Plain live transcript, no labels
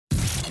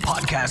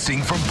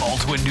Podcasting from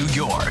Baldwin, New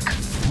York.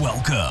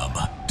 Welcome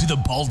to the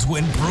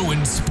Baldwin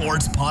Bruins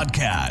Sports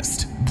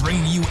Podcast,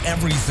 bringing you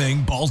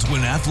everything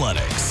Baldwin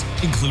Athletics,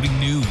 including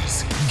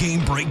news,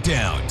 game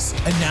breakdowns,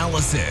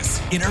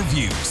 analysis,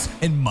 interviews,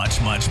 and much,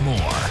 much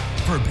more.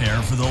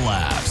 Prepare for the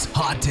laughs,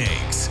 hot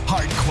takes,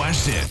 hard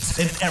questions,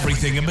 and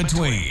everything in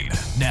between.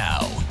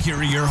 Now, here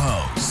are your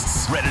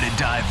hosts, ready to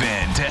dive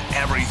into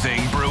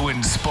everything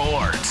Bruins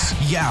sports,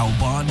 Yao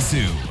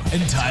Bonsu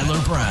and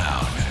Tyler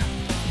Brown.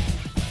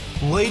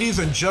 Ladies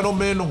and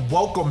gentlemen,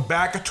 welcome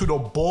back to the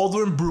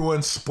Baldwin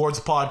Bruins Sports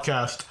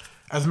Podcast.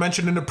 As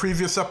mentioned in the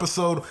previous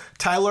episode,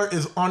 Tyler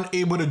is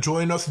unable to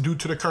join us due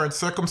to the current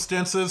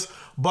circumstances,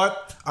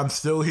 but I'm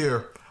still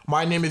here.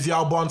 My name is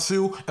Yao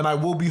Bonsu, and I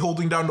will be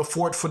holding down the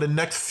fort for the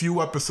next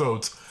few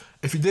episodes.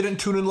 If you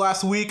didn't tune in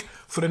last week,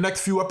 for the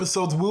next few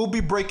episodes, we'll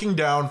be breaking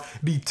down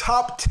the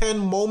top 10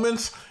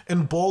 moments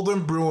in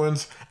Baldwin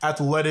Bruins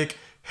athletic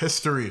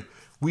history.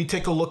 We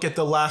take a look at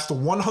the last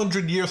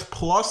 100 years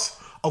plus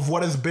of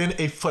what has been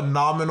a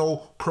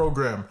phenomenal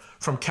program,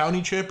 from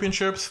county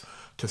championships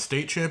to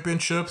state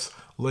championships,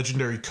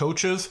 legendary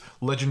coaches,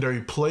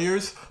 legendary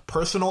players,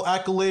 personal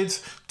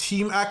accolades,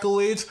 team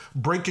accolades,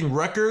 breaking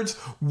records.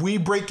 We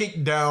break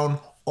it down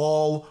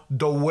all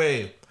the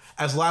way.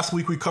 As last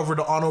week we covered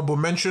the honorable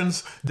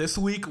mentions, this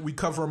week we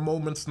cover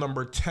moments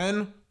number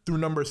 10 through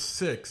number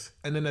 6.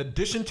 And in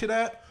addition to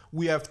that,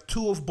 we have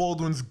two of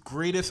Baldwin's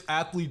greatest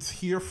athletes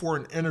here for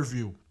an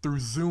interview, through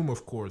Zoom,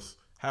 of course.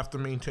 Have to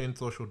maintain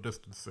social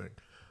distancing.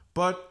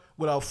 But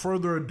without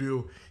further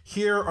ado,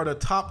 here are the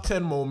top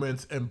 10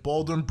 moments in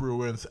Baldwin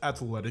Bruins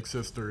athletics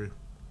history.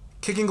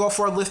 Kicking off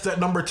our list at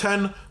number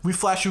 10, we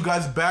flash you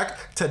guys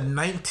back to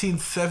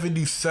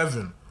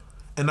 1977.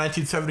 In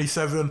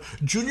 1977,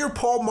 Junior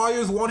Paul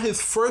Myers won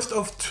his first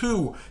of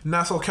two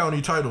Nassau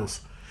County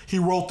titles. He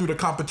rolled through the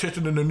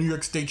competition in the New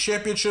York State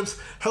Championships,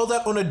 held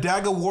at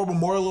Onondaga War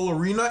Memorial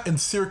Arena in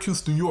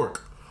Syracuse, New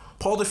York.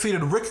 Paul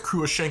defeated Rick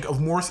Cruikshank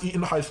of Morris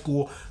Eaton High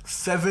School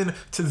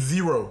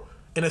 7-0.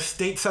 In a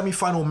state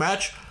semifinal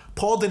match,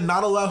 Paul did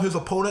not allow his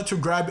opponent to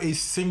grab a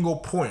single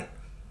point.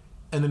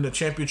 And in the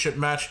championship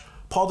match,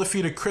 Paul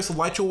defeated Chris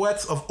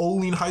Leichowitz of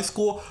Olean High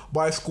School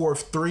by a score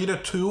of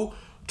 3-2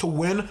 to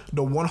win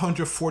the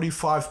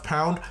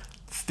 145-pound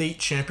state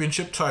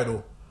championship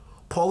title.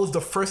 Paul is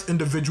the first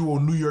individual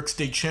New York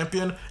State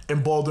champion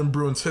in Baldwin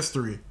Bruins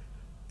history.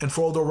 And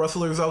for all the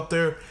wrestlers out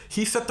there,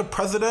 he set the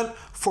precedent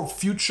for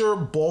future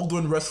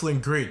Baldwin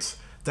wrestling greats.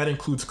 That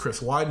includes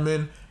Chris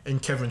Weidman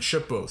and Kevin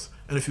Shippos.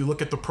 And if you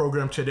look at the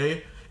program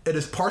today, it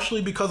is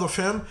partially because of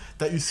him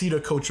that you see the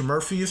Coach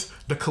Murphys,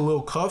 the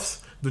Khalil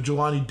Cuffs, the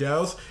Jelani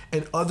Dows,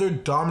 and other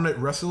dominant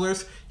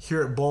wrestlers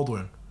here at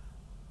Baldwin.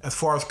 As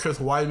far as Chris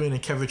Weidman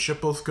and Kevin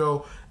Shippos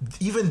go,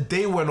 even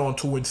they went on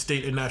to win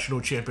state and national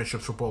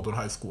championships for Baldwin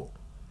High School.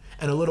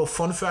 And a little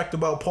fun fact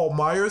about Paul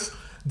Myers,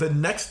 the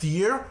next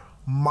year,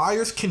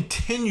 Myers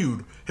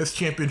continued his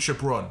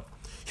championship run.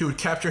 He would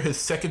capture his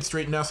second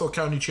straight Nassau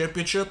County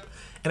championship,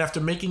 and after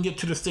making it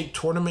to the state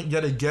tournament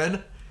yet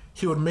again,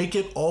 he would make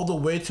it all the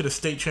way to the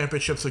state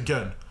championships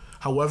again.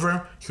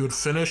 However, he would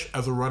finish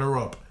as a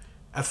runner-up.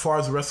 As far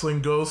as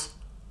wrestling goes,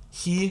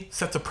 he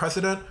set the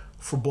precedent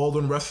for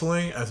Baldwin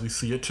wrestling as we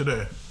see it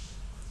today.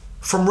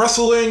 From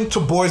wrestling to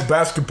boys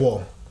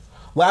basketball.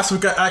 Last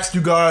week I asked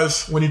you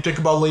guys, when you think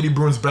about Lady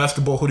Bruins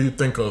basketball, who do you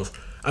think of?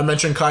 I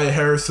mentioned Kaya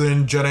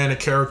Harrison, Jenna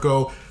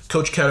Anacarico,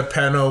 Coach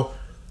Catapano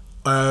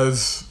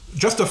as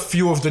just a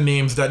few of the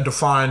names that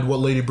defined what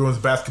Lady Bruins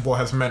basketball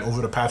has meant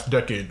over the past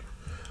decade.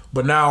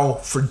 But now,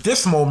 for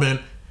this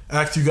moment,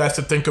 I ask you guys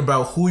to think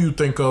about who you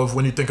think of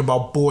when you think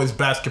about boys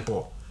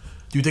basketball.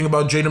 Do you think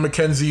about Jaden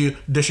McKenzie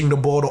dishing the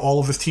ball to all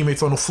of his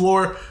teammates on the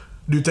floor?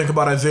 Do you think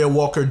about Isaiah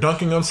Walker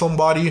dunking on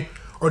somebody?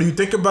 Or do you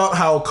think about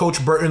how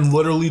Coach Burton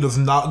literally does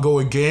not go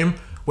a game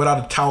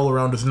without a towel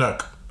around his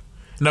neck?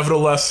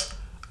 Nevertheless,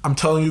 I'm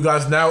telling you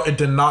guys now, it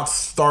did not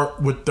start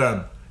with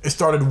them. It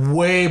started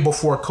way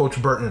before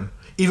Coach Burton,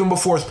 even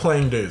before his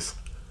playing days.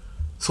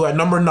 So at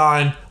number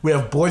 9, we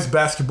have boys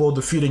basketball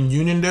defeating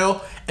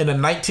Uniondale in the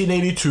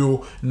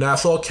 1982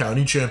 Nassau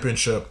County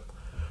Championship.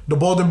 The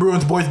Baldwin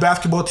Bruins boys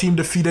basketball team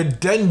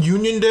defeated then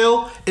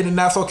Uniondale in the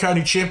Nassau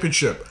County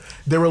Championship.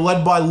 They were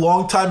led by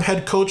longtime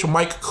head coach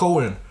Mike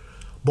Cohen.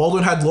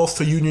 Baldwin had lost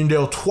to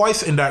Uniondale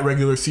twice in that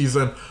regular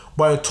season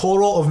by a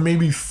total of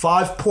maybe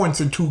 5 points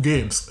in 2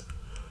 games.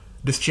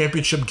 This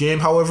championship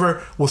game,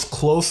 however, was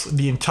close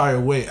the entire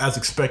way, as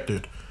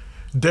expected.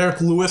 Derek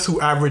Lewis,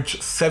 who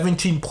averaged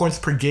 17 points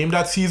per game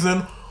that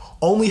season,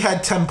 only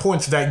had 10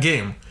 points that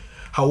game.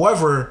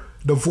 However,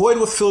 the void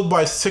was filled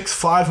by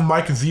 6'5"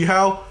 Mike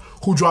Zihau,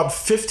 who dropped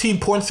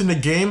 15 points in the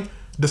game,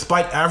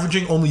 despite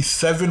averaging only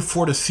 7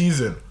 for the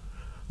season.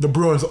 The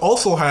Bruins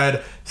also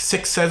had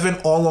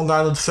 6'7" All-Long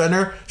Island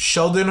center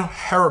Sheldon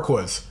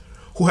Haraquez,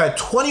 who had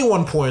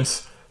 21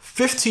 points,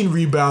 15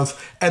 rebounds,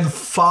 and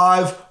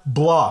 5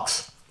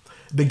 blocks.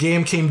 The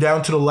game came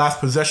down to the last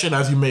possession,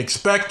 as you may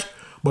expect,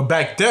 but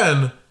back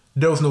then,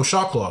 there was no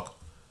shot clock.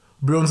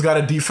 Bruins got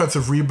a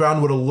defensive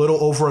rebound with a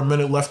little over a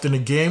minute left in the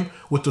game,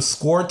 with the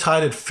score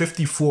tied at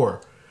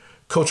 54.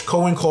 Coach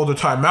Cohen called a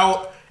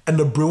timeout, and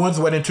the Bruins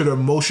went into their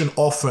motion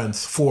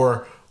offense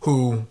for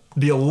who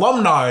the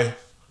alumni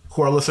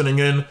who are listening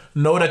in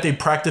know that they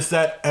practice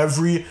that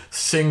every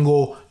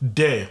single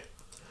day.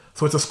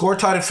 So with the score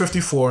tied at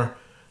 54,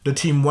 the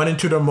team went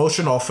into their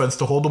motion offense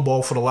to hold the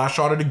ball for the last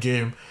shot of the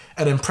game,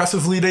 and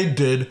impressively they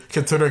did,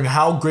 considering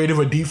how great of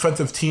a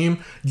defensive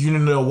team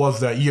Uniondale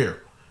was that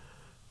year.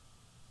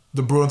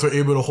 The Bruins were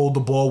able to hold the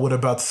ball with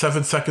about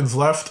 7 seconds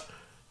left,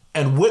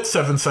 and with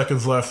 7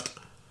 seconds left,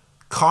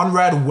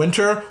 Conrad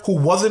Winter, who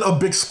wasn't a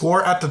big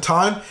scorer at the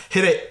time,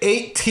 hit an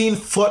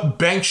 18-foot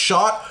bank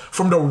shot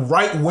from the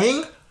right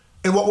wing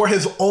in what were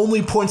his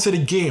only points of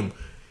the game.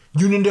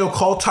 Uniondale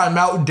called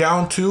timeout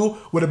down 2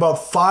 with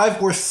about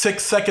 5 or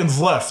 6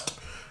 seconds left.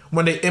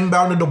 When they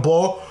inbounded the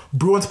ball,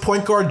 Bruins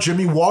point guard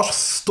Jimmy Walsh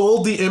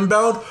stole the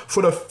inbound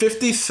for the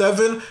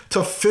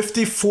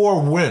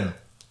 57-54 win.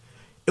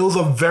 It was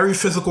a very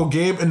physical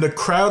game, and the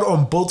crowd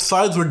on both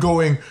sides were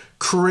going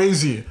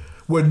crazy.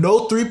 With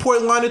no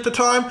three-point line at the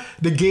time,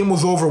 the game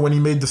was over when he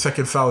made the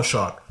second foul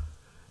shot.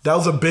 That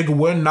was a big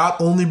win,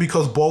 not only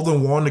because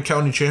Baldwin won the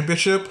county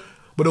championship,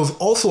 but it was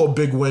also a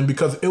big win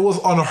because it was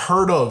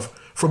unheard of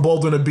for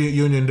Baldwin to beat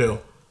Uniondale.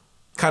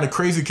 Kind of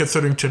crazy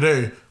considering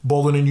today,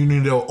 Baldwin and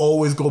Uniondale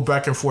always go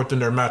back and forth in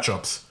their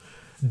matchups.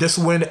 This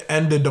win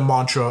ended the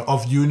mantra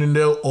of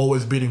Uniondale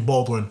always beating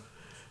Baldwin.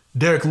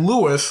 Derek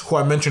Lewis, who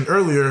I mentioned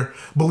earlier,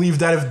 believed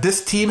that if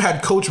this team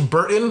had Coach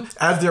Burton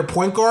as their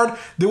point guard,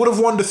 they would have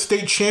won the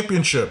state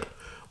championship.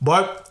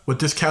 But with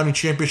this county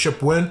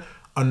championship win,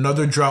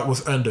 another drought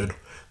was ended.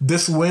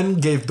 This win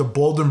gave the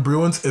Baldwin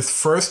Bruins its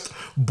first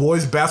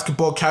boys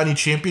basketball county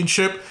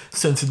championship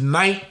since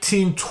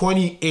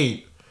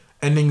 1928,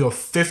 ending a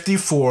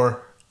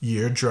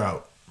 54-year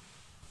drought.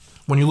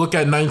 When you look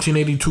at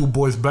 1982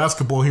 boys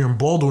basketball here in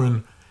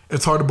Baldwin,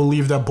 it's hard to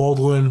believe that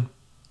Baldwin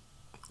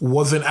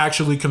wasn't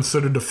actually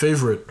considered the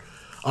favorite.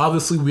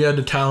 Obviously, we had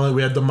the talent.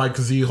 We had the Mike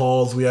Z.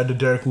 Halls. We had the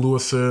Derek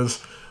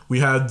Lewises.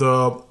 We had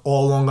the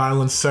all Long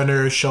Island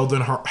center,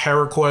 Sheldon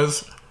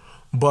Haraquez.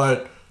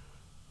 But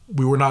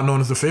we were not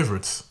known as the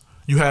favorites.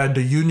 You had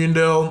the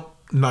Uniondale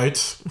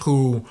Knights,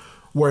 who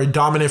were a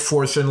dominant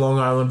force in Long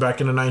Island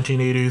back in the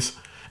 1980s.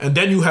 And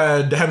then you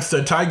had the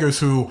Hempstead Tigers,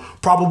 who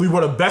probably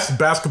were the best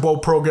basketball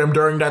program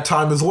during that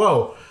time as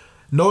well.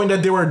 Knowing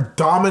that they were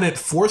dominant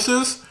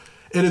forces,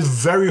 it is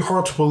very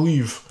hard to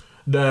believe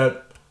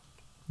that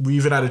we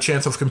even had a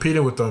chance of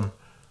competing with them.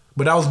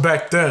 But that was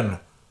back then.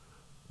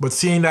 But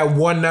seeing that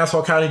one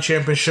Nassau County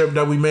championship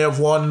that we may have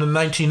won in the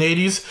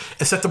 1980s,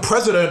 it set the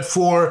precedent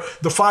for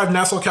the 5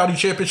 Nassau County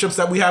championships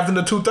that we have in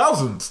the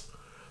 2000s.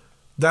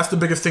 That's the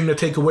biggest thing to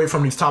take away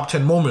from these top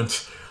 10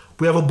 moments.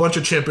 We have a bunch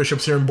of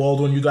championships here in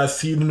Baldwin. You guys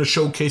see it in the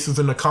showcases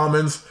in the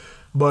comments,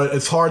 but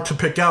it's hard to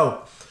pick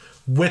out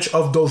which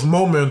of those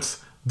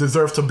moments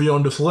deserve to be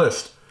on this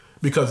list.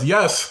 Because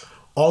yes,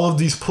 all of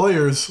these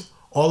players,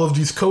 all of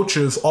these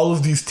coaches, all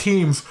of these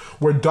teams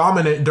were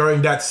dominant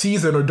during that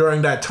season or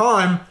during that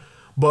time,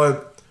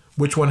 but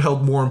which one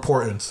held more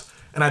importance?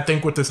 And I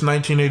think with this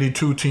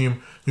 1982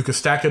 team, you could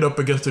stack it up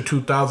against the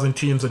 2000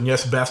 teams, and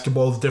yes,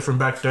 basketball is different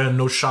back then.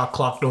 No shot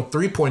clock, no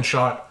three-point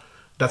shot.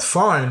 That's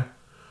fine.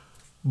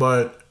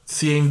 But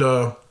seeing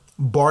the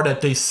bar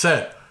that they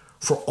set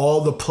for all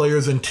the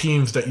players and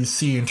teams that you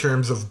see in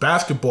terms of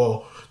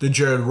basketball, the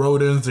Jared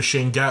Rodens, the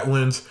Shane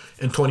Gatlins,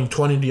 in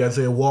 2020, the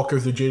Isaiah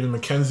Walkers, the Jaden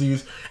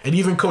McKenzies, and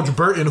even Coach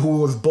Burton, who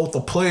was both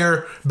a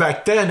player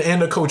back then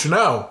and a coach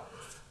now.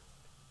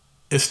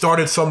 It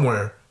started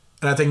somewhere.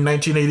 And I think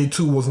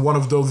 1982 was one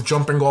of those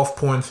jumping off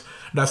points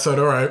that said,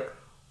 all right,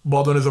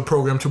 Baldwin is a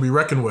program to be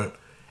reckoned with.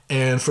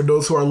 And for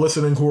those who are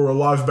listening who were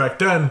alive back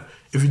then,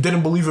 if you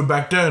didn't believe it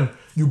back then,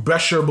 you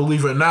best sure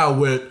believe it now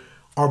with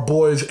our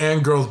boys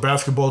and girls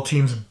basketball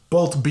teams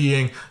both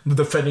being the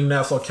defending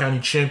Nassau County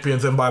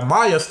champions. And by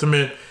my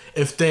estimate,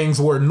 if things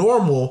were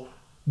normal,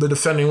 the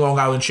defending Long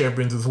Island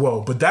champions as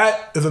well. But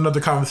that is another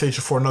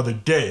conversation for another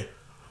day.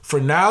 For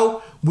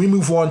now, we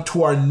move on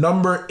to our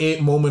number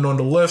 8 moment on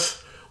the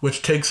list,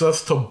 which takes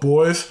us to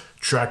boys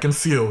track and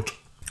field.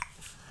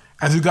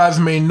 As you guys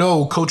may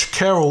know, Coach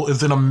Carroll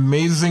is an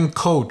amazing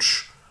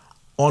coach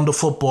on the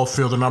football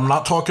field. And I'm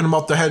not talking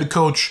about the head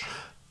coach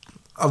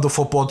of the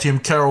football team,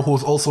 Carroll, who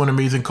is also an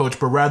amazing coach,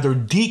 but rather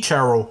D.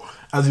 Carroll,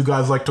 as you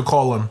guys like to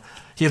call him.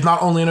 He is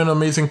not only an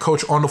amazing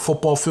coach on the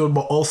football field,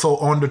 but also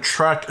on the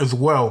track as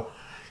well.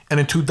 And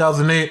in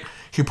 2008,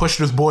 he pushed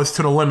his boys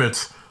to the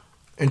limits.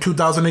 In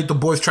 2008, the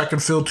boys track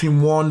and field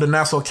team won the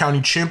Nassau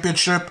County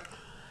Championship.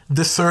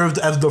 This served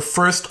as the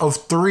first of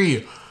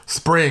 3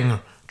 spring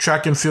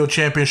track and field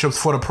championships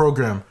for the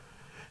program.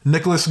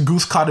 Nicholas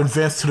Goosecott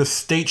advanced to the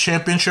state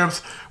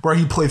championships, where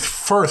he placed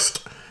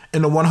first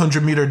in the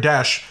 100-meter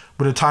dash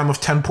with a time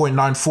of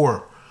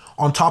 10.94.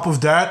 On top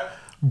of that,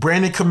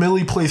 Brandon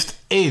Camilli placed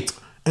 8th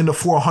in the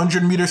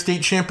 400-meter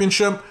state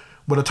championship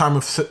with a time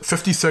of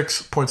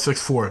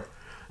 56.64.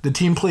 The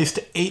team placed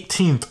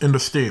 18th in the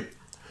state.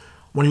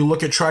 When you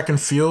look at track and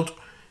field,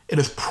 it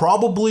is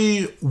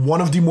probably one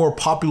of the more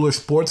popular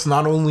sports,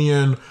 not only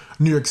in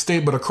New York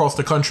State, but across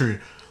the country.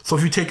 So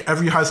if you take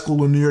every high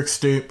school in New York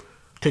State,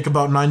 take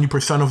about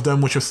 90% of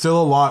them, which is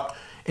still a lot,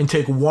 and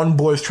take one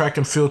boys track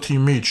and field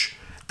team each.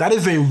 That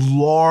is a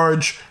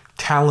large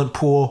talent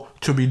pool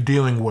to be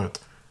dealing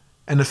with.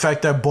 And the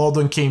fact that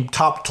Baldwin came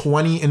top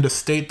 20 in the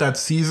state that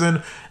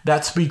season,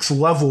 that speaks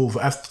levels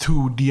as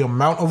to the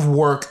amount of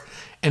work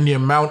and the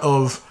amount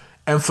of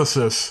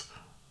emphasis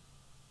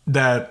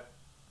that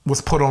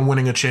was put on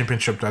winning a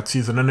championship that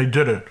season. And they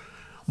did it.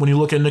 When you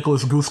look at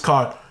Nicholas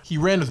Guscott, he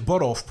ran his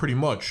butt off pretty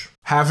much,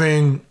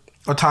 having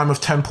a time of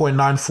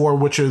 10.94,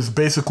 which is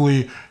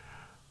basically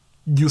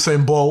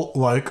Usain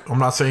Bolt-like. I'm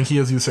not saying he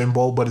is Usain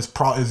Bolt, but is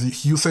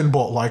Usain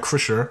Bolt-like for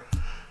sure.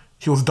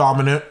 He was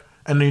dominant.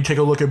 And then you take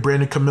a look at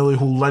Brandon Camilli,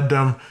 who led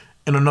them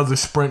in another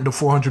sprint, the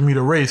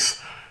 400-meter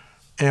race.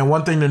 And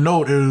one thing to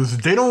note is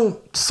they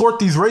don't sort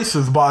these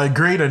races by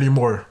grade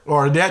anymore.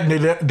 Or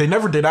they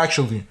never did,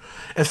 actually.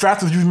 As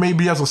fast as you may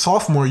be as a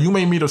sophomore, you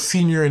may meet a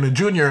senior and a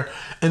junior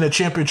in a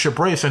championship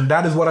race. And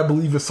that is what I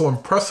believe is so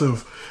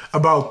impressive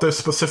about this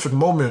specific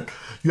moment.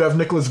 You have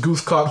Nicholas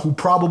Guscott, who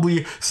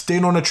probably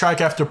stayed on the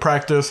track after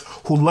practice,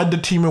 who led the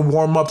team in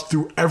warm-ups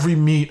through every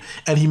meet,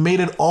 and he made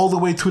it all the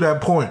way to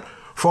that point.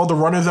 For all the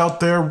runners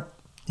out there,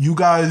 you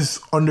guys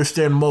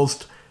understand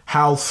most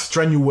how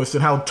strenuous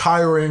and how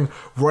tiring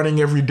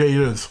running every day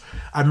is.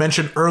 I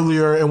mentioned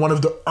earlier in one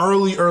of the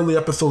early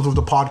episodes of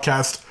the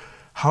podcast,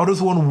 how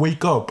does one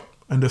wake up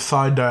and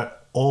decide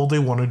that all they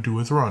want to do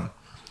is run?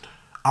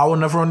 I will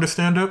never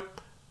understand it,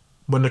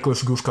 but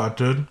Nicholas Guscott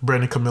did,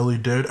 Brandon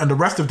Camilli did, and the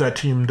rest of that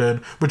team did,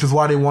 which is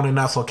why they won a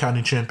Nassau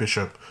County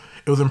Championship.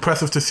 It was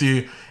impressive to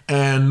see,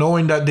 and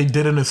knowing that they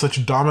did it in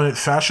such dominant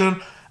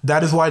fashion,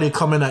 that is why they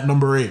come in at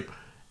number 8.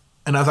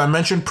 And as I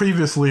mentioned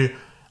previously,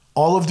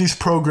 all of these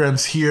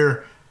programs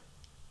here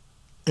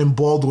in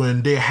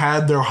Baldwin, they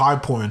had their high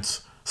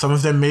points. Some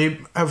of them may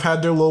have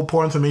had their low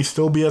points and may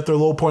still be at their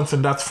low points,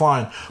 and that's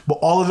fine. But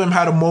all of them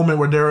had a moment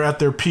where they were at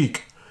their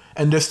peak.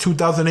 And this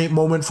 2008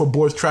 moment for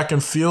boys track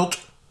and field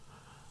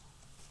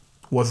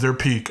was their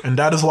peak. And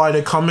that is why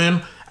they come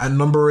in at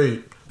number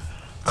 8.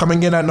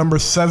 Coming in at number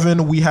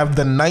 7, we have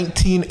the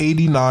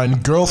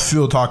 1989 girls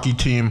field hockey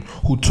team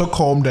who took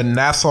home the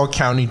Nassau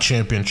County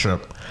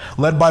Championship.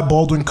 Led by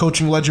Baldwin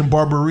coaching legend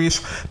Barbara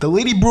Reese, the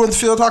Lady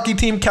Bruins field hockey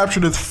team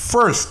captured its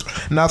first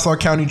Nassau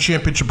County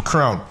Championship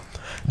crown.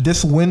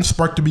 This win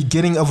sparked the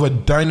beginning of a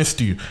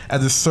dynasty,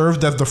 as it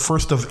served as the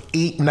first of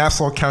 8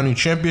 Nassau County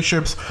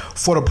Championships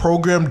for the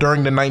program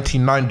during the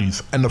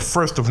 1990s, and the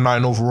first of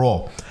 9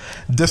 overall.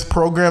 This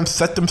program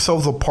set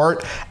themselves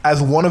apart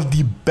as one of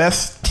the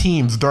best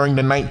teams during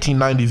the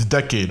 1990s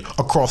decade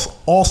across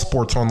all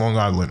sports on Long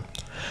Island.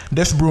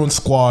 This Bruins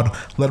squad,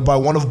 led by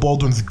one of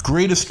Baldwin's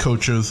greatest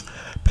coaches,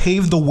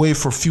 paved the way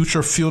for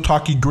future field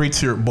hockey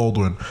greats here at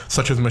Baldwin,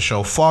 such as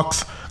Michelle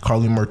Fox,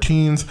 Carly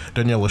Martins,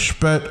 Daniela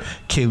Spett,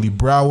 Kaylee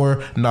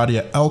Brower,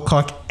 Nadia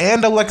Elcock,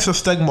 and Alexa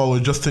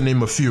Stegmuller, just to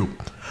name a few.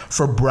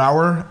 For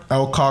Brower,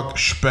 Elcock,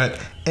 Spett,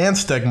 and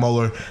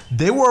Stegmuller,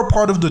 they were a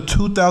part of the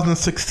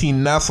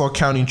 2016 Nassau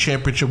County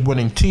Championship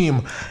winning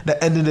team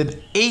that ended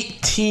an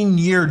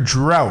 18-year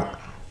drought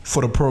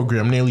for the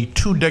program, nearly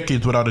 2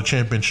 decades without a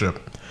championship.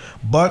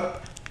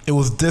 But it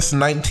was this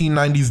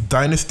 1990s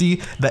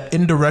dynasty that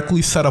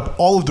indirectly set up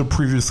all of the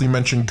previously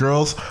mentioned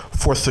girls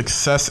for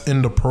success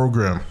in the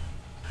program.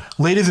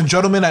 Ladies and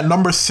gentlemen, at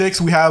number 6,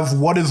 we have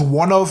what is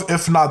one of,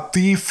 if not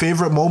the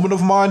favorite moment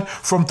of mine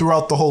from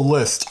throughout the whole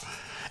list.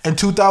 In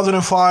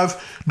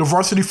 2005, the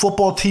varsity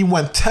football team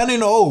went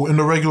 10-0 in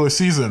the regular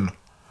season.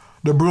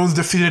 The Bruins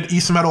defeated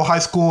East Meadow High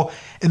School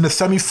in the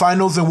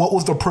semifinals in what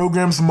was the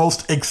program's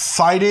most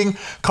exciting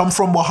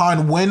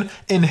come-from-behind win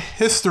in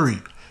history.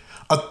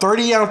 A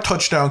 30-yard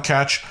touchdown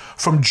catch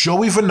from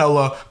Joey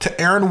Vanella to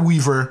Aaron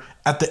Weaver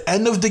at the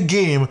end of the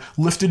game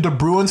lifted the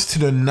Bruins to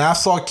the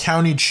Nassau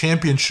County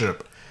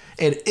Championship.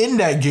 And in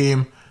that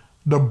game,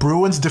 the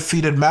Bruins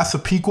defeated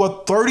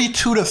Massapequa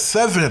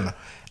 32-7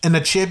 in the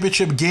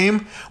championship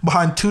game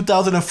behind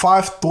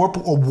 2005 Thorpe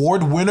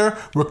Award winner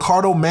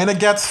Ricardo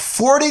Manigat's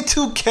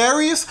 42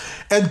 carries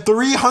and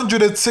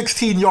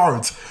 316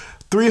 yards.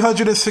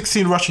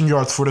 316 rushing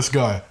yards for this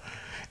guy.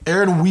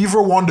 Aaron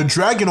Weaver won the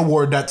Dragon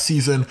Award that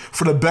season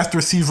for the best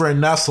receiver in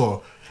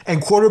Nassau.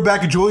 And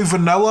quarterback Joey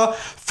Vanella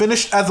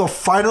finished as a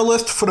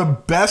finalist for the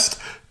best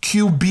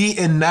QB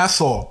in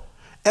Nassau.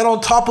 And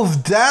on top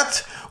of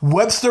that,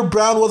 Webster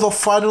Brown was a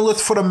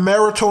finalist for the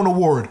Maritone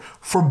Award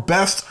for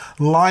best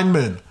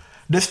lineman.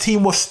 This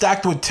team was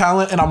stacked with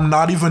talent, and I'm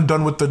not even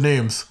done with the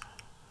names.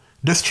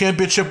 This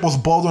championship was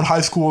Baldwin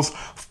High School's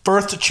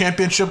first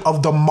championship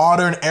of the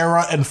modern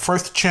era and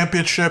first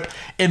championship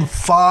in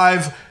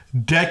 5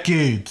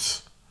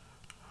 decades.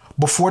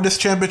 Before this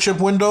championship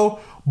window,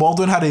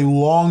 Baldwin had a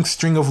long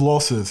string of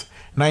losses.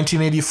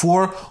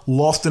 1984,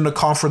 lost in the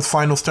conference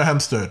finals to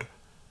Hempstead.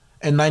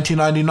 In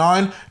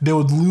 1999, they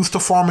would lose to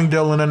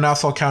Farmingdale in the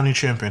Nassau County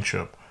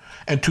Championship.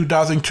 In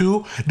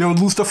 2002, they would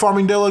lose to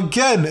Farmingdale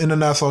again in the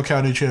Nassau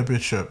County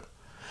Championship.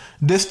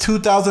 This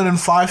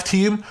 2005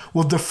 team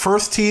was the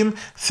first team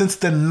since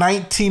the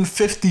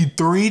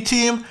 1953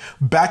 team,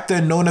 back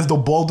then known as the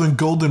Baldwin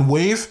Golden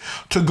Wave,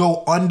 to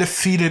go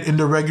undefeated in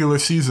the regular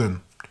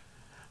season.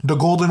 The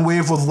Golden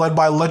Wave was led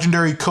by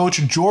legendary coach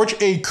George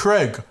A.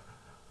 Craig,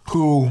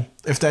 who,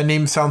 if that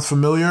name sounds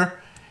familiar,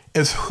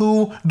 is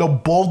who the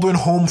Baldwin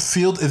home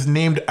field is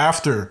named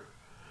after.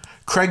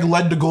 Craig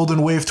led the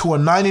Golden Wave to a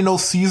 9-0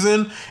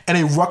 season and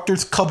a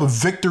Rutgers Cup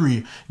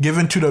victory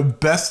given to the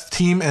best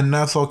team in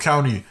Nassau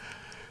County.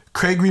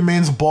 Craig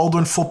remains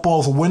Baldwin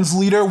football's wins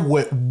leader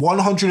with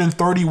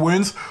 130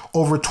 wins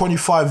over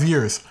 25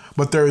 years,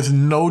 but there is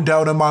no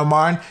doubt in my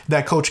mind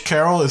that Coach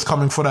Carroll is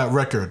coming for that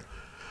record.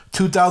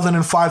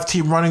 2005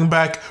 team running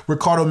back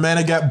Ricardo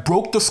Manigat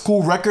broke the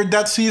school record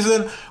that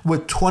season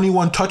with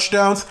 21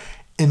 touchdowns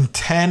in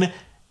 10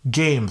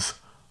 games.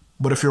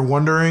 But if you're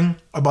wondering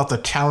about the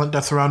talent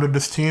that surrounded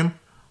this team,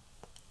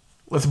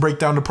 let's break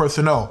down the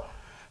personnel.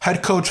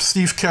 Head coach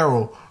Steve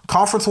Carroll,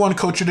 Conference 1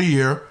 Coach of the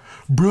Year,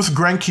 Bruce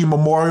Grenke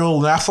Memorial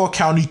Nassau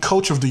County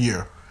Coach of the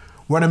Year.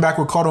 Running back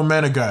Ricardo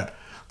Manigat,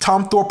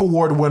 Tom Thorpe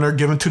Award winner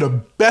given to the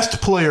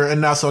best player in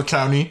Nassau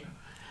County,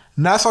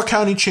 Nassau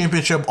County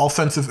Championship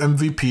Offensive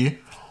MVP,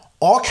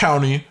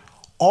 All-County,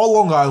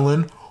 All-Long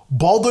Island,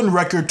 Baldwin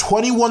record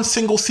 21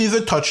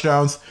 single-season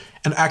touchdowns,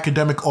 and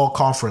academic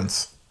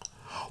All-Conference.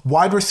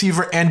 Wide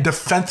receiver and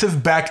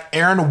defensive back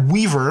Aaron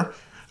Weaver,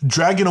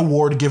 Dragon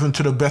Award given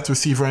to the best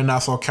receiver in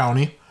Nassau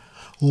County,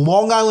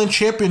 Long Island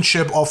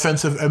Championship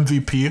Offensive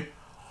MVP,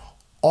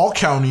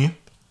 All-County,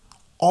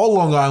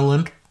 All-Long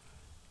Island,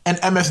 and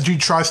MSG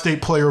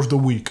Tri-State Player of the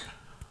Week.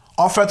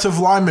 Offensive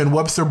lineman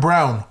Webster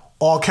Brown,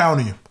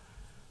 All-County.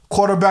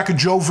 Quarterback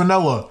Joe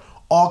Vanella,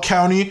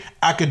 All-County,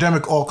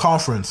 Academic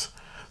All-Conference.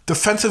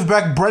 Defensive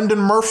back Brendan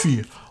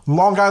Murphy,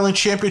 Long Island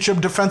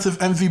Championship Defensive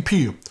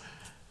MVP.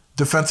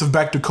 Defensive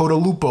back Dakota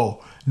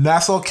Lupo,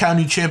 Nassau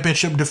County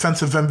Championship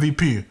Defensive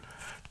MVP.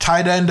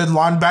 Tight end and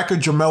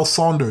linebacker Jamel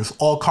Saunders,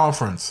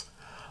 All-Conference.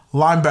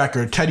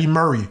 Linebacker Teddy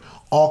Murray,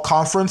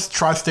 All-Conference,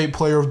 Tri-State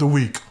Player of the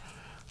Week.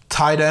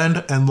 Tight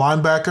end and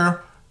linebacker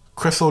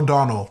Chris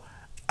O'Donnell,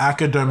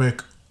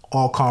 Academic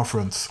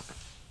All-Conference.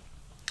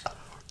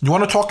 You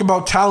want to talk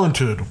about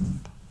talented?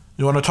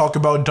 You want to talk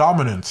about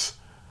dominance?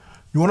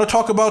 You want to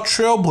talk about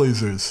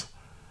trailblazers?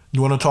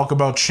 You want to talk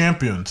about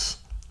champions?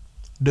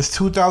 This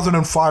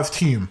 2005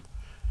 team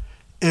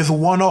is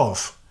one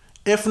of,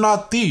 if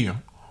not the,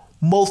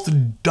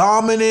 most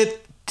dominant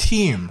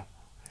team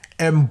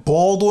in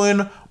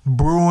Baldwin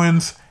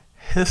Bruins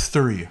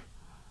history.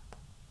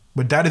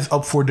 But that is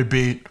up for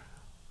debate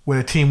with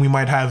a team we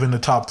might have in the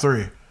top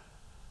 3.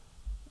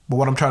 But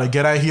what I'm trying to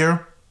get at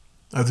here,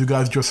 as you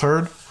guys just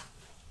heard,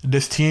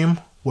 this team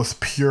was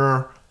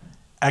pure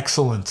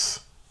excellence.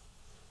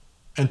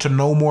 And to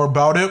know more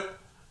about it,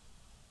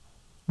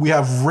 we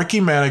have Ricky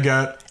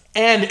Manigat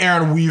and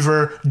Aaron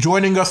Weaver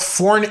joining us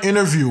for an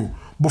interview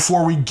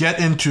before we get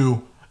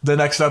into the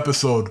next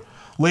episode.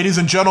 Ladies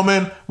and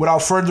gentlemen,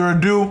 without further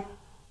ado,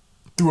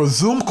 through a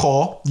Zoom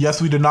call,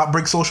 yes, we did not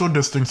break social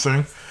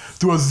distancing,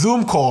 through a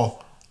Zoom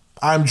call,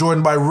 I'm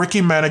joined by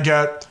Ricky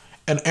Manigat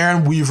and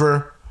Aaron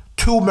Weaver,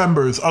 2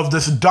 members of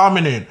this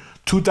dominant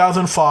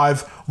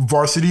 2005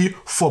 varsity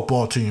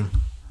football team.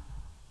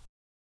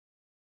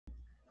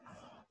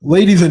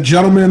 Ladies and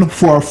gentlemen,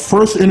 for our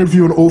first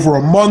interview in over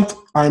a month,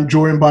 I'm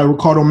joined by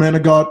Ricardo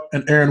Manigat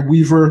and Aaron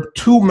Weaver,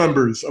 2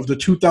 members of the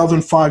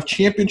 2005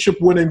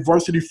 championship-winning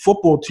varsity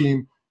football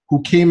team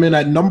who came in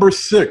at number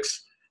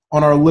 6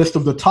 on our list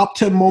of the top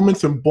 10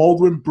 moments in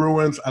Baldwin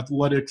Bruins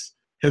athletics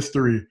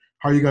history.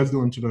 How are you guys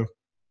doing today?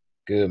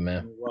 Good,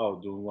 man.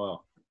 Doing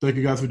well. Thank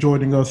you guys for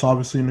joining us.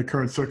 Obviously, in the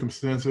current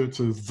circumstances, it's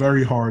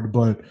very hard,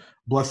 but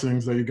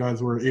blessings that you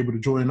guys were able to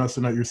join us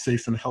and that you're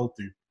safe and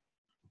healthy.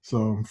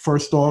 So,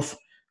 first off,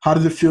 how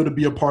does it feel to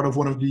be a part of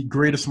one of the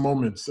greatest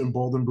moments in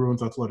Baldwin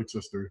Bruins athletics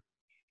history?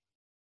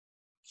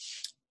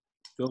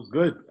 Feels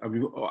good. I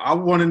mean, I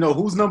want to know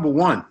who's number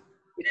 1.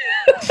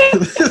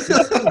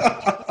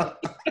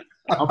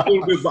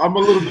 I'm a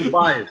little bit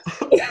biased.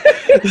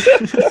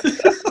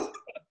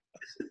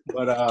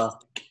 But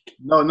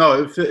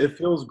no, it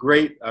feels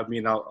great. I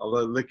mean, I'll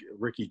let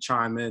Ricky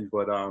chime in,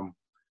 but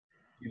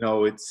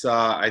it's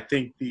I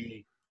think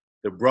the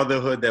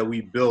brotherhood that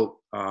we built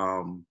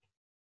from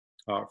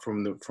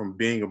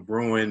being a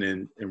Bruin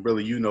and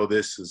really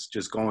this is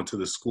just going to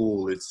the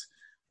school.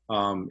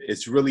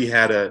 It's really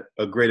had a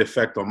great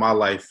effect on my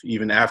life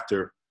even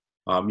after.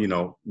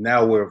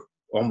 Now we're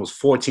almost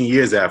 14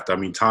 years after. I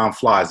mean, time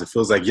flies. It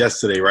feels like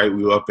yesterday, right?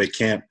 We were up at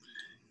camp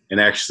and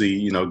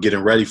actually,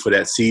 getting ready for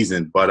that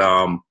season. But,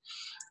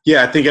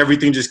 I think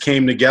everything just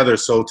came together.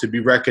 So to be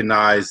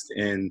recognized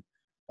in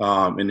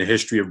the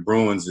history of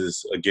Bruins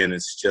is, again,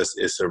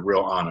 it's a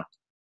real honor.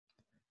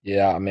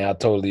 Yeah, I mean, I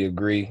totally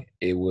agree.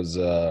 It was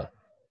like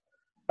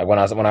when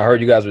I heard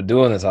you guys were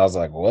doing this, I was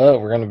like, "What?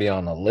 We're gonna be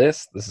on the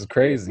list? This is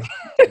crazy."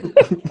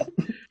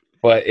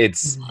 But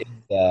it's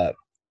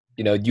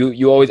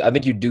you always, I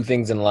think you do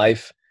things in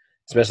life,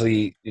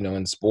 especially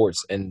in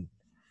sports, and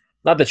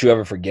not that you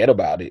ever forget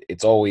about it.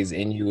 It's always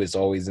in you. It's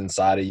always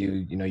inside of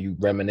you. You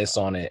reminisce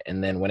on it,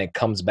 and then when it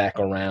comes back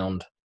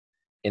around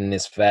in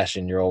this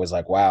fashion, you're always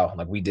like, "Wow,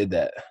 like we did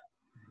that,"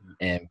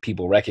 and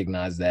people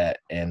recognize that.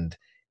 And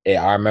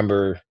I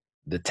remember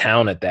the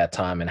town at that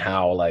time and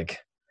how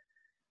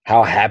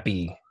how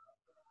happy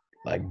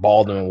like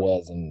Baldwin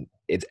was, and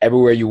it's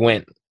everywhere you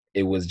went.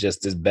 It was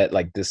just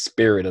this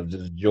spirit of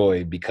just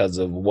joy because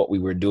of what we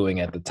were doing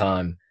at the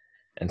time.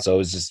 And so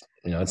it's just,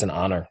 it's an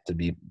honor to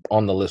be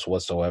on the list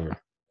whatsoever.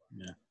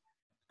 Yeah.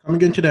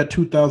 Coming into that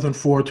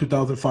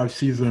 2004-2005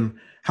 season,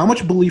 how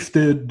much belief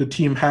did the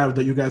team have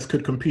that you guys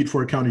could compete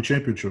for a county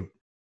championship?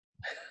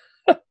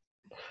 That's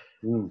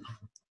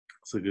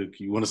a good.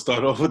 You want to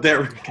start off with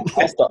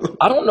that?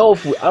 I don't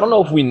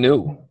know if we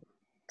knew,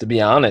 to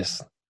be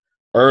honest.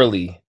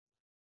 Early,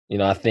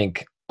 I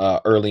think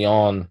early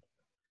on,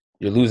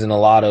 you're losing a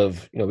lot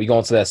of. We go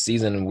into that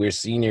season and we're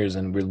seniors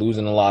and we're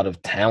losing a lot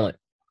of talent.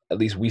 At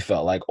least we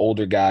felt like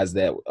older guys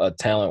that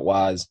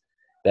talent-wise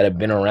that have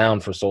been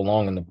around for so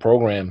long in the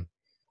program,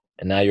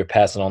 and now you're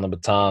passing on the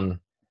baton.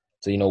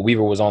 So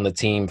Weaver was on the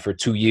team for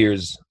 2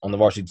 years, on the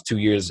varsity 2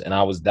 years, and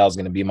that was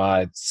going to be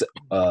my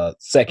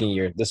second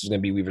year. This was going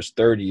to be Weaver's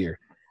third year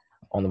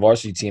on the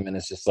varsity team, and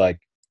it's just like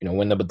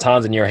when the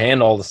baton's in your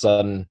hand, all of a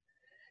sudden,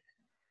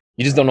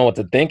 you just don't know what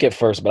to think at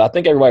first. But I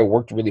think everybody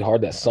worked really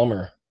hard that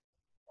summer,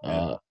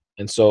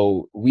 and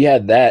so we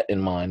had that in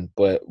mind.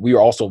 But we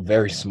were also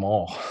very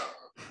small,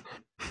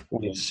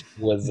 which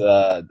was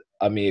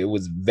it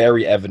was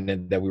very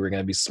evident that we were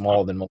going to be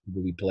smaller than most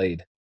people we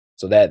played.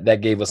 So that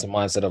gave us a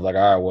mindset of like,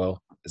 all right,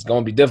 well, it's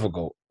going to be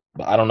difficult,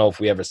 but I don't know if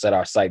we ever set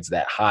our sights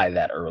that high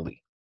that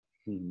early.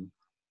 Mm-hmm.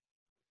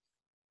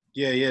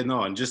 Yeah,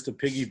 no. And just to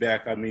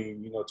piggyback,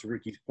 to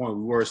Ricky's point,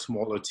 we were a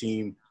smaller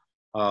team,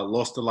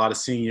 lost a lot of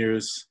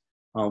seniors.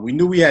 We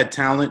knew we had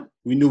talent.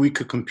 We knew we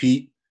could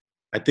compete.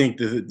 I think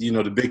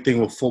the big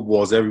thing with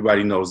football is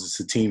everybody knows it's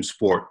a team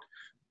sport.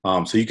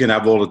 So you can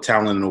have all the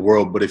talent in the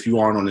world, but if you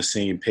aren't on the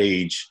same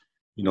page,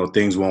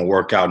 things won't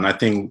work out. And I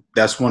think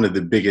that's one of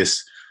the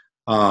biggest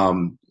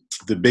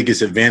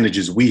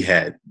advantages we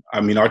had.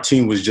 Our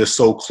team was just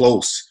so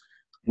close.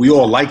 We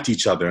all liked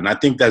each other, and I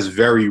think that's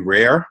very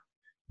rare.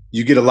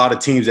 You get a lot of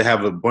teams that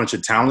have a bunch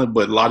of talent,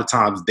 but a lot of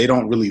times they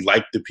don't really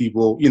like the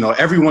people.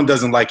 Everyone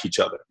doesn't like each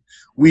other.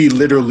 We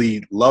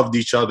literally loved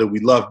each other. We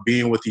loved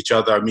being with each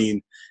other.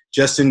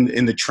 Just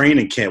in the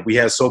training camp, we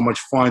had so much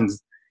fun,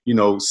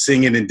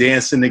 singing and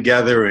dancing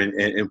together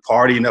and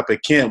partying up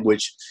at camp,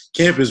 which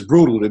camp is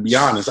brutal, to be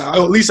honest.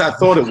 At least I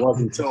thought it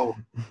was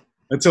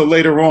until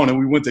later on, and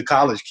we went to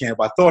college camp.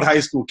 I thought high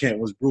school camp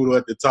was brutal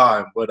at the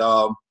time, but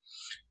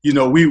we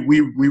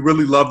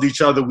really loved each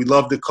other. We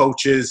loved the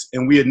coaches,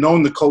 and we had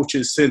known the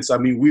coaches since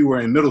we were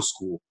in middle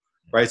school,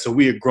 right? So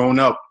we had grown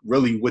up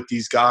really with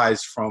these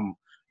guys from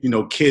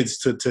kids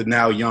to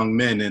now young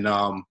men, and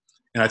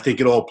I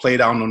think it all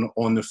played out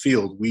on the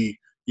field. We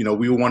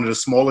were one of the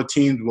smaller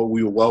teams, but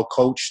we were well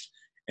coached,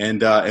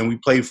 and we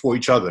played for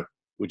each other,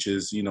 which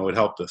is it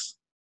helped us.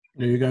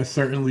 Yeah, you guys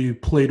certainly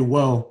played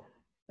well,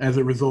 as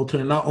it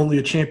resulted in not only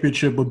a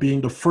championship, but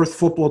being the first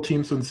football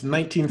team since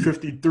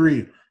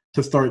 1953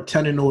 to start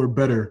 10-0 or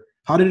better.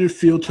 How did it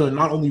feel to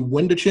not only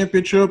win the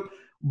championship,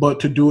 but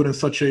to do it in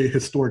such a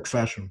historic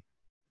fashion?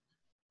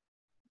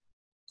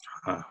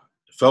 I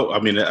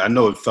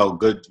know it felt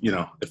good.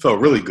 It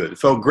felt really good. It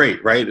felt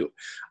great, right?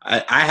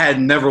 I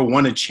had never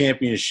won a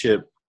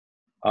championship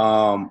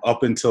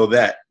up until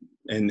that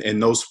in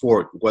no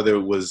sport, whether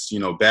it was,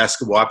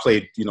 basketball. I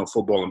played,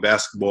 football and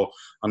basketball.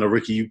 I know,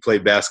 Ricky, you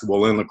played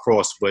basketball and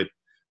lacrosse. But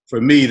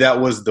for me, that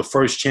was the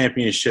first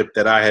championship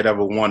that I had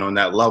ever won on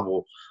that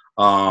level.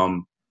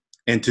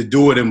 And to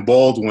do it in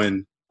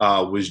Baldwin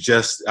was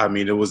just,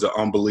 it was an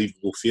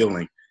unbelievable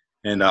feeling.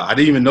 And I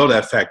didn't even know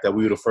that fact that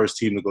we were the first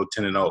team to go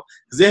 10-0.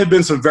 Because there had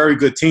been some very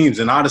good teams.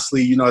 And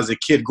honestly, as a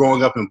kid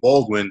growing up in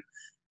Baldwin,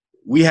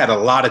 we had a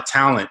lot of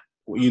talent.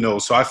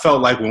 So I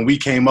felt like when we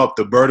came up,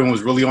 the burden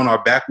was really on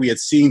our back. We had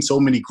seen so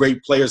many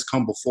great players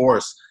come before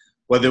us,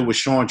 whether it was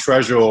Sean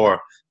Treasure or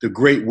the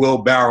great Will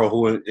Barrow,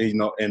 who,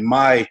 in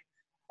my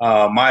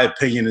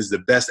opinion, is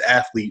the best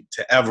athlete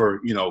to ever,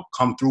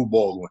 come through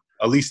Baldwin,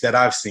 at least that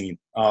I've seen.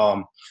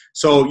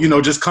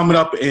 So, just coming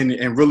up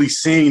and really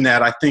seeing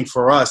that, I think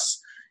for us,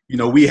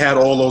 we had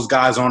all those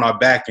guys on our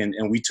back,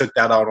 and we took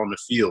that out on the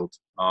field.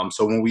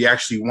 So when we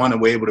actually won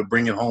and were able to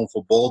bring it home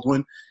for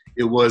Baldwin,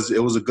 it was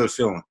a good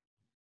feeling.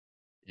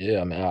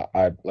 Yeah,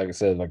 I like I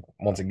said,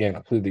 once again,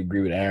 completely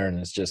agree with Aaron.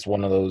 It's just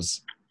one of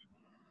those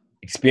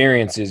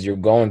experiences you're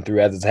going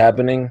through as it's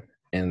happening,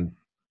 and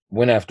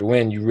win after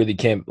win, you really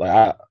can't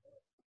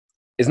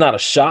it's not a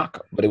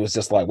shock, but it was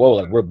just like,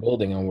 whoa, we're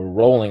building and we're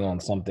rolling on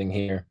something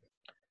here,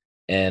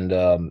 and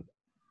to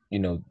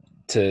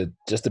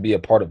be a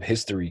part of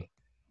history.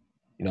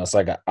 It's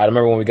like I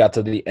remember when we got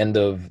to the end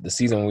of the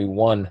season when we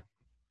won.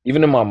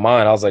 Even in my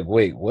mind, I was like,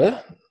 wait,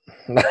 what?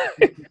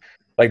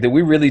 Did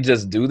we really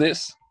just do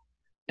this?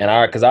 And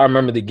because I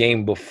remember the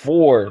game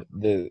before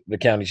the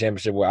county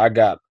championship where I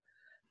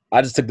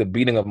just took the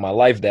beating of my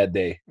life that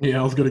day.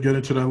 Yeah, I was going to get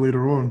into that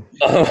later on.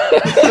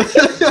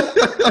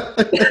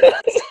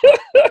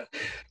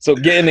 So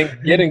getting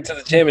to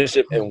the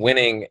championship and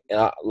winning,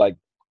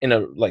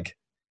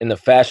 in the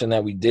fashion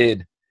that we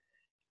did,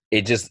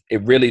 it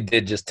really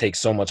did just take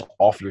so much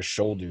off your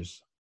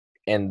shoulders.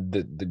 And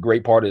the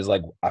great part is,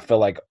 like, I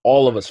felt like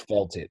all of us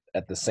felt it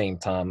at the same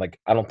time. Like,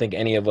 I don't think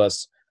any of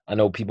us, I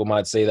know people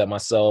might say that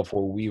myself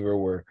or Weaver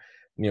were,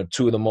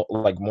 two of the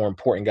more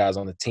important guys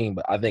on the team,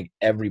 but I think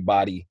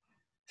everybody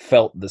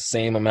felt the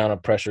same amount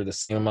of pressure, the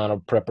same amount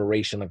of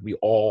preparation. Like, we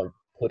all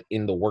put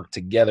in the work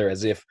together,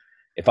 as if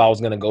I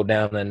was going to go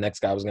down and the next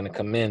guy was going to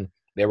come in,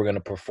 they were going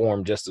to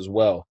perform just as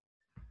well.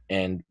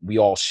 And we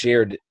all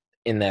shared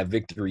in that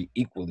victory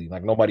equally.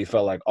 Like, nobody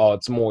felt like, oh,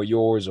 it's more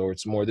yours or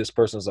it's more this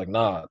person's. Like,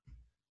 nah,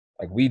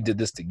 like, we did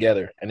this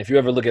together. And if you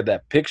ever look at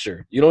that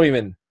picture,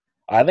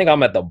 I think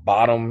I'm at the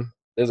bottom.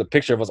 There's a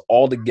picture of us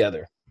all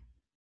together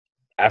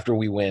after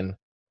we win,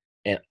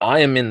 and I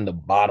am in the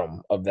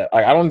bottom of that.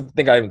 I don't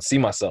think I even see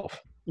myself.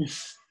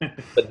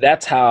 But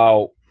that's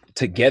how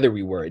together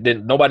we were.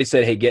 Nobody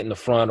said, hey, get in the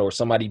front, or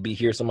somebody be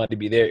here, somebody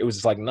be there. It was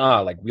just like,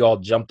 nah, like, we all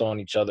jumped on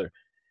each other.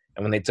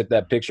 And when they took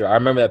that picture, I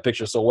remember that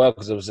picture so well,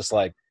 because it was just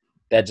like,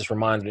 that just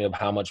reminds me of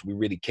how much we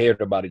really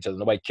cared about each other.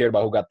 Nobody cared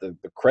about who got the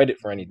credit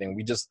for anything.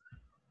 We just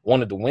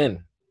wanted to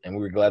win, and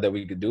we were glad that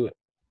we could do it.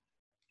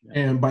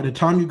 And by the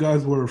time you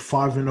guys were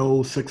 5-0,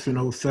 6-0,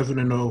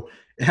 7-0,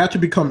 it had to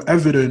become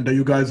evident that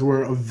you guys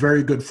were a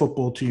very good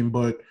football team.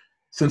 But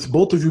since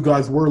both of you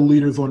guys were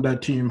leaders on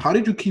that team, how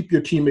did you keep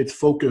your teammates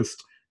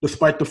focused,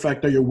 despite the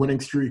fact that your winning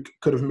streak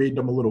could have made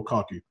them a little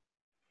cocky?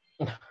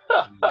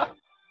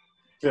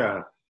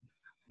 Yeah.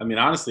 I mean,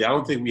 honestly, I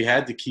don't think we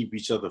had to keep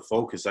each other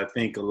focused. I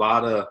think we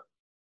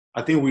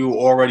were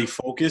already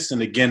focused.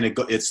 And again,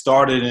 it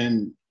started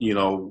in,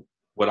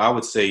 what I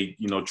would say,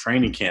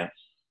 training camp.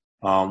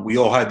 We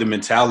all had the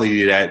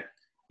mentality that,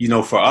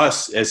 for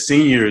us as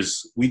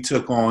seniors, we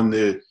took on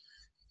the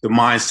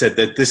mindset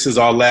that this is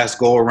our last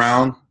go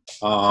around.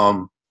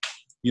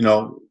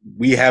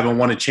 We haven't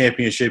won a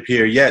championship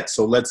here yet.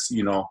 So let's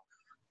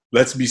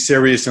be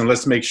serious and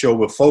let's make sure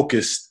we're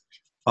focused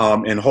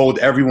and hold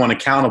everyone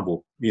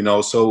accountable.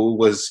 So it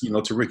was,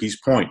 to Ricky's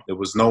point, there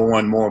was no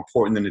one more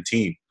important than the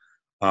team.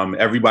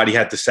 Everybody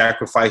had to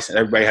sacrifice and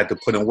everybody had to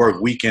put in work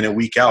week in and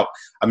week out.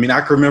 I mean,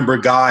 I can remember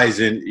guys,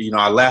 and,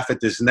 I laugh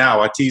at this now.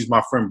 I tease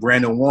my friend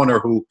Brandon Warner,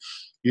 who,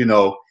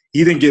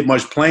 he didn't get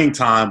much playing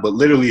time, but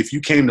literally if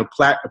you came to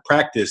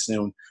practice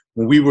and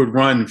when we would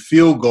run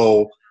field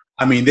goal,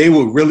 I mean, they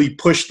would really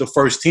push the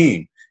first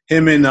team.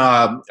 Him and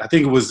I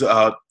think it was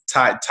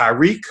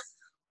Tyreek,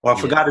 or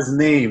I forgot his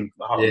name.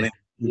 Oh, yeah. Man.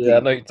 Yeah, I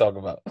know you're talking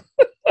about.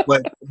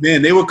 But,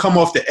 man, they would come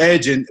off the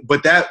edge.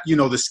 But that,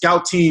 the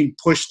scout team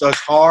pushed us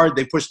hard.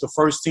 They pushed the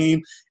first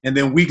team, and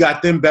then we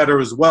got them better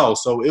as well.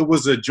 So it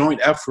was a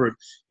joint effort,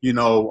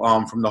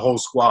 from the whole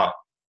squad.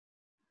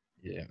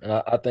 Yeah, and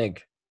I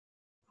think,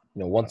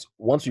 once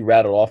we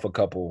rattled off a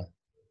couple,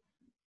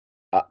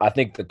 I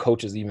think the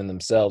coaches even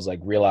themselves, like,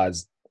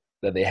 realized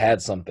that they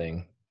had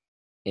something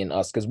in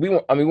us. Because we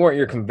weren't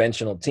your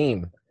conventional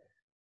team.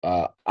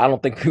 I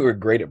don't think we were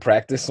great at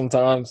practice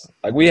sometimes.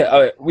 Like,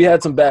 we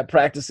had some bad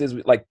practices.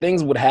 Like,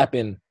 things would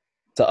happen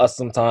to us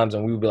sometimes,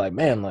 and we would be like,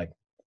 man, like,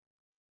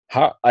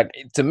 how? Like,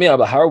 to me, I'm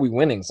like, how are we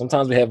winning?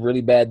 Sometimes we have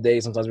really bad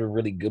days. Sometimes we have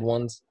really good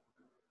ones.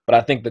 But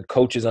I think the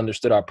coaches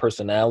understood our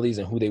personalities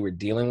and who they were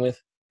dealing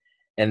with.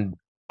 And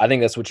I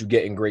think that's what you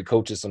get in great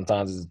coaches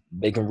sometimes, is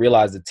they can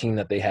realize the team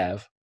that they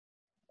have,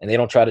 and they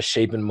don't try to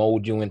shape and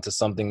mold you into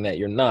something that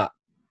you're not.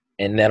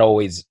 And that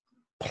always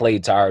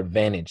played to our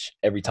advantage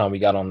every time we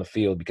got on the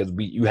field, because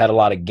you had a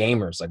lot of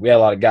gamers. Like, we had a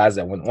lot of guys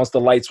that once the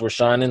lights were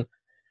shining,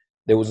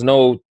 there was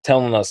no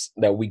telling us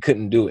that we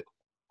couldn't do it,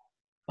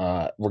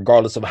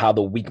 regardless of how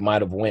the week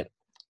might have went.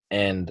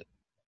 And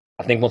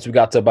I think once we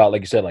got to about,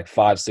 like you said, like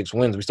 5-6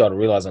 wins, we started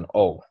realizing,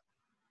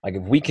 like,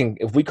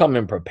 if we come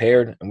in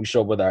prepared and we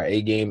show up with our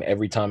A game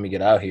every time we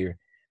get out here,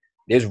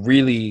 there's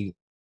really,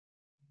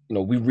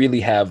 we really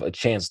have a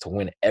chance to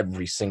win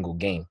every single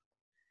game.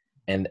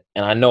 And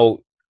I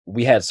know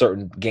we had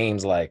certain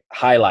games like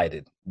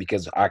highlighted,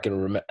 because I can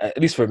remember, at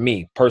least for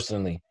me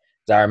personally,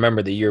 I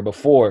remember the year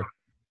before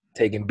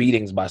taking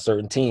beatings by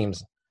certain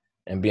teams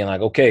and being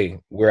like, okay,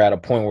 we're at a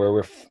point where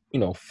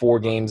we're, 4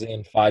 games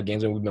in, 5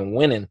 games in, we've been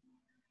winning.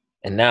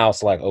 And now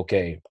it's like,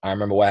 okay, I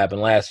remember what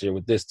happened last year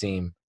with this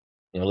team.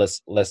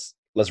 Let's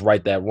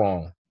right that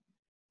wrong.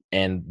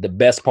 And the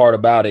best part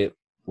about it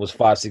was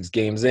 5-6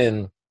 games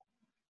in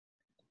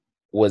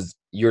was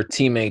your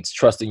teammates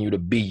trusting you to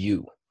be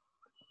you,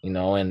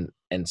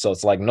 and so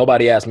it's like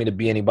nobody asked me to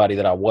be anybody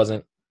that I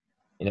wasn't.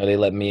 They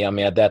let me,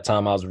 at that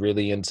time I was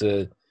really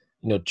into,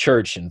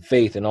 church and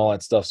faith and all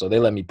that stuff. So they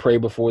let me pray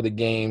before the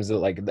games.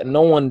 Like,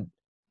 no one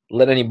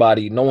made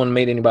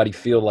anybody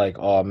feel like,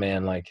 oh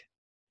man, like,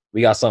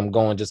 we got something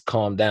going, just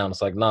calm down.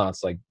 It's like, nah,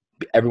 it's like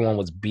everyone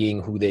was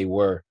being who they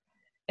were,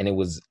 and it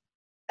was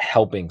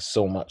helping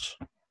so much.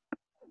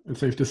 It's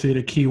safe to say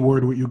the key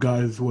word with you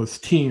guys was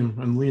team,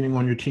 and leaning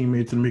on your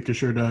teammates and making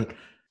sure that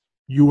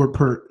you were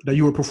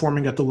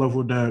performing at the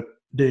level that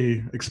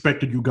they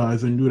expected you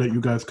guys and knew that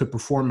you guys could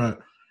perform at.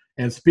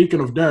 And speaking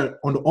of that,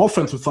 on the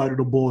offensive side of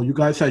the ball, you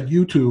guys had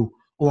you two,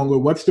 along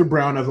with Webster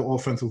Brown as an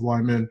offensive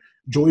lineman,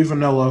 Joey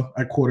Vanella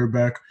at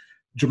quarterback,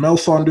 Jamel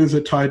Saunders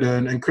at tight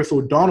end, and Chris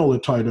O'Donnell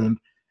at tight end.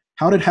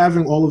 how did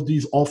having all of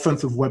these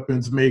offensive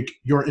weapons make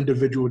your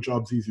individual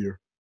jobs easier?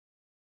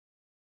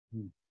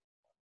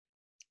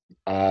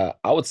 I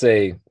would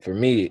say for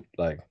me,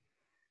 and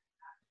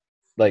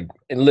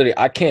literally,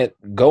 I can't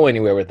go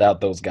anywhere without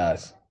those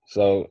guys.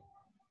 So,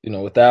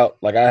 without,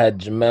 like, I had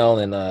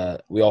Jamel, and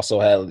we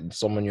also had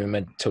someone you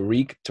meant,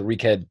 Tariq.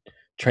 Tariq had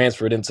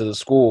transferred into the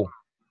school,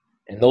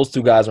 and those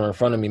two guys were in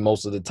front of me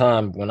most of the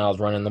time when I was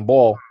running the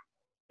ball,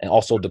 and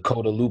also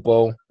Dakota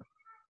Lupo.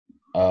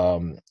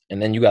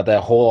 And then you got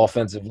that whole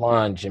offensive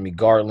line, Jimmy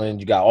Gartland.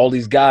 You got all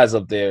these guys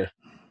up there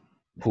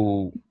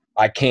who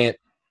I can't,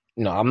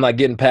 I'm not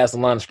getting past the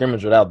line of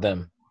scrimmage without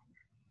them.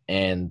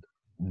 And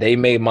they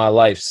made my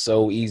life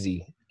so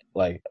easy.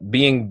 I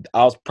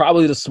was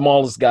probably the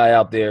smallest guy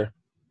out there.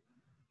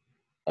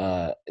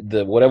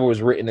 Whatever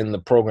was written in the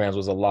programs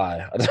was a lie.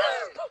 I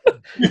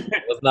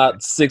was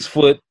not 6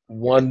 foot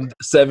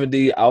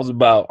 170. I'm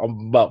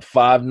about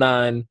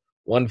 5'9",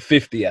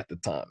 150 at the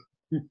time.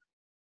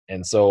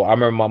 And so I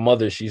remember my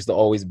mother, she used to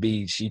always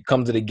she'd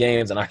come to the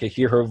games and I could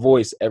hear her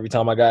voice every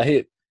time I got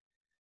hit.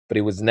 But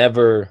it was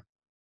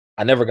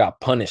I never got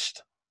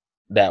punished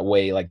that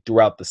way, like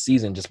throughout the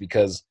season, just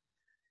because,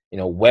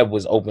 Webb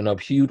was open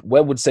up huge.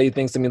 Webb would say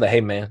things to me like,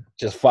 hey man,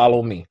 just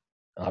follow me.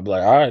 And I'd be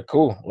like, all right,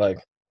 cool. Like,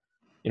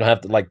 you don't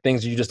have to, like,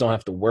 things you just don't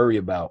have to worry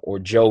about. Or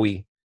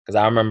Joey, because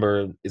I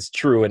remember, it's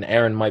true, and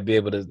Aaron will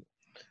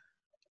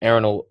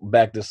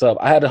back this up.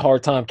 I had a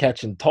hard time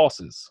catching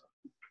tosses.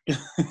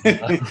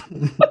 I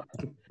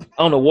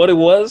don't know what it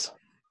was.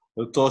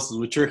 The tosses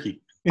were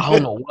tricky. I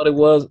don't know what it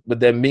was,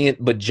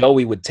 but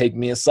Joey would take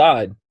me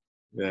aside,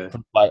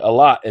 like, a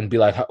lot, and be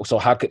like, so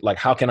how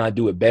can I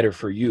do it better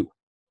for you,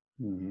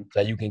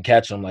 that you can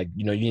catch them? Like,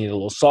 you need a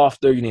little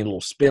softer, you need a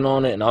little spin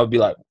on it. And I would be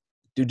like,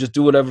 dude, just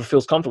do whatever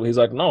feels comfortable. He's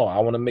like, no, I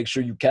want to make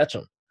sure you catch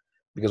them,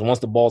 because once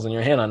the ball's in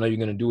your hand, I know you're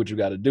going to do what you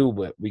got to do,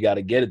 but we got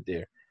to get it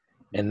there.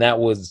 And that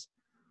was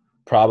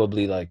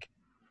probably like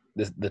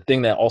the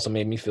thing that also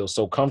made me feel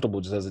so comfortable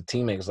just as a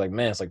teammate. It's like,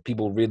 man, it's like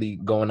people really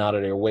going out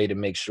of their way to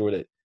make sure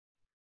that,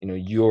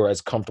 you're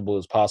as comfortable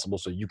as possible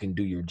so you can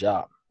do your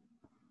job.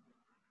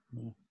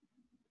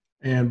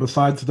 And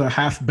besides the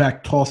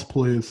halfback toss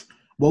plays,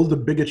 what was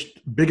the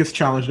biggest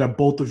challenge that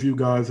both of you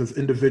guys as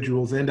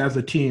individuals and as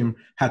a team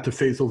had to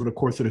face over the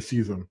course of the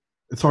season?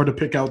 It's hard to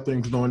pick out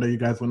things knowing that you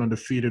guys went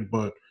undefeated,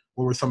 but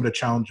what were some of the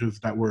challenges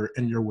that were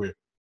in your way?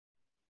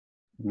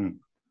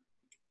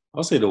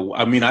 I'll say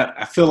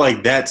I feel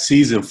like that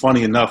season,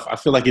 funny enough, I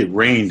feel like it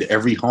rained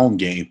every home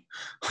game.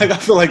 Like, I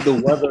feel like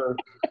the weather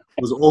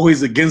was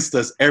always against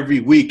us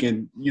every week.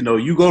 And,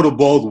 you go to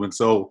Baldwin,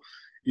 so,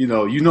 you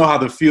know how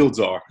the fields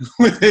are.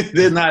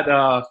 They're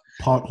not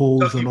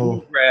potholes and all.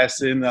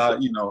 Grass in,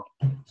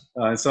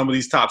 in some of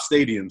these top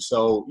stadiums.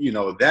 So,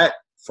 that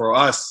for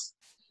us,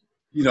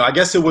 I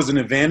guess it was an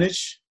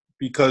advantage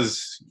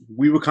because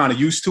we were kind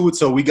of used to it.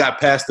 So we got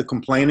past the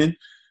complaining.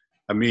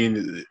 I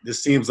mean,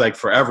 this seems like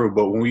forever,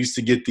 but when we used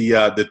to get the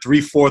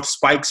 3/4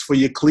 spikes for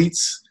your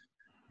cleats,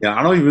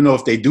 I don't even know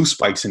if they do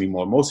spikes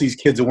anymore. Most of these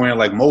kids are wearing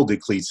like molded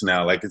cleats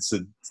now. Like, it's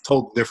a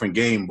total different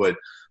game. But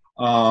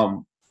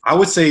I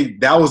would say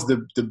that was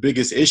the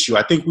biggest issue.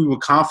 I think we were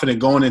confident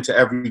going into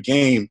every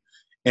game.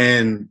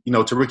 And,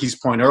 to Ricky's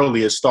point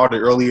earlier, it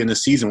started early in the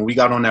season. When we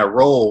got on that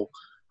roll,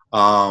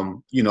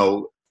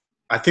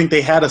 I think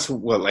they had us,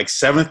 like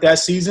 7th that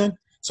season?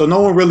 So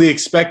no one really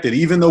expected.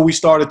 Even though we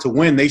started to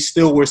win, they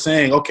still were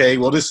saying, okay,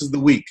 well, this is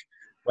the week,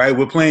 right?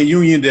 We're playing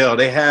Uniondale.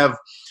 They have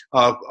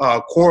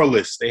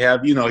Corliss. They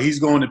have, he's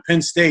going to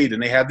Penn State,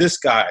 and they have this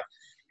guy.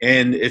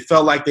 And it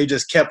felt like they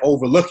just kept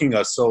overlooking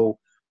us. So,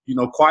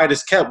 quiet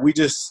as kept. We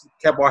just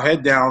kept our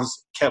head down,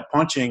 kept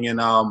punching,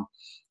 and,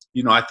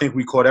 I think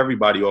we caught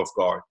everybody off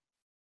guard.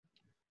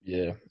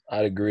 Yeah,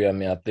 I'd agree. I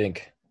mean, I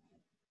think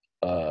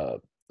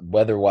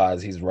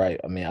weather-wise, he's right.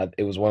 I mean,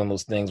 it was one of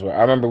those things where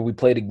I remember we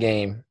played a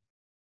game.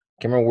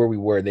 I can't remember where we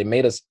were. They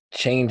made us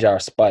change our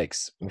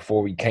spikes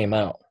before we came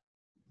out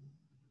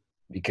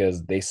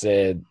because they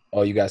said,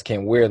 oh, you guys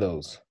can't wear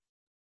those.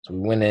 So we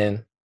went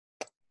in.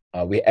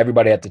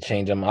 Everybody had to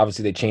change them.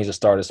 Obviously, they changed the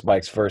starter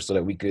spikes first so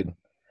that we could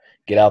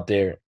get out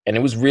there. And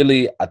it was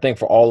really, I think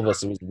for all of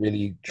us, it was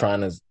really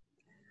trying to,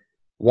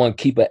 one,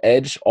 keep an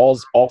edge all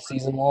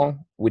season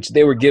long, which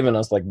they were giving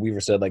us, like Weaver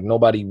said, like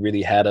nobody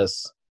really had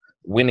us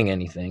winning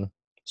anything.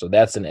 So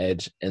that's an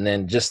edge. And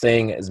then just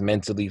staying as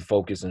mentally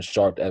focused and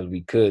sharp as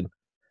we could,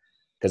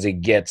 because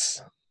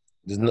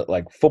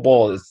like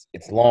football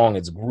it's long,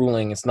 it's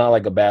grueling. It's not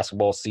like a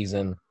basketball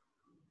season.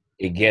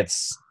 Your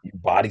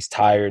body's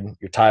tired.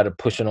 You're tired of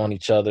pushing on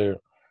each other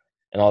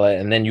and all that.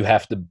 And then you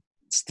have to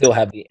still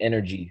have the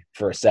energy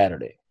for a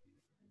Saturday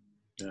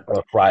or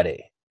a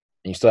Friday.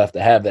 And you still have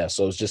to have that.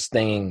 So it's just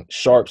staying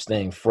sharp,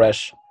 staying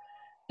fresh,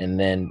 and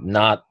then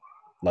not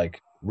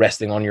like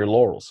resting on your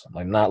laurels,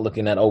 like not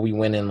looking at, oh, we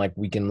went in, like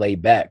we can lay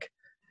back.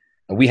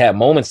 And we had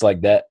moments like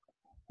that,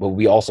 but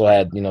we also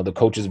had, the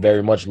coaches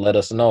very much let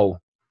us know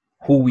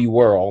who we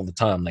were all the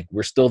time. Like,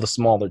 we're still the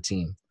smaller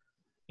team.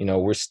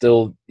 We're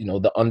still,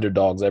 the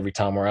underdogs every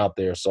time we're out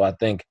there. So I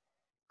think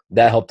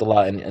that helped a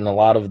lot. And a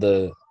lot of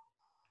the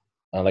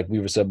Like we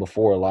were said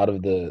before, a lot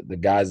of the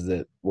guys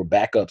that were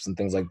backups and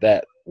things like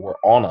that were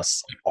on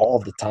us all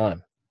the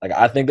time. Like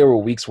I think there were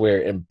weeks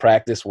where in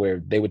practice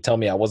where they would tell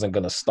me I wasn't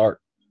going to start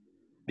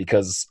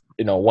because,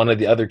 one of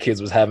the other kids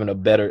was having a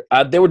better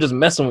they were just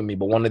messing with me,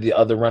 but one of the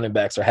other running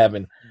backs are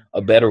having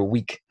a better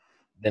week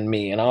than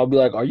me. And I'll be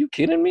like, are you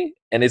kidding me?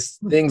 And it's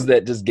things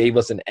that just gave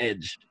us an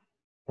edge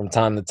from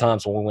time to time.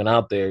 So when we went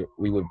out there,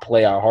 we would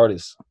play our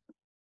hardest.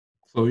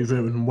 So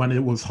even when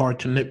it was hard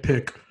to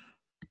nitpick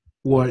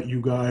what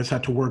you guys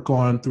had to work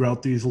on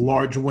throughout these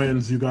large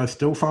wins, you guys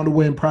still found a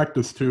way in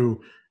practice to,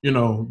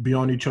 be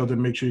on each other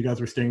and make sure you guys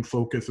were staying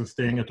focused and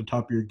staying at the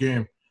top of your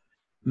game.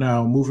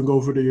 Now, moving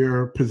over to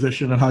your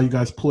position and how you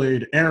guys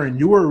played, Aaron,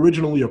 you were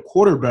originally a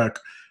quarterback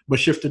but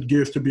shifted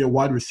gears to be a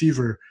wide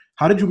receiver.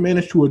 How did you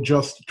manage to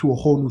adjust to a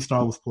whole new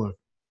style of play?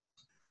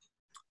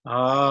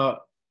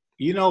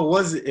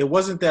 It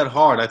wasn't that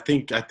hard. I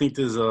think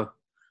there's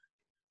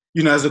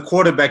as a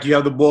quarterback, you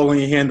have the ball in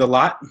your hand a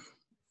lot.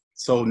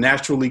 So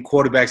naturally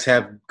quarterbacks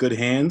have good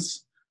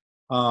hands.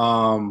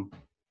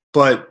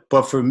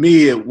 But for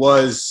me, it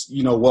was,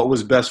 what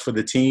was best for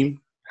the team.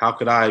 How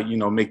could I,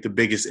 make the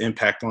biggest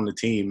impact on the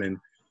team? And,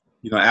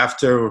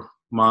 after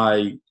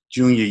my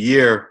junior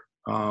year,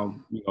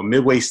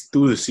 midway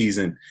through the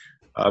season,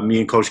 me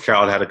and Coach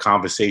Carroll had a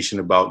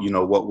conversation about,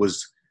 what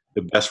was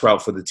the best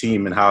route for the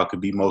team and how it could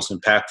be most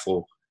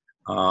impactful.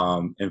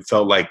 And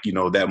felt like,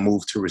 that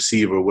move to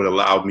receiver would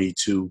allow me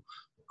to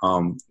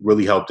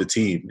really help the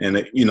team.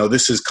 And,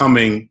 this is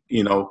coming,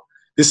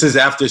 this is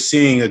after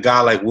seeing a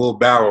guy like Will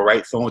Barrow,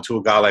 right, throwing to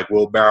a guy like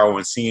Will Barrow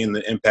and seeing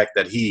the impact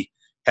that he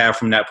had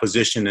from that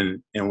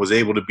position and was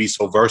able to be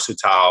so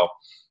versatile.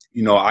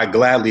 I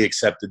gladly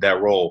accepted that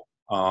role.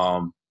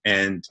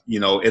 And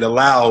it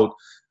allowed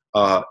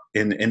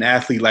an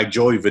athlete like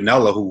Joey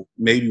Vanella, who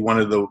may be one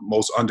of the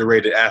most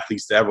underrated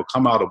athletes to ever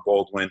come out of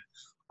Baldwin,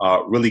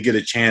 really get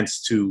a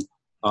chance to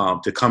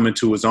come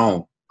into his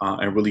own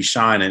and really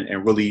shine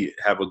and really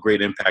have a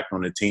great impact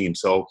on the team.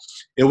 So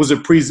it was a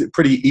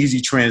pretty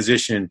easy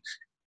transition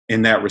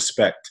in that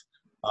respect.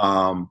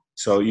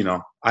 So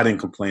I didn't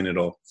complain at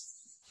all.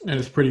 And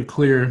it's pretty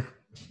clear,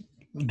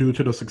 due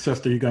to the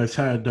success that you guys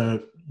had,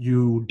 that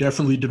you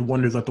definitely did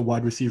wonders at the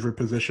wide receiver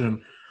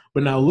position.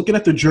 But now looking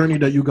at the journey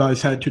that you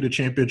guys had to the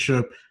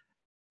championship,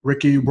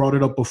 Ricky, you brought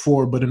it up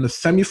before, but in the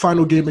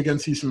semifinal game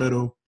against East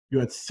Meadow, you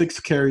had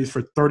 6 carries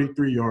for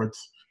 33 yards,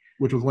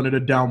 which was one of the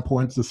down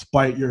points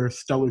despite your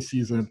stellar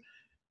season.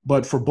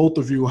 But for both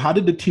of you, how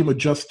did the team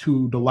adjust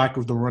to the lack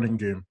of the running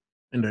game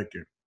in that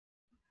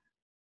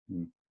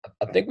game?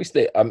 I think we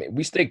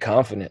stayed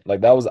confident. I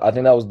think that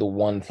was the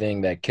one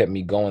thing that kept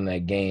me going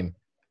that game.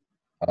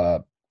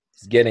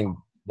 Getting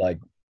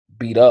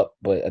beat up,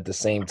 but at the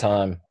same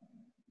time,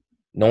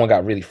 no one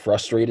got really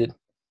frustrated.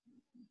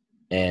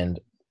 And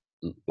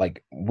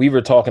we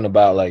were talking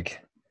about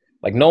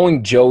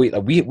knowing Joey,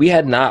 we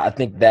had not, I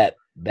think that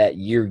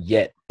year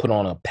yet put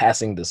on a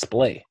passing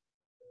display,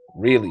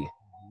 really.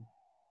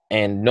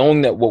 And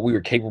knowing that what we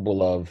were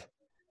capable of,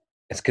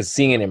 it's because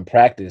seeing it in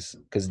practice,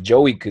 because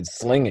Joey could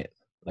sling it.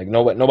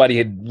 Nobody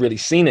had really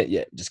seen it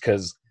yet, just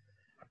because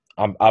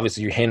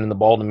obviously you're handing the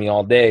ball to me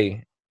all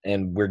day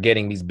and we're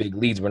getting these big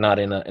leads. We're not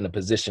in a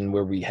position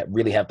where we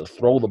really have to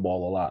throw the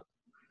ball a lot.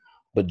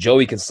 But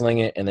Joey can sling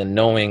it, and then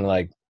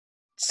knowing,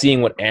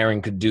 seeing what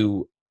Aaron could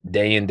do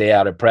day in, day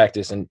out at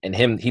practice, and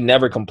him, he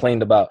never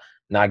complained about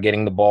not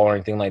getting the ball or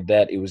anything like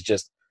that. It was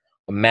just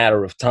a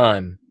matter of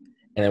time.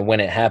 And then when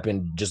it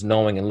happened, just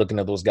knowing and looking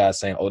at those guys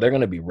saying, oh, they're going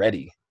to be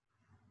ready.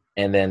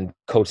 And then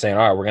coach saying,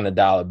 all right, we're going to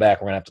dial it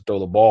back. We're going to have to throw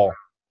the ball.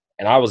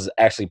 And I was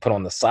actually put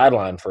on the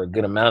sideline for a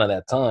good amount of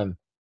that time.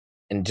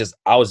 And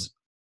I was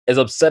as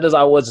upset as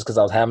I was just because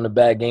I was having a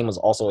bad game, was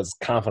also as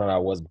confident I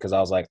was because I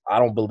was like, I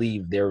don't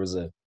believe there was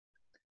in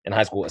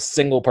high school, a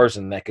single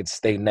person that could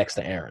stay next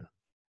to Aaron.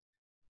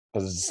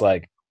 Because it's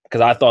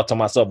because I thought to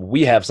myself,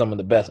 we have some of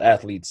the best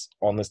athletes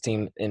on this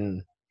team.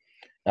 And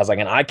I was like,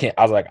 I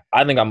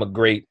think I'm a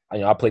great,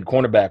 I played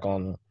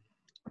cornerback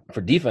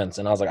for defense.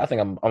 And I was like, I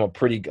think I'm a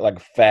pretty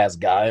fast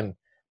guy. And I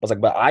was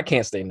like, but I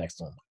can't stay next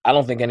to him. I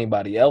don't think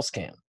anybody else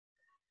can.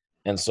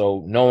 And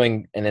so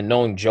knowing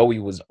Joey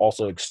was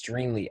also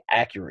extremely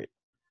accurate,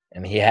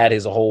 and he had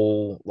his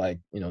whole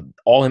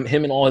all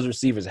him and all his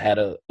receivers had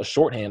a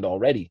shorthand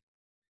already.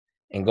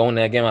 And going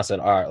to that game, I said,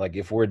 all right,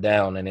 if we're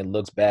down and it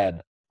looks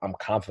bad, I'm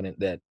confident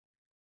that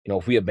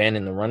if we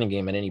abandon the running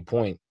game at any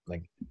point,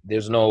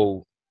 there's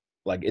no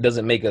it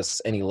doesn't make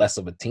us any less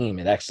of a team.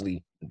 It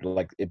actually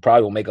it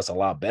probably will make us a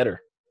lot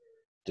better,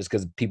 just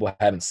because people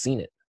haven't seen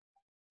it.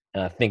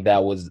 And I think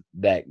that was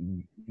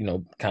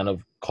kind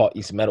of caught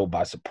East Meadow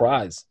by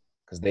surprise,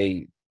 because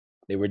they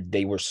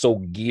were so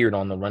geared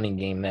on the running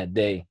game that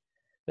day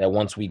that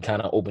once we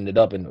kind of opened it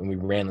up and we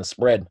ran the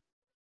spread,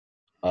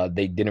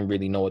 they didn't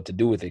really know what to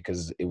do with it,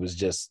 because it was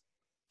just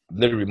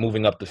literally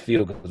moving up the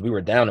field, because we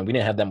were down and we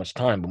didn't have that much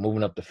time, but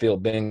moving up the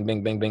field, bang,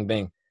 bang, bang, bang,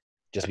 bang,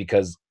 just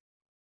because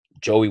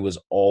Joey was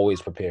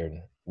always prepared.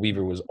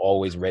 Weaver was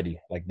always ready.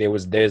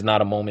 There's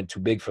not a moment too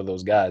big for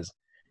those guys.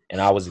 And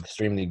I was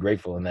extremely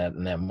grateful in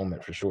that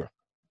moment for sure.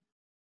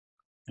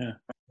 Yeah.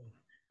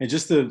 And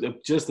just to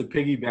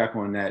piggyback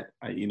on that,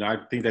 I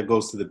think that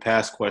goes to the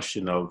past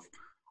question of,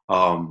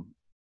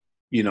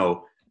 you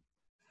know,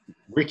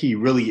 Ricky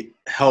really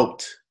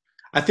helped.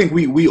 I think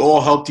we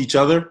all helped each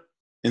other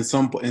in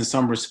some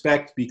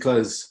respect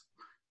because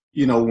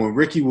when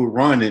Ricky would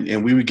run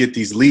and we would get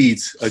these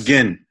leads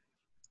again,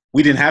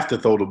 we didn't have to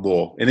throw the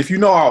ball. And if you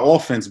know our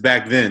offense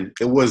back then,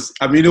 it was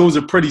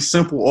a pretty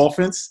simple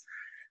offense.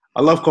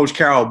 I love Coach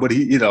Carroll, but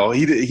he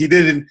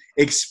didn't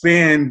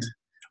expand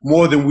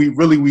more than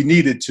we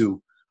needed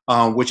to,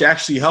 which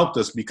actually helped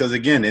us because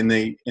again in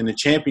the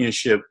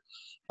championship,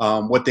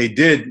 what they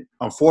did,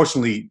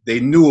 unfortunately, they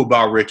knew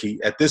about Ricky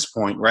at this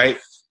point, right?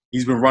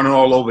 He's been running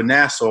all over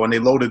Nassau, and they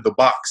loaded the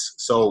box,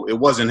 so it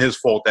wasn't his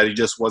fault that he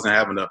just wasn't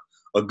having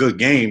a good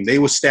game. They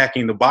were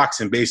stacking the box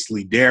and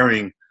basically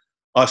daring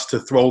us to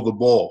throw the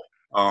ball,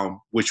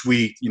 which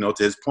we, to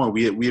his point,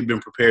 we had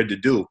been prepared to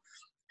do,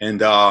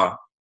 and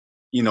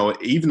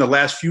even the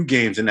last few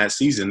games in that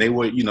season, they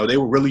were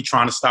really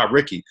trying to stop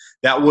Ricky.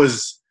 That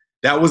was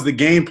the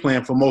game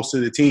plan for most of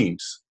the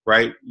teams,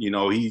 right? I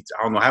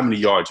don't know how many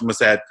yards. He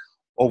must have had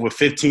over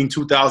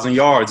 2,000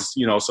 yards,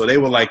 so they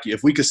were like,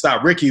 if we could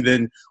stop Ricky,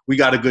 then we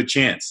got a good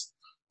chance.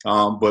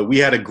 But we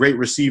had a great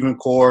receiving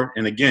core.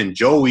 And again,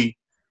 Joey,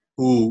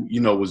 who,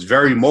 was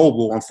very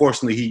mobile.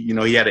 Unfortunately,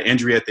 he had an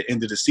injury at the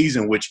end of the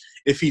season, which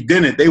if he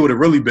didn't, they would have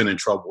really been in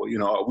trouble.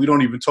 We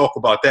don't even talk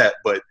about that,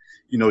 but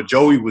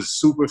Joey was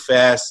super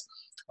fast,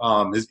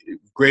 his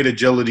great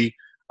agility.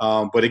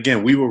 But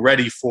again, we were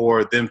ready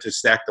for them to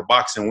stack the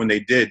box. And when they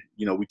did,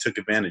 we took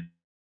advantage.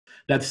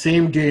 That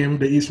same game,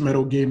 the East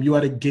Meadow game, you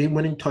had a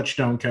game-winning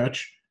touchdown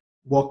catch.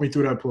 Walk me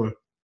through that play.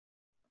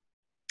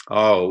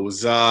 Oh, it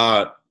was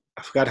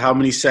I forgot how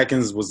many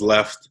seconds was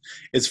left.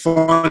 It's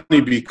funny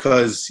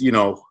because,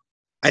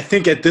 I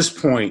think at this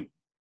point,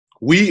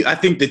 I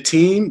think the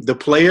team, the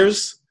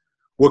players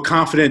were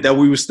confident that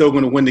we were still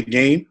going to win the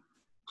game.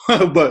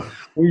 But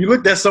when you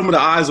looked at some of the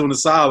eyes on the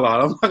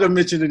sideline, I'm not going to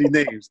mention any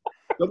names.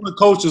 Some of the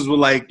coaches were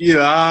like,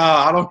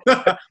 I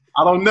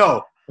don't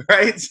know,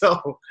 right?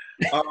 So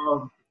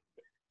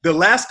the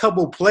last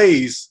couple of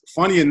plays,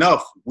 funny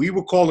enough, we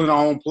were calling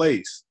our own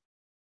plays.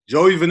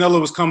 Joey Vanilla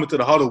was coming to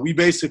the huddle. We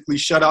basically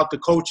shut out the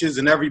coaches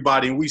and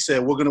everybody, and we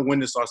said, we're going to win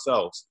this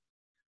ourselves.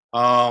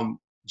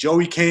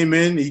 Joey came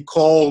in. He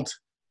called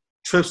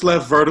trips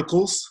left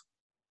verticals,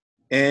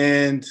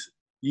 and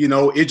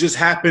it just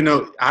happened.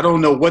 I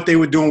don't know what they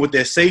were doing with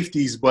their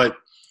safeties, but,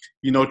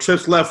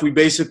 trips left, we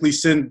basically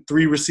send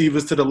 3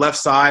 receivers to the left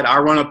side. I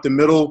run up the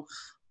middle.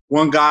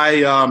 One guy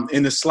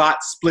in the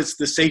slot splits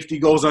the safety,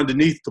 goes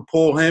underneath to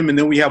pull him, and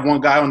then we have one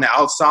guy on the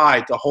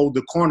outside to hold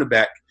the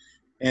cornerback.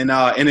 And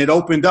it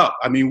opened up.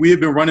 I mean, we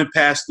had been running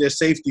past their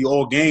safety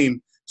all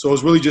game, so it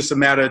was really just a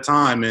matter of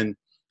time. And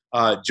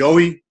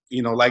Joey,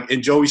 like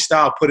in Joey's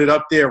style, put it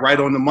up there right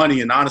on the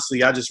money. And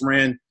honestly, I just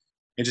ran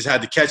and just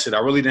had to catch it. I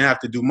really didn't have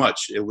to do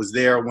much. It was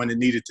there when it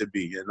needed to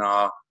be.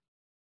 And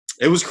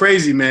it was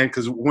crazy, man,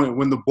 because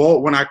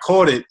when I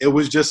caught it, it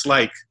was just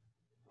like,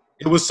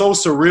 it was so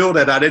surreal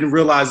that I didn't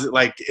realize it.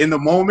 Like in the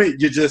moment,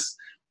 you're just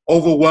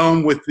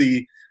overwhelmed with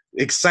the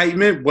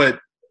excitement, but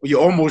you're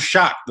almost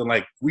shocked. And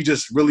like, we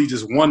just really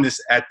just won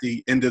this at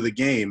the end of the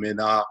game. And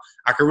I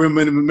can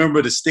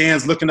remember the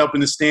stands, looking up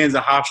in the stands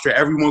at Hofstra,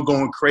 everyone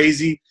going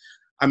crazy.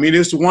 I mean,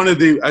 it's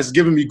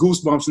giving me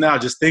goosebumps now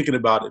just thinking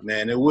about it,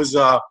 man. It was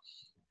one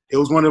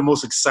of the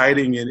most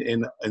exciting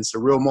and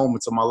surreal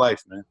moments of my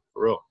life, man,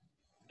 for real.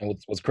 And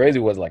what's crazy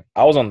was, like,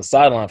 I was on the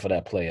sideline for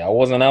that play. I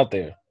wasn't out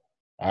there.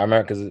 I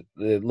remember because,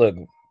 look,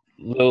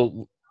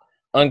 little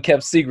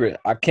unkept secret,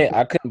 I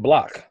couldn't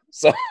block.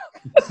 So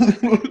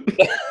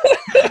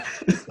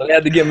they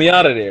had to get me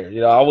out of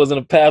there. I wasn't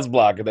a pass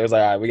blocker. They was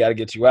like, all right, we got to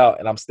get you out.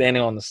 And I'm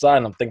standing on the side,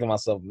 and I'm thinking to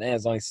myself, man,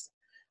 I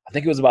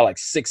think it was about like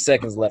 6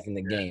 seconds left in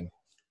the game.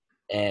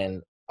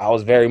 And I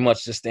was very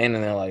much just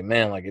standing there like,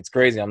 man, like, it's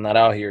crazy. I'm not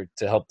out here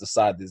to help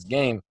decide this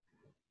game.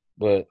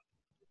 But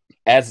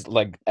as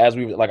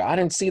we were, like, I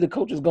didn't see the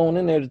coaches going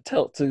in there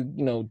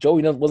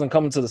Joey wasn't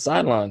coming to the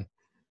sideline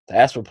to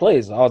ask for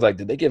plays. I was like,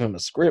 did they give him a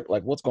script?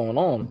 Like, what's going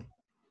on?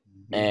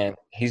 And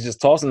he's just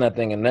tossing that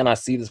thing, and then I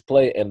see this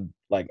play, and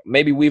like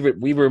maybe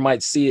Weaver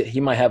might see it. He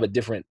might have a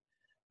different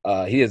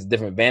he has a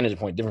different vantage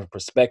point, different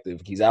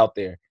perspective. He's out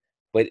there,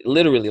 but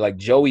literally, like,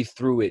 Joey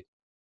threw it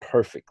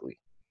perfectly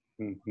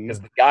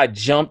because the guy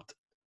jumped,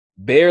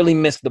 barely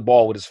missed the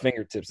ball with his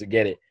fingertips to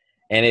get it,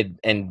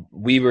 and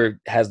Weaver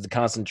has the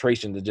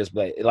concentration to just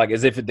like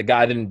as if the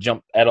guy didn't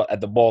jump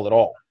at the ball at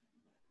all,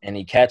 and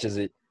he catches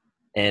it,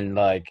 and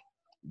like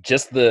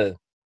just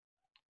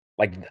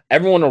like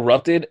everyone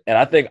erupted, and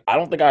I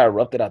don't think I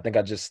erupted. I think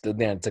I just stood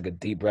there and took a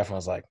deep breath, and I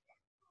was like,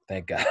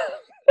 thank God.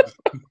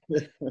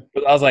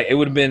 But I was like, it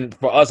would have been,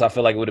 for us, I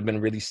feel like it would have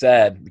been really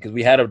sad because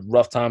we had a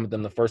rough time with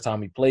them the first time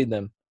we played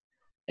them,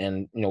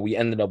 and we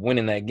ended up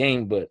winning that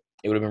game, but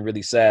it would have been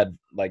really sad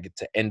like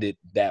to end it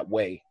that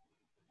way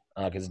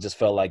because it just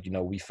felt like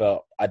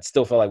I'd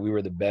still felt like we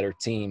were the better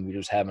team. We were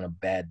just having a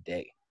bad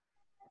day,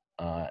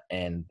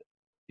 and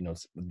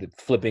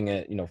flipping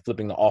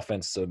the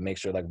offense to make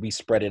sure like we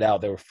spread it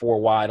out. They were 4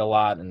 wide a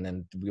lot, and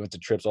then we went to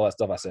trips, all that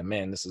stuff. I said,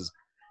 man, it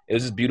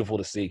was just beautiful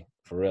to see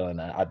for real.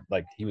 And I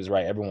like he was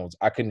right.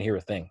 I couldn't hear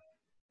a thing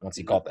once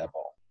he caught that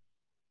ball.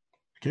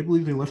 I can't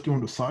believe they left you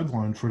on the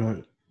sideline for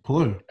that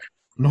play,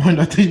 knowing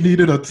that they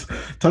needed a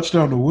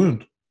touchdown to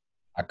win.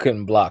 I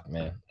couldn't block,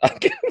 man. I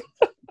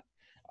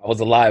was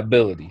a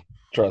liability.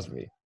 Trust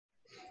me.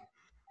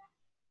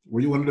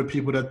 Were you one of the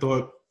people that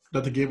thought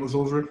that the game was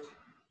over?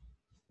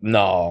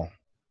 No.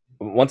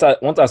 Once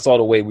I saw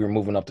the way we were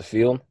moving up the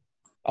field,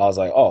 I was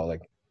like, oh,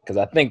 like, because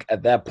I think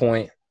at that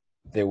point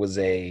there was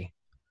I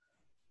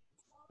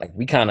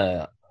can't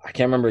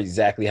remember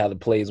exactly how the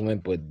plays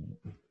went, but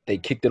they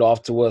kicked it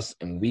off to us,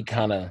 and we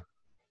kind of,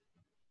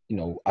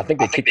 I think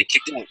they kicked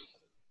it,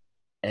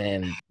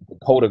 and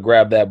Dakota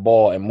grabbed that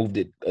ball and moved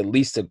it at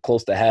least to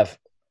close to half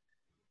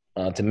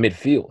to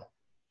midfield.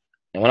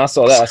 And when I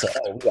saw that, I said,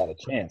 "Oh, we got a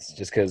chance,"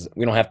 just because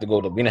we don't have to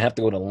go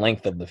the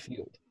length of the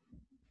field.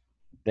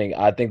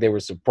 I think they were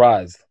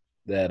surprised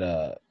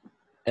that,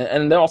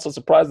 and they're also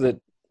surprised that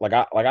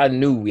I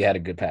knew we had a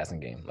good passing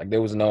game. Like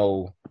there was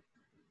no,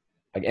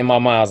 like in my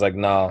mind, I was like,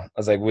 nah. I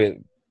was like,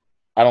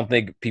 I don't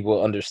think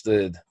people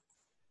understood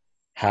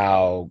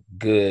how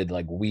good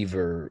like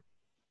Weaver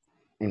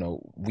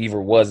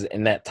was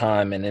in that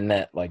time and in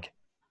that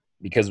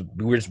because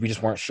we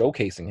just weren't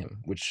showcasing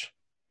him, which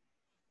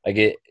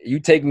you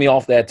take me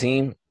off that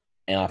team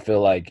and I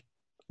feel like,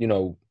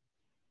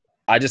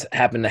 I just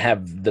happened to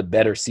have the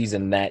better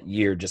season that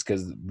year just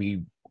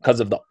because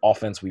of the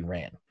offense we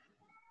ran.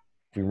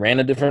 If we ran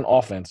a different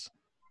offense,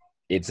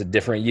 it's a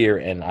different year,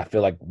 and I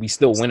feel like we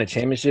still win a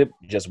championship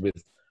just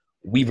with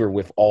Weaver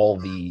with all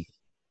the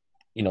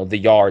the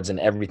yards and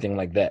everything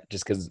like that,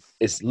 just because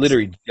it's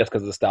literally just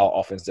because of the style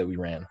of offense that we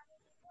ran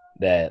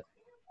that,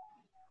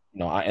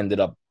 I ended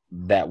up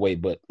that way.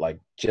 But like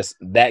just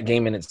that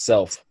game in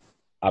itself,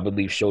 I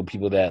believe showed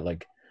people that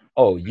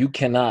oh, you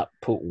cannot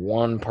put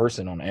one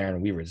person on Aaron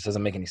Weaver. It just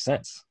doesn't make any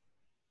sense.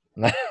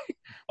 Like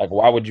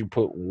why would you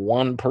put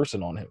one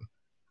person on him?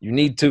 You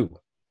need two.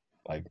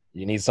 Like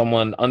you need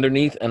someone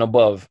underneath and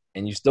above,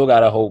 and you still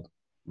gotta hope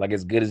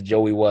as good as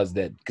Joey was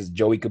because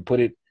Joey could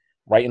put it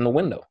right in the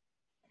window.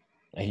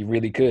 And he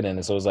really could.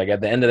 And so it was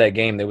at the end of that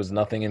game, there was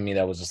nothing in me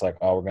that was just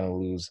oh, we're going to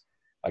lose.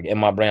 In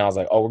my brain, I was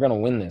like, oh, we're going to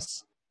win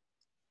this.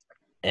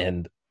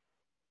 And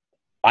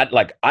I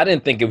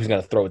didn't think it was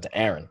going to throw it to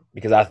Aaron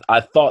because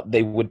I thought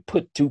they would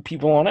put 2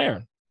 people on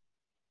Aaron.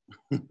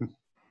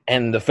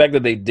 And the fact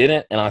that they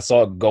didn't, and I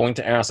saw it going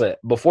to Aaron, I said,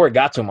 before it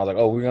got to him, I was like,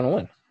 oh, we're going to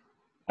win.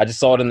 I just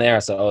saw it in the air. I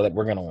said, oh,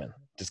 we're going to win.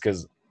 Just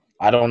because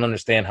I don't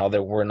understand how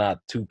there were not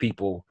 2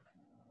 people.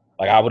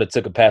 I would have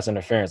took a pass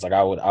interference.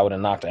 I would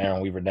have knocked Aaron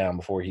Weaver down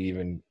before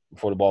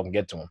the ball can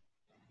get to him.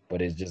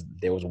 But it's just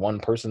there was one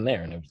person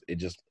there, and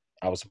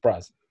I was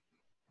surprised.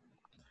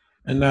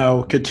 And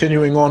now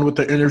continuing on with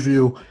the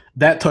interview,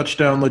 that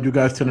touchdown led you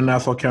guys to the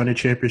Nassau County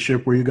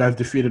Championship, where you guys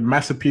defeated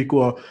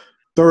Massapequa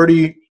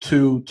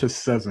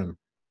 32-7.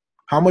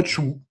 How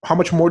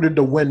much more did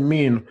the win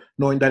mean,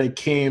 knowing that it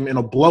came in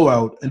a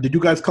blowout? And did you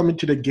guys come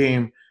into the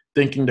game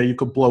thinking that you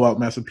could blow out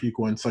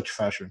Massapequa in such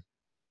fashion?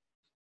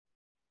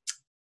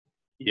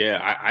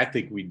 Yeah, I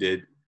think we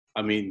did.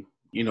 I mean,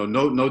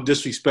 no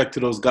disrespect to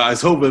those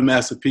guys over in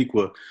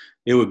Massapequa.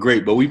 They were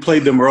great, but we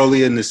played them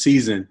early in the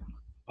season.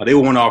 They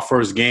were one of our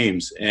first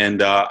games,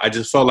 and I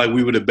just felt like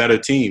we were the better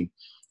team.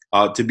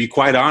 To be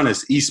quite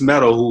honest, East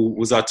Meadow, who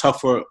was our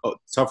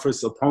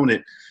toughest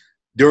opponent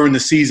during the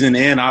season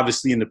and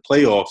obviously in the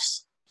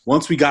playoffs,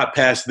 once we got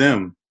past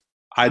them,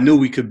 I knew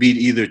we could beat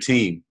either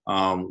team,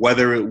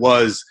 whether it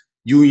was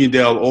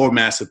Uniondale or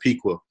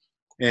Massapequa.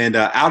 And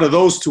out of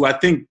those 2, I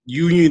think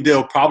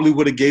Uniondale probably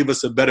would have gave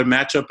us a better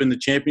matchup in the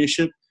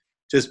championship,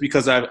 just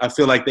because I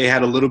feel like they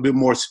had a little bit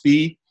more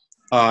speed.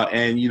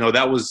 And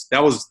that was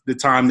the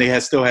time they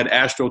still had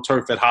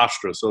AstroTurf at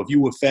Hofstra. So if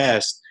you were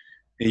fast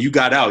and you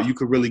got out, you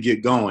could really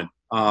get going.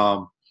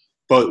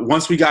 But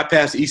once we got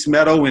past East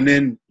Meadow, and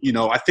then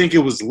I think it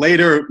was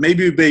later,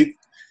 I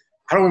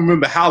don't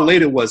remember how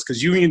late it was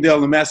because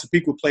Uniondale and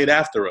Massapequa played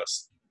after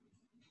us.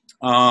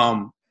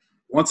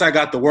 Once I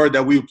got the word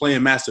that we were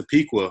playing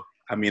Massapequa,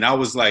 I mean, I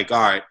was like, all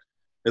right,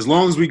 as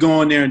long as we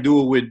go in there and do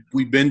what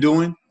we've been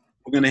doing,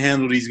 we're going to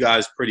handle these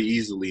guys pretty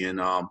easily.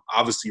 And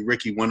obviously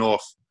Ricky went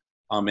off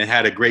and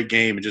had a great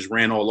game and just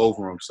ran all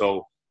over him.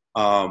 So,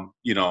 I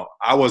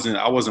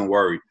wasn't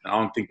worried. I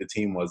don't think the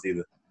team was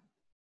either.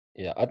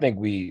 Yeah, I think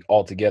we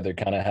all together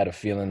kind of had a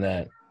feeling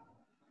that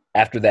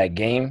after that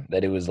game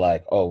that it was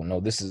like, oh, no,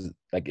 this is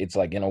it's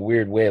in a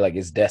weird way,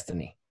 it's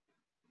destiny.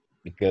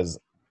 Because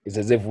it's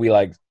as if we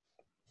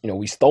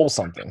we stole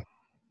something.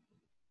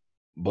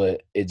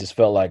 But it just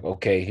felt like,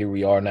 okay, here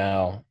we are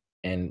now.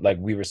 And like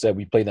Weaver said,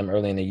 we played them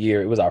early in the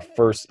year. That was our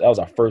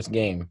first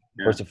game,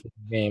 first official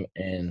game.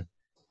 And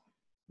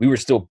we were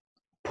still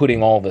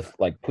putting all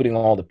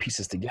the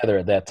pieces together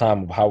at that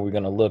time of how we're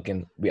going to look.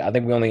 And I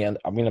think we only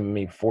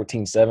made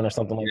 14-7 or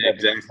something like that.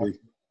 Exactly.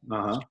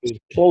 Uh-huh. It was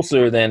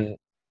closer than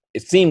 –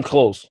 it seemed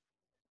close.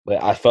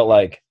 But I felt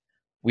like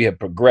we had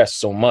progressed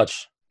so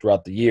much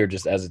throughout the year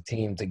just as a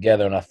team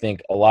together. And I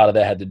think a lot of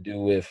that had to do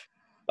with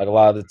like a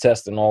lot of the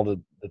tests and all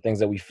the things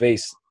that we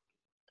faced.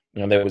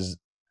 You know,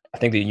 I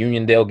think the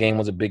Uniondale game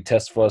was a big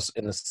test for us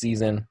in the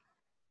season.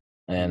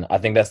 And I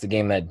think that's the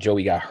game that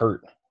Joey got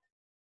hurt.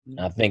 And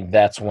I think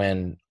that's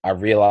when I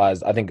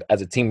realized, I think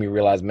as a team, we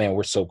realized, man,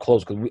 we're so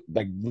close. Because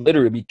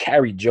we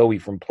carried Joey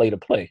from play to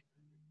play.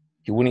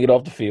 He wouldn't get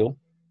off the field.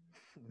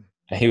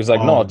 And he was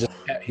like, no,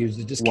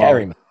 just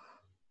carry me.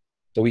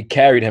 So we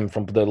carried him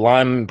from the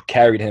line,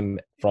 carried him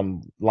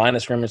from line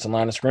of scrimmage to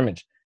line of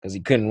scrimmage because he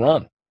couldn't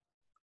run.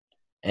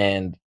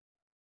 And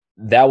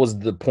that was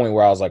the point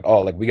where I was like,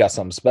 oh, like we got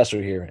something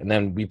special here. And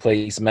then we play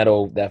East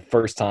Meadow that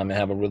first time and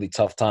have a really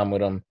tough time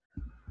with them,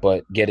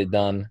 but get it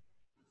done.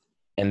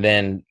 And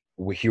then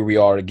here we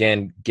are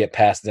again, get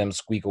past them,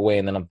 squeak away.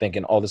 And then I'm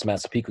thinking, oh, this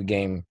Massapequa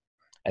game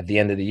at the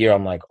end of the year,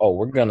 I'm like,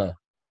 oh, I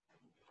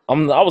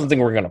wasn't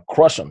thinking we're going to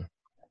crush them.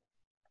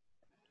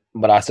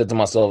 But I said to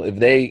myself, if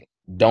they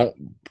don't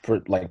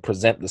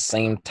present the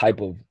same type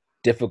of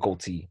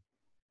difficulty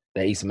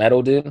that East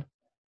Meadow did,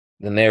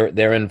 then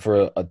they're in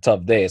for a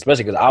tough day,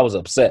 especially because I was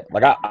upset.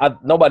 Like I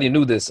nobody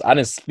knew this. I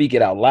didn't speak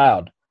it out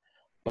loud.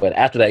 But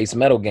after that East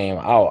Meadow game,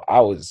 I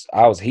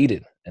was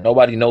heated. And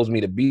nobody knows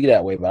me to be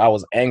that way, but I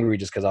was angry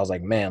just because I was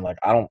like, man, like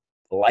I don't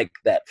like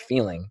that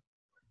feeling.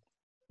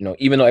 You know,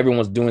 even though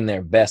everyone's doing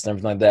their best and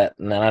everything like that,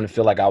 and I didn't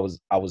feel like I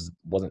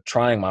wasn't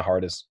trying my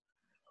hardest,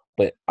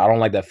 but I don't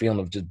like that feeling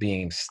of just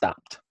being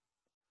stopped.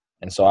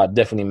 And so I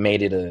definitely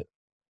made it a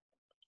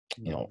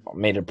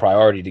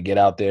priority to get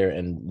out there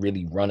and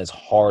really run as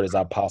hard as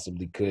I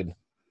possibly could.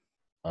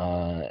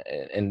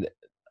 And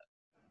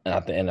I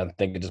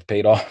think it just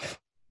paid off.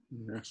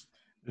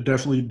 It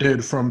definitely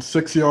did. From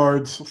 6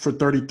 yards for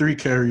 33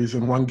 carries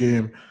in one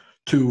game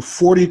to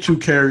 42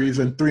 carries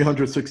and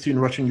 316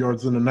 rushing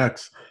yards in the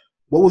next.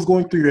 What was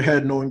going through your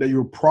head knowing that you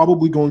were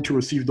probably going to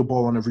receive the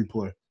ball on every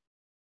play?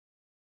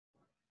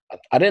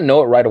 I didn't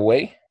know it right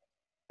away.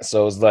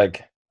 So it was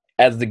like,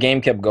 as the game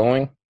kept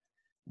going,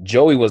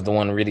 Joey was the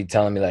one really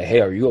telling me like,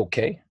 hey, are you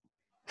okay?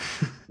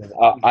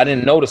 I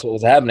didn't notice what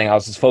was happening. I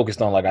was just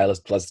focused on like, all right,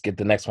 let's get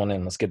the next one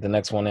in. Let's get the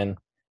next one in.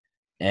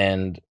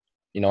 And,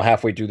 you know,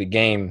 halfway through the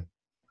game,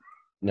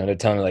 you know, they're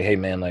telling me like, hey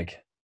man,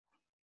 like,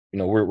 you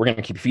know, we're going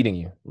to keep feeding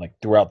you like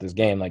throughout this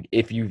game. Like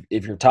if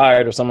you're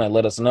tired or something,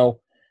 let us know.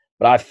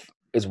 But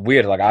it's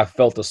weird. Like I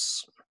felt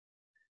this,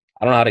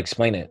 I don't know how to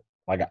explain it.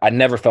 Like I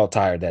never felt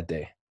tired that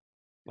day.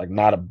 Like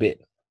not a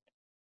bit.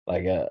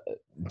 Like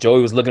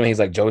Joey was looking at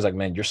me. Joey's like,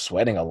 man, you're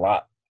sweating a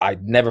lot. I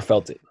never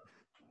felt it.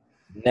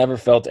 Never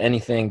felt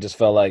anything. Just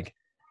felt like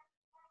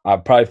I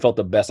probably felt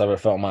the best I've ever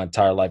felt in my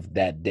entire life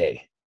that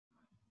day.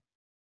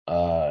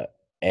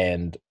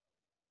 And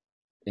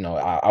you know,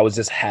 I was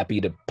just happy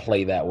to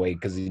play that way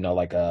because, you know,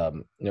 like,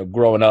 you know,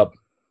 growing up,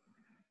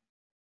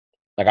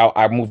 like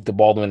I moved to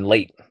Baldwin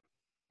late.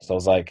 So it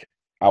was like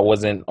I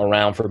wasn't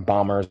around for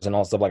Bombers and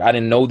all stuff. Like I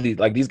didn't know these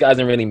guys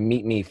didn't really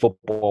meet me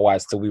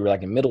football-wise till we were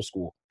like in middle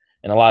school.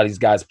 And a lot of these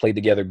guys played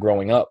together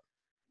growing up.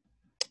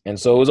 And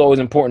so it was always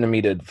important to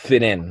me to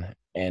fit in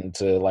and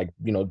to like,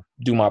 you know,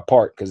 do my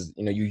part because,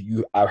 you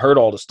know, I heard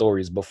all the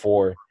stories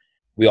before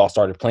we all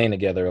started playing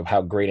together of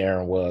how great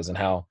Aaron was and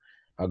how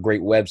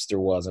great Webster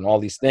was and all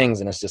these things.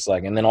 And it's just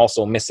like, and then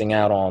also missing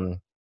out on,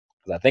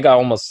 because I think I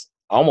almost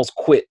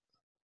quit.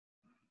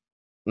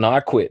 No,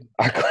 I quit.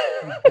 I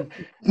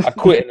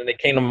quit, and then they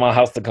came to my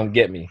house to come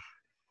get me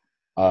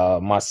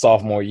my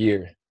sophomore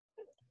year.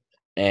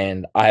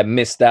 And I had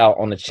missed out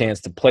on the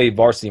chance to play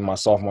varsity my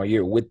sophomore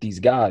year with these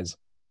guys.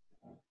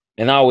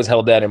 And I always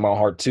held that in my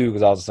heart too,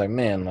 because I was just like,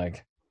 man,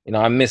 like, you know,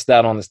 I missed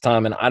out on this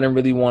time and I didn't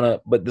really want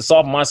to, but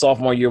my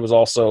sophomore year was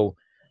also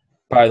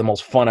probably the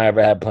most fun I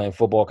ever had playing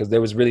football because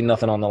there was really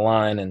nothing on the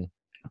line and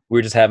we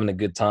were just having a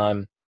good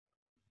time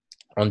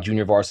on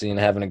junior varsity and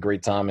having a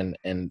great time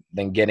and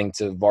then getting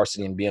to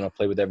varsity and being able to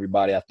play with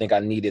everybody. I think I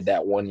needed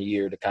that 1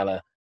 year to kind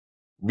of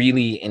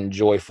really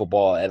enjoy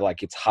football at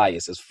like its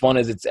highest, as fun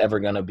as it's ever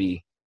going to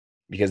be,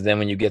 because then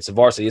when you get to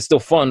varsity, it's still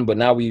fun, but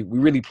now we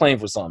really playing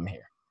for something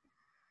here.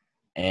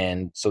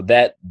 And so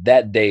that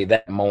day,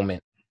 that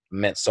moment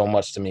meant so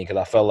much to me because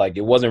I felt like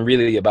it wasn't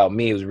really about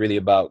me. It was really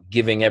about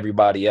giving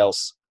everybody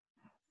else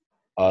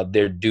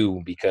their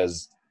due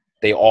because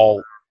they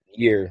all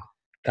year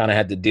kind of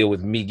had to deal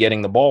with me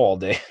getting the ball all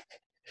day.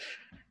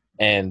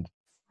 And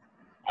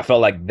I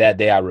felt like that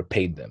day I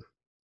repaid them.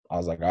 I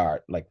was like, all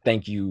right, like,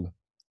 thank you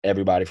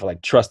everybody for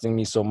like trusting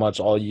me so much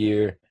all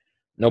year.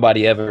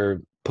 Nobody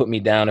ever put me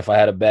down if I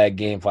had a bad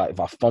game, if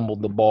I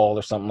fumbled the ball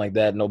or something like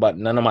that.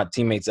 None of my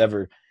teammates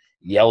ever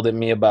yelled at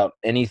me about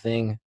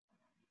anything.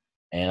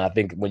 And I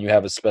think when you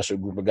have a special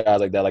group of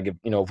guys like that, like if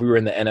we were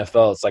in the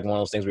NFL, it's like one of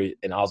those things where,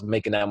 and I was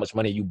making that much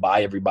money, you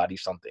buy everybody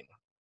something.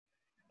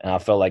 And I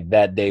felt like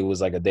that day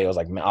was like a day I was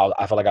like, man,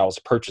 I felt like I was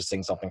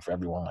purchasing something for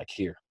everyone, like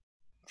here,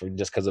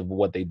 just because of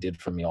what they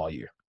did for me all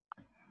year.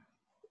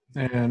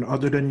 And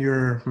other than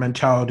your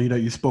mentality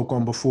that you spoke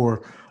on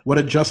before, what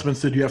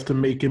adjustments did you have to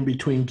make in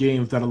between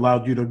games that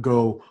allowed you to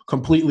go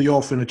completely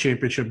off in a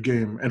championship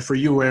game? And for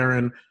you,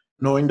 Aaron,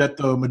 knowing that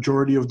the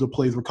majority of the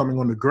plays were coming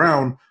on the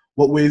ground,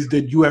 what ways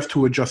did you have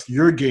to adjust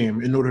your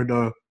game in order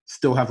to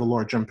still have a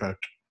large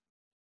impact?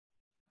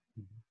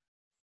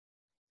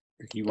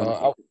 You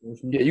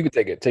yeah, you can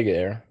take it,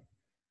 Aaron.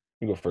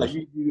 You go first.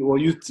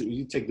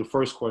 You take the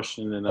first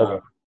question, and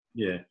Okay.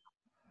 yeah.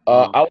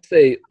 I would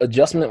say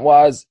adjustment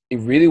wise, it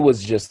really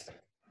was just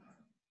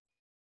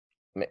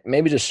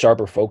maybe just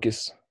sharper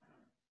focus.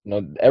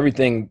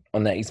 Everything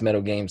on that East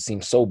Meadow game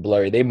seemed so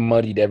blurry. They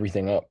muddied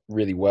everything up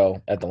really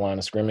well at the line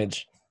of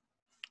scrimmage.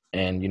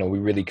 And, we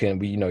really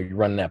couldn't – you're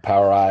running that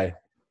power eye.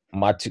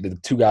 The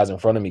two guys in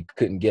front of me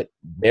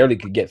barely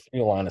could get through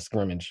the line of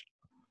scrimmage.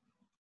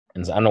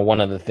 And so I know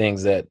one of the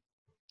things that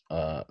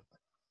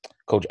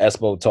Coach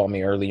Espo taught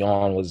me early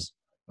on was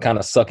kind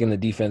of sucking the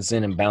defense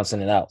in and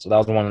bouncing it out. So that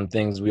was one of the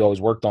things we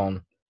always worked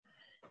on.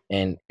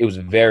 And it was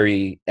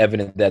very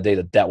evident that day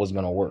that was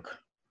going to work.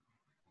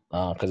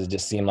 Because it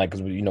just seemed like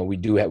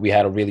we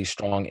had a really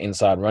strong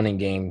inside running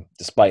game,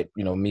 despite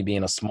me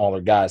being a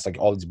smaller guy. It's like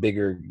all these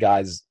bigger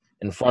guys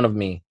in front of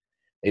me,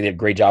 they did a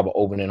great job of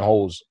opening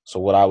holes. So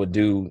what I would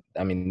do,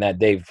 that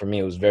day for me,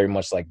 it was very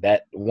much like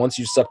that. Once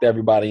you sucked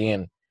everybody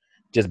in,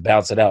 just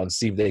bounce it out and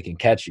see if they can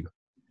catch you.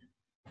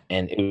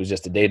 And it was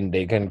just a day and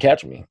they couldn't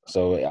catch me.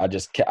 So I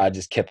just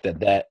kept at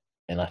that.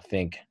 And I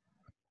think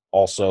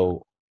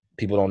also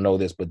people don't know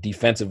this, but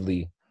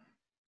defensively,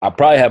 I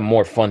probably had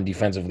more fun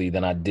defensively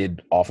than I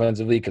did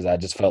offensively because I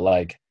just felt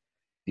like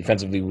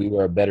defensively we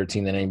were a better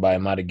team than anybody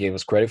might have gave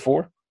us credit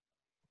for.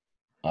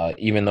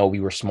 Even though we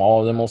were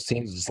smaller than most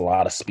teams, just a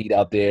lot of speed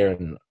out there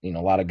and, a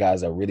lot of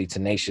guys that are really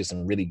tenacious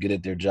and really good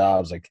at their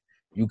jobs. Like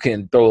you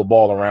can throw the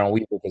ball around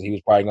Weaver because he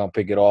was probably going to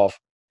pick it off.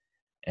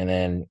 And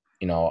then,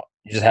 you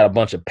just had a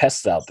bunch of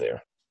pests out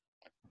there.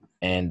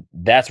 And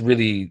that's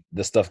really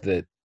the stuff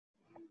that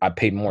I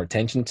paid more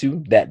attention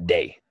to that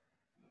day.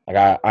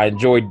 Like I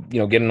enjoyed,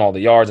 getting all the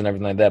yards and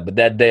everything like that. But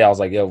that day I was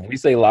like, if we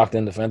stay locked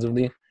in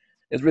defensively,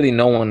 there's really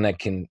no one that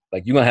can –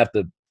 like you're going to have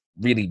to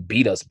really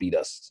beat us.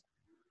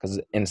 Because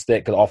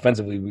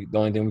offensively, the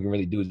only thing we can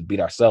really do is beat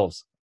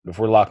ourselves. If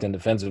we're locked in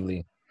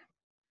defensively,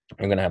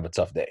 we're going to have a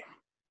tough day.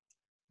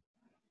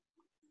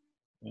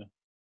 Yeah.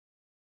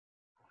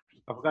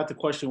 I forgot the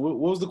question. What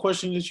was the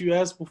question that you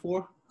asked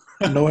before?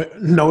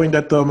 Knowing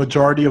that the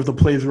majority of the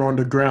plays were on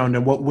the ground,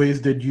 and what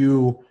ways did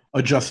you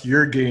adjust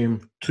your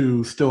game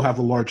to still have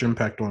a large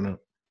impact on it?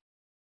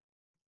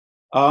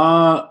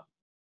 I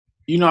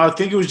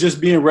think it was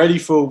just being ready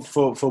for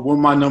when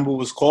my number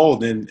was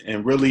called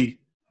and really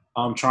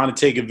trying to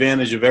take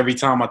advantage of every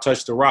time I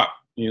touch the rock.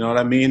 You know what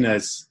I mean?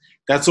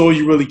 That's all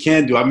you really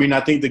can do.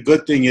 I think the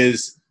good thing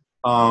is,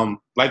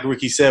 like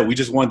Ricky said, we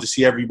just wanted to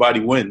see everybody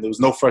win. There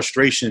was no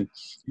frustration.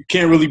 You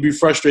can't really be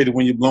frustrated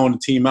when you're blowing the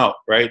team out,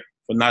 right?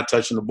 For not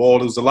touching the ball.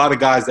 There was a lot of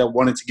guys that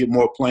wanted to get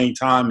more playing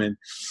time, and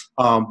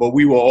but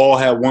we all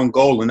had one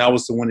goal, and that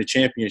was to win the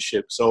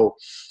championship. So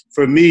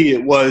for me,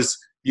 it was,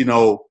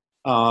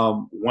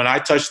 when I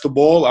touch the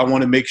ball, I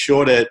want to make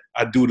sure that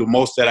I do the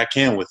most that I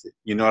can with it.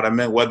 You know what I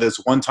mean? Whether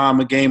it's one time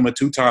a game or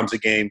two times a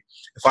game,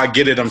 if I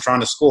get it, I'm trying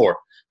to score.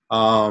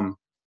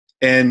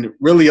 And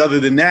really, other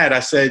than that,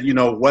 I said,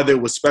 whether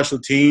it was special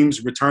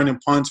teams, returning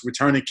punts,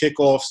 returning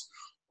kickoffs,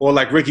 or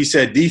like Ricky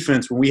said,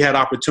 defense, when we had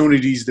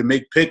opportunities to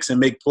make picks and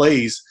make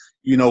plays,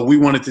 we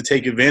wanted to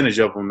take advantage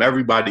of them.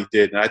 Everybody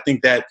did. And I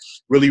think that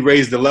really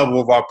raised the level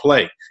of our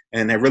play.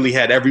 And it really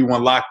had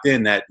everyone locked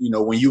in that,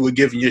 when you were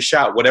giving your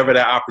shot, whatever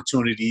that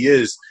opportunity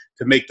is,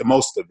 to make the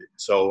most of it.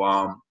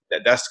 So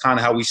that's kind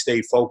of how we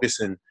stayed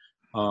focused and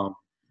how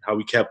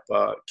we kept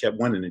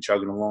winning and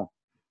chugging along.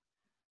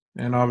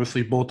 And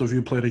obviously both of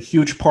you played a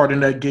huge part in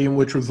that game,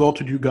 which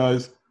resulted in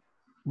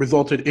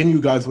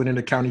you guys winning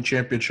the county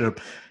championship.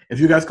 If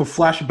you guys could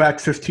flash back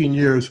 15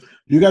 years, do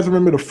you guys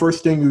remember the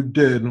first thing you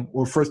did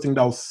or first thing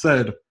that was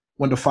said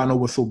when the final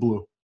whistle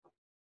blew?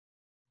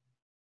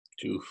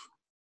 Oof.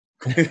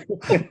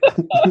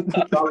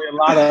 Probably a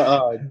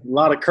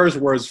lot of curse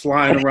words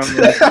flying around.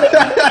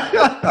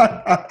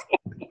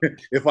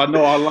 If I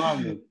know our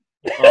linemen.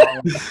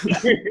 I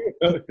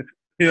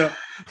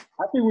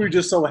think we were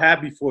just so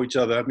happy for each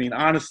other.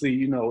 Honestly,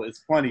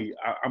 it's funny.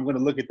 I'm going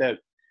to look at that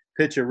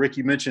picture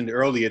Ricky mentioned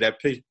earlier,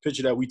 that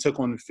picture that we took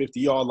on the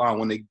 50-yard line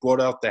when they brought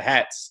out the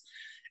hats.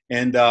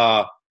 And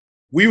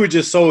we were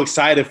just so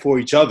excited for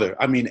each other.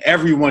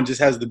 Everyone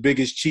just has the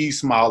biggest cheese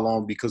smile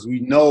on because we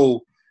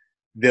know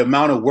the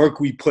amount of work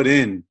we put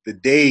in, the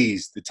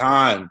days, the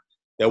time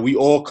that we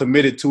all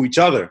committed to each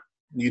other.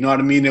 You know what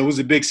I mean? It was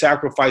a big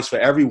sacrifice for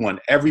everyone.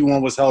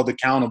 Everyone was held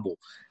accountable.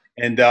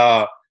 And,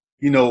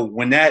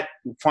 when that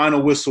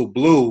final whistle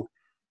blew,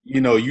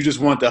 you just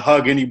want to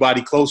hug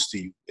anybody close to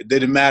you. It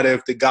didn't matter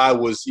if the guy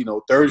was,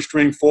 third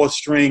string, fourth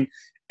string.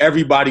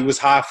 Everybody was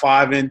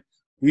high-fiving.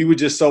 We were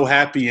just so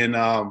happy, and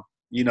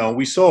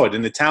we saw it,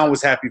 and the town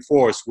was happy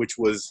for us, which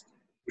was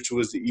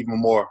even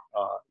more,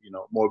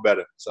 more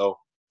better. So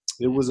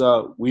it was,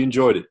 we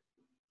enjoyed it.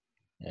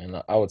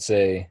 And I would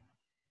say,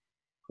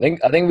 I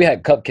think we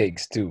had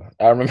cupcakes too.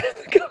 I remember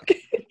the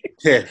cupcakes.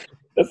 Yeah.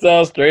 That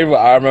sounds strange, but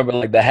I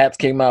remember the hats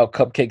came out,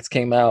 cupcakes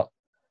came out.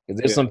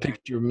 Because there's some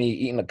picture of me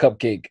eating a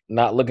cupcake,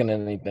 not looking at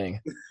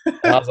anything. And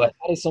I was like,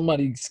 how did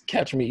somebody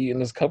catch me eating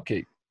this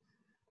cupcake?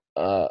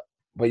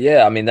 But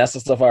yeah, I mean, that's the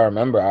stuff I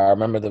remember. I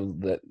remember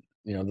the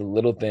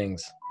little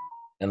things,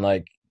 and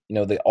like,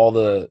 all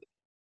the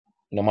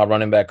my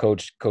running back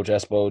coach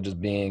Espo, just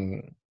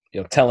being,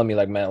 telling me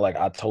like, man, like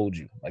I told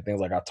you, like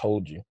things like I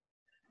told you.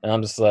 And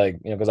I'm just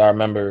like, because I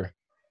remember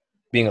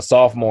being a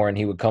sophomore and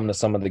he would come to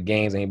some of the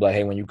games and he'd be like,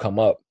 hey, when you come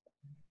up,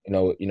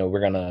 we're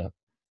gonna,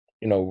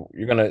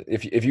 you're gonna,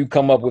 if you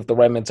come up with the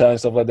right mentality and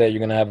stuff like that, you're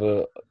gonna have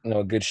a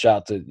good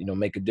shot to,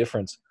 make a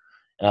difference.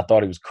 And I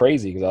thought he was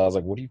crazy because I was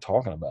like, what are you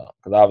talking about?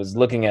 Because I was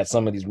looking at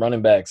some of these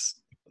running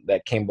backs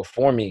that came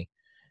before me,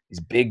 these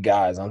big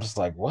guys. I'm just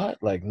like, what?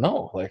 Like,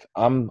 no, like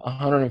I'm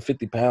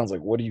 150 pounds.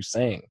 Like, what are you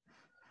saying?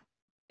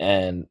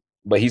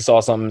 But he saw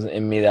something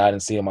in me that I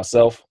didn't see in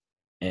myself.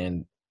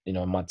 And,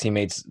 my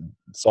teammates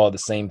saw the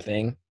same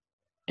thing,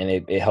 and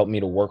it helped me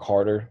to work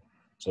harder.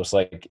 So it's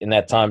like in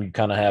that time, you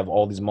kind of have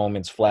all these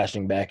moments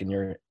flashing in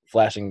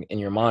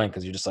your mind,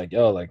 because you're just like,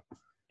 yo, like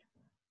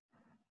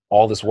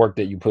all this work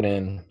that you put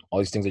in, all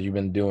these things that you've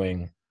been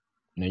doing,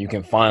 you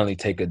can finally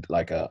take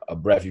a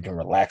breath. You can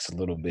relax a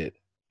little bit,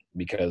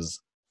 because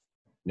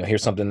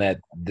here's something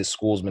that this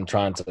school's been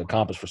trying to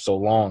accomplish for so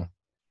long.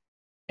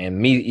 And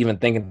me even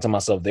thinking to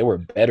myself, they were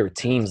better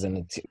teams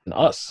than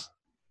us.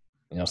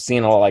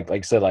 Seeing all, like I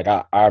said, like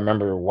I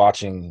remember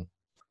watching,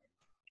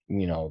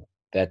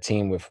 that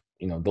team with,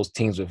 those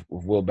teams with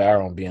Will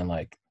Barrow, and being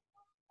like,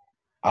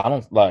 I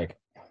don't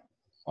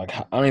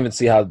even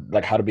see how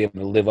to be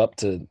able to live up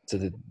to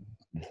the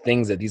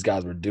things that these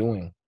guys were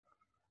doing.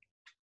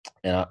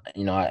 And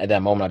at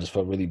that moment, I just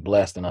felt really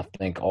blessed. And I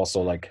think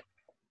also like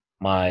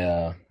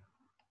my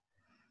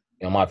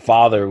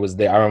father was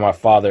there. I remember my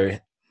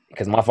father,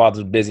 because my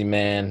father's a busy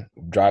man,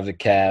 drives a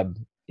cab,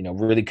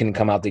 really couldn't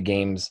come out to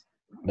games.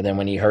 But then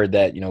when he heard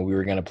that, we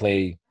were going to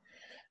play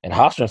in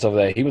Hofstra and stuff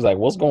like that, he was like,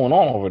 what's going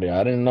on over there?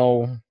 I didn't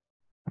know.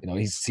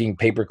 He's seeing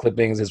paper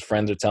clippings. His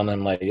friends are telling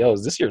him like, yo,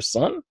 is this your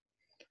son?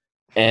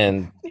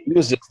 And he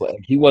was just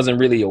like, he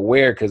wasn't really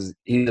aware, because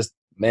he's just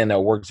man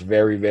that works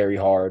very, very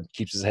hard,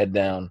 keeps his head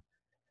down.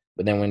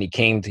 But then when he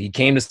came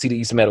to see the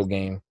East Meadow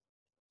game,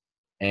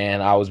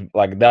 and I was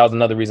like, that was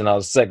another reason I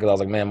was sick, because I was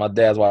like, man, my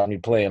dad's watching me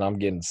play and I'm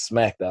getting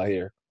smacked out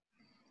here.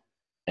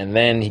 And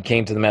then he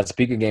came to the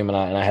Massapequa game, and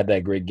I had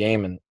that great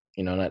game, and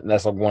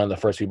that's like one of the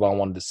first people I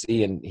wanted to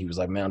see. And he was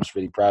like, man, I'm just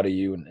really proud of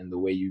you and the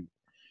way you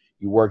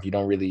work. You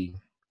don't really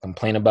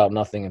complain about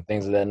nothing and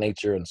things of that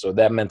nature. And so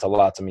that meant a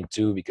lot to me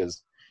too,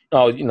 because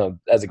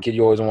as a kid,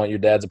 you always want your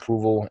dad's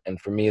approval, and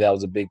for me, that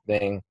was a big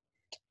thing.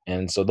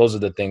 And so those are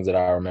the things that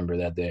I remember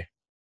that day.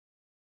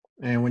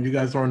 And when you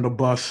guys are on the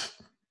bus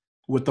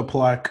with the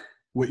plaque,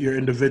 with your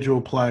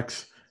individual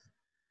plaques,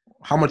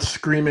 how much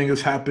screaming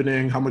is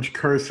happening? How much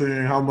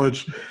cursing? How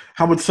much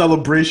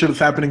celebration is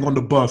happening on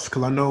the bus?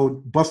 Because I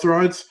know bus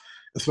rides,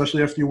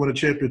 especially after you win a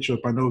championship,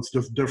 I know it's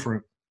just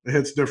different. It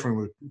hits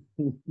differently.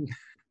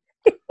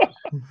 I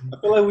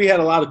feel like we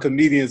had a lot of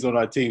comedians on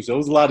our team, so it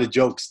was a lot of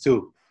jokes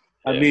too.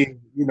 Yeah. I mean,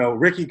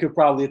 Ricky could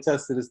probably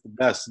attest to this the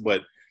best,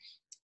 but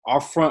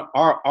our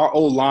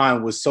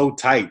O-line was so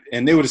tight,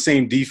 and they were the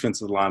same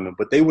defensive linemen,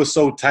 but they were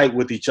so tight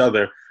with each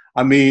other.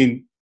 I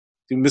mean,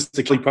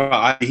 Mr.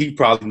 Kelly, he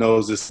probably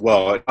knows this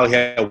well. I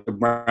had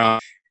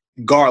Brown,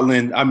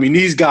 Gartland. I mean,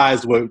 these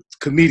guys were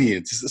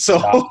comedians. So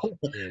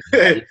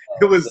it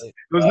was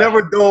never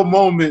a dull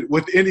moment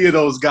with any of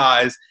those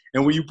guys.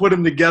 And when you put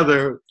them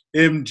together,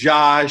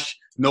 Josh,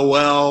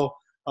 Noel,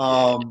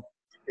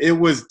 it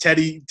was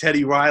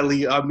Teddy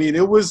Riley. I mean,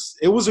 it was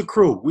a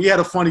crew. We had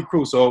a funny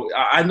crew. So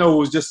I know it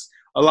was just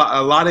a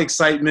lot of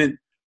excitement,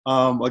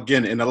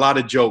 again, and a lot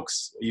of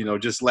jokes,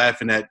 just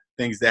laughing at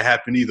things that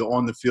happened either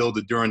on the field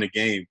or during the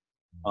game,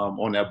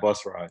 on that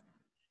bus ride.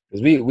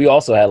 Because we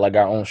also had like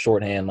our own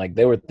shorthand. Like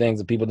there were things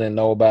that people didn't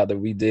know about that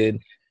we did,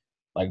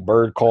 like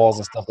bird calls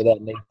and stuff of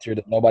that nature,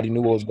 that nobody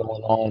knew what was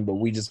going on, but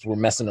we just were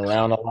messing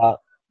around a lot.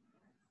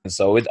 And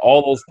so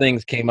all those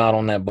things came out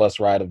on that bus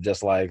ride, of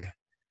just like,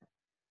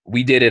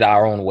 we did it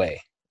our own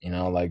way.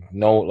 No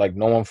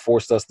one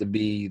forced us to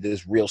be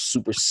this real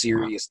super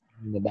serious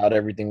thing about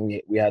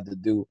everything we had to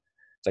do.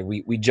 It's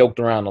like we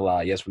joked around a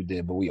lot. Yes, we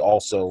did, but we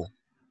also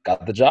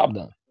got the job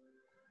done.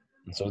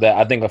 And so that,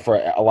 I think, for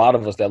a lot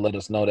of us, that let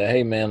us know that,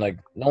 hey man, like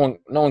no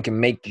one can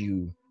make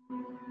you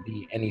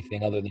be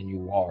anything other than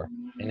you are.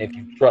 And if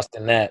you trust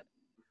in that,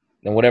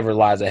 then whatever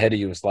lies ahead of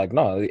you, it's like,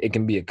 no, it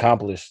can be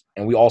accomplished.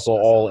 And we also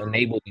all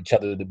enabled each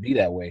other to be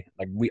that way.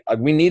 Like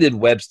we needed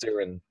Webster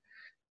and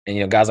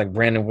guys like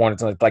Brandon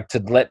Warner, like to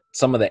let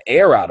some of the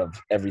air out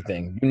of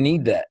everything. You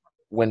need that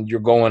when you're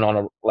going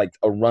on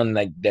a run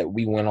like that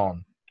we went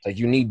on. Like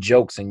you need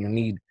jokes, and you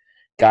need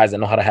guys that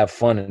know how to have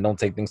fun and don't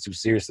take things too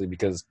seriously,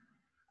 because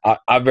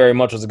I very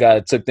much was a guy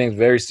that took things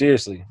very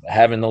seriously.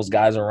 Having those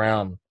guys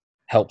around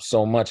helped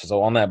so much.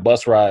 So on that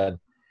bus ride,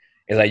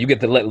 it's like you get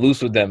to let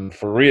loose with them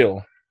for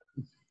real.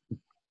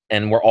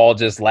 And we're all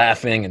just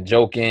laughing and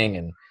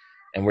joking,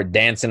 and we're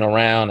dancing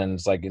around. And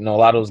it's like, a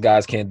lot of those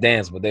guys can't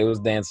dance, but they was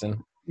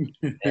dancing.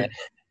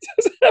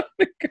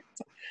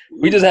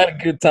 We just had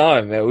a good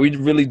time, man. We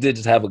really did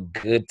just have a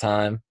good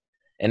time,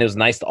 and it was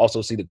nice to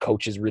also see the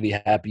coaches really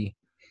happy.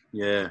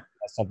 Yeah,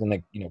 That's something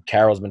that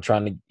Carroll's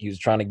been he was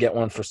trying to get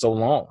one for so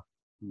long.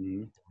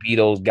 mm-hmm. Be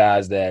those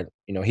guys that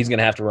he's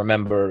gonna have to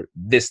remember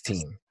this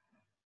team,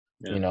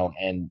 Yeah.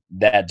 and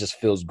that just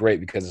feels great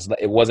because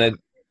we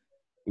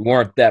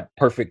weren't that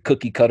perfect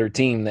cookie cutter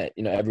team that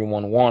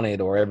everyone wanted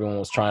or everyone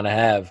was trying to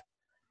have,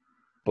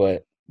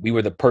 but we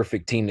were the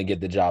perfect team to get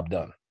the job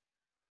done.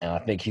 And I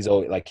think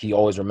he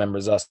always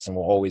remembers us and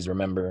will always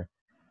remember,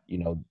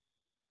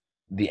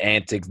 the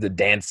antics, the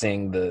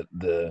dancing,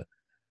 the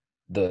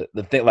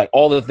thing, like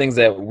all the things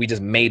that we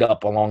just made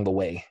up along the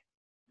way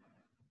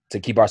to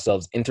keep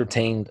ourselves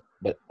entertained,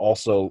 but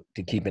also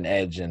to keep an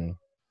edge and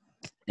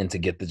to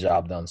get the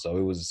job done. So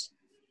it was,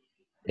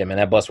 yeah, man,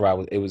 that bus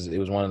ride it was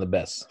one of the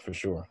best for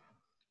sure.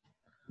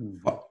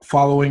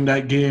 Following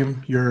that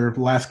game, your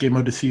last game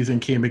of the season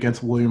came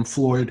against William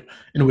Floyd,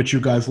 in which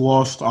you guys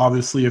lost.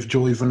 Obviously, if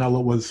Joey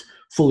Vanilla was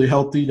fully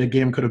healthy, the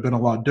game could have been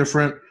a lot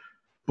different.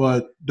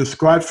 But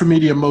describe for me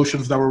the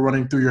emotions that were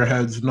running through your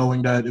heads,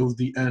 knowing that it was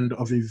the end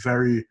of a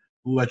very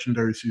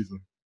legendary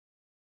season.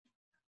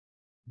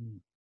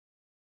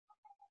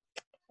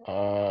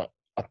 I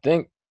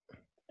think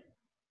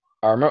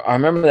I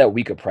remember that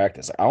week of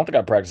practice. I don't think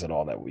I practiced at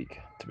all that week,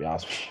 to be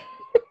honest with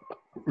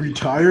you.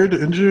 Retired,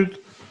 injured?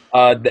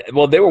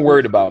 Well, they were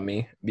worried about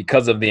me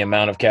because of the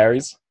amount of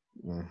carries.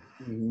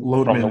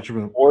 Load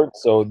management. Board,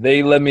 so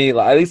they let me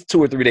at least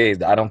 2 or 3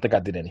 days. I don't think I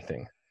did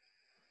anything,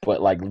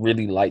 but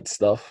really light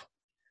stuff.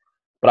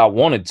 But I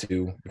wanted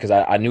to because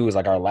I knew it was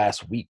our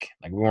last week.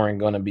 We weren't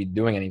going to be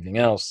doing anything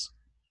else.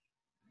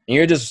 And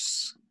you're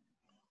just,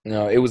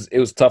 it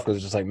was tough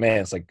because it's just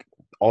man, it's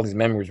all these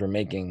memories we're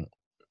making.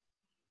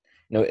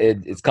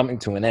 It's coming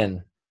to an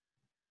end,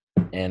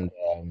 and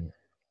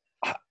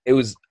it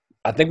was.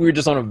 I think we were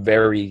just on a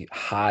very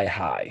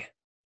high.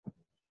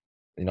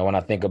 When I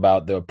think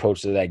about the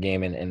approach to that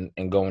game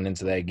and going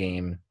into that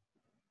game,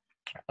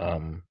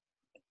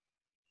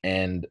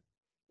 and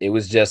it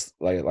was just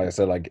like I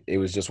said, it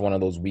was just one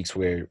of those weeks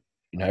where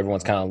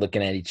everyone's kind of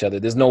looking at each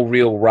other. There's no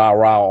real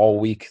rah all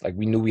week.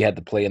 We knew we had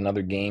to play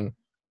another game,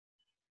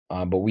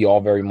 but we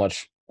all very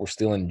much were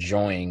still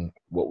enjoying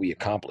what we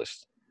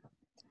accomplished.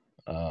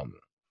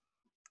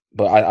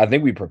 But I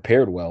think we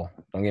prepared well.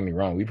 Don't get me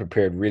wrong. We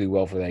prepared really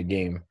well for that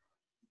game.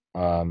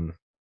 And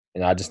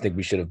I just think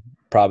we should have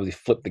probably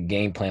flipped the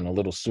game plan a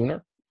little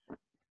sooner.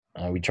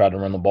 We tried to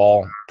run the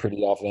ball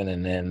pretty often,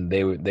 and then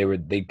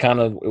they kind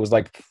of it was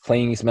like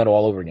playing East Meadow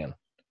all over again.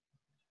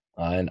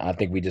 And I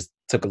think we just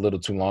took a little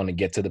too long to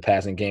get to the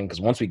passing game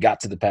because once we got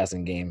to the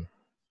passing game,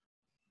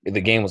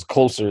 the game was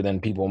closer than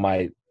people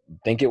might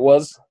think it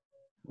was.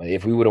 But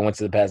if we would have went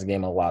to the passing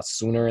game a lot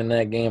sooner in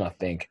that game, I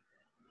think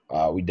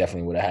we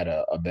definitely would have had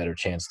a better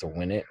chance to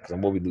win it because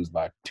we lose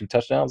by 2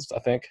 touchdowns, I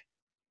think.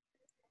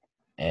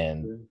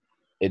 And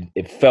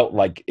it felt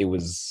like it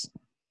was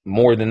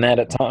more than that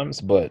at times,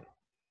 but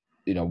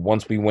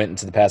once we went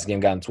into the passing game,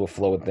 got into a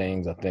flow of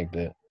things, I think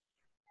that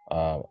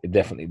it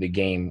definitely the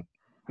game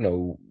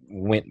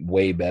went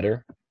way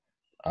better.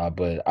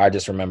 But I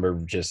just remember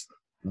just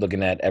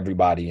looking at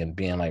everybody and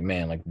being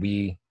man,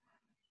 we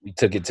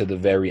took it to the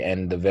very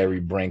end, the very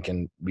brink,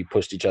 and we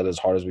pushed each other as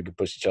hard as we could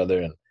push each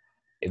other. And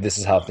if this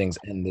is how things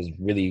end, there's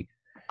really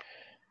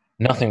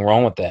nothing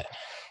wrong with that.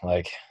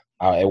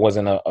 It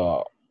wasn't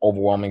a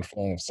overwhelming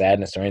feeling of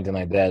sadness or anything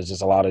like that. It's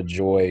just a lot of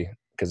joy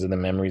because of the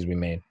memories we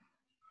made.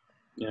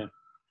 Yeah,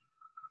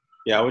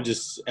 I would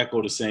just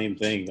echo the same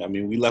thing. I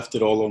mean, we left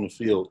it all on the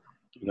field.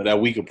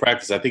 That week of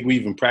practice, I think we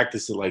even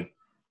practiced at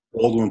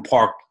Baldwin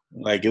Park.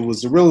 It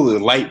was a really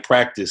light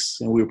practice,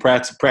 and we were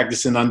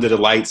practicing under the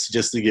lights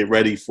just to get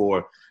ready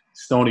for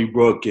Stony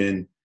Brook.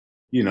 And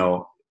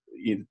to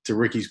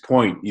Ricky's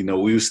point, we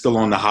were still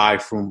on the high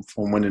from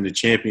winning the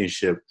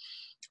championship.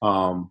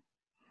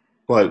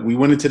 But we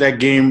went into that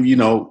game,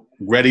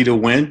 ready to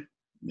win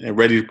and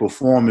ready to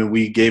perform, and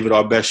we gave it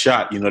our best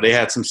shot. They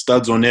had some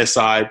studs on their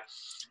side.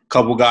 A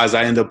couple guys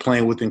I ended up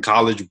playing with in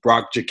college,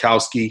 Brock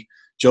Jakowski,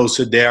 Joe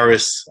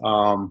Sedaris.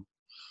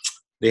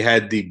 They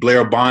had the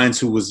Blair Bynes,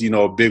 who was,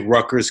 a big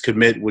Rutgers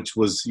commit, which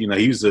was, he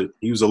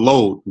was a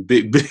load,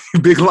 big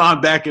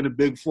linebacker and a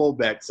big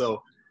fullback.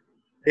 So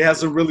they have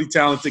some really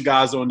talented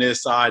guys on their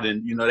side,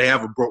 and they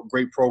have a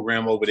great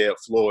program over there at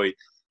Floyd.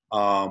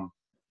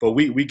 But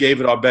we gave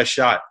it our best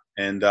shot,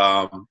 and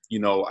I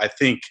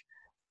think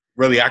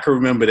really I can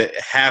remember that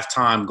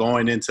halftime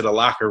going into the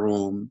locker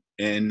room,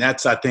 and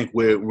that's I think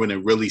when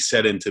it really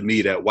set into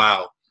me that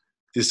wow,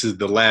 this is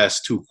the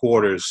last 2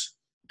 quarters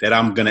that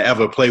I'm going to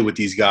ever play with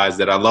these guys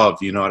that I love.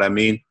 You know what I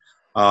mean?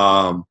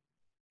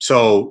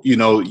 So,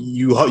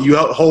 you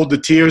hold the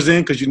tears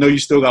in because you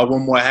still got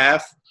one more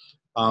half,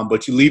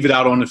 but you leave it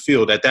out on the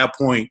field. At that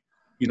point,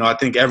 I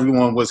think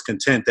everyone was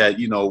content that,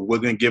 we're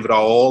going to give it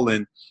our all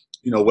and,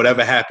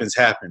 whatever happens,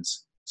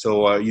 happens.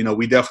 So,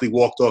 we definitely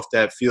walked off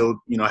that field.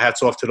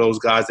 Hats off to those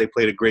guys. They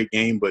played a great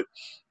game, but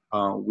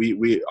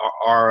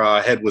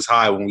our head was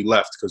high when we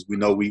left because we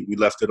know we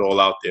left it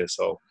all out there.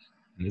 So.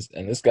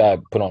 And this guy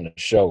put on a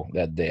show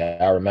that day.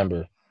 I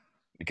remember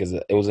because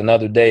it was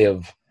another day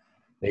of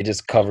they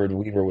just covered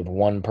Weaver with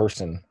one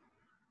person,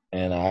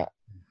 and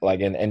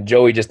and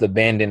Joey just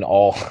abandoned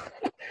all.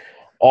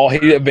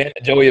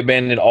 Joey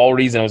abandoned all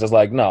reason. It was just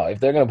like, no, if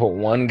they're gonna put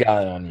one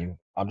guy on you,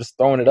 I'm just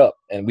throwing it up.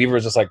 And Weaver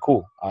was just like,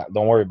 cool,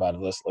 don't worry about it.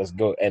 Let's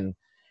go. And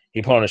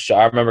he put on a show.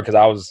 I remember because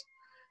I was,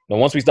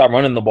 once we stopped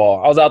running the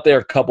ball, I was out there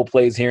a couple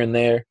plays here and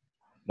there,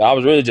 but I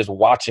was really just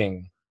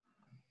watching,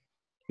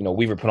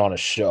 Weaver put on a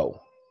show,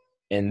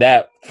 and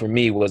that for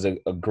me was a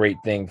great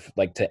thing,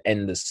 like to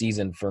end the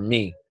season for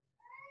me,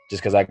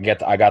 just because I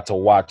got to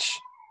watch,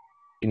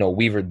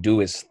 Weaver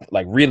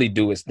really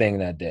do his thing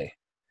that day.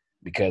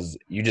 Because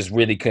you just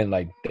really couldn't,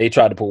 like, they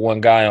tried to put one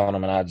guy on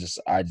him, and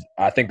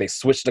I think they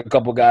switched a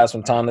couple guys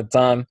from time to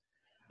time.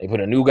 They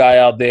put a new guy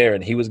out there,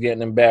 and he was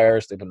getting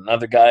embarrassed. They put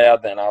another guy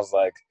out there, and I was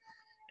like,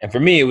 and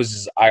for me, it was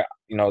just,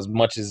 as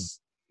much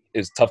as it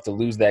was tough to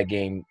lose that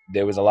game,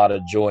 there was a lot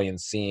of joy in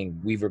seeing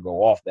Weaver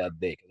go off that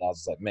day. Because I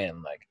was like,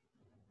 man, like,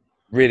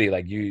 really,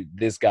 like,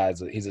 this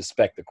guy's he's a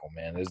spectacle,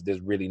 man.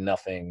 There's really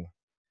nothing,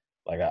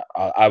 like,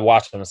 I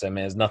watched him and said,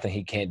 man, there's nothing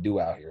he can't do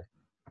out here,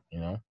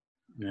 Yeah.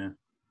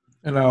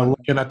 And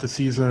looking at the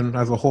season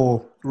as a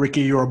whole,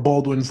 Ricky, you're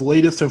Baldwin's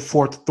latest and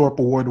fourth Thorpe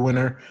Award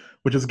winner,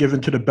 which is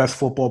given to the best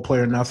football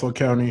player in Nassau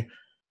County.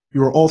 You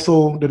were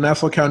also the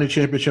Nassau County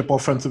Championship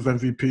Offensive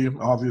MVP,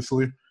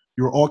 obviously.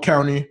 You were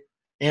All-County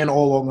and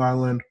All-Long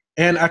Island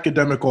and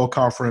Academic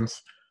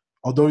All-Conference.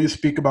 Although you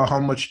speak about how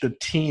much the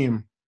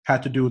team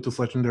had to do with this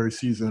legendary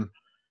season,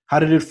 how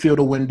did it feel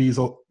to win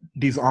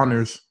these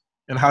honors,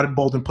 and how did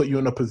Baldwin put you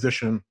in a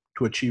position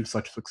to achieve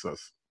such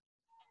success?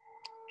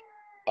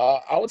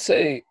 I would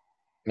say,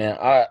 man,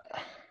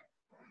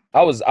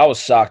 I was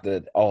shocked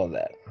at all of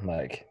that.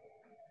 Like,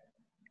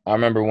 I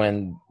remember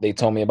when they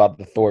told me about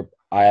the Thorpe,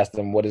 I asked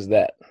them, what is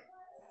that?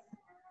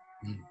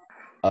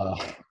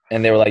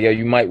 And they were like, yo,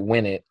 you might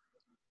win it,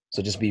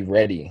 so just be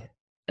ready.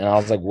 And I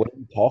was like, what are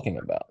you talking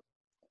about?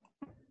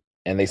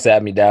 And they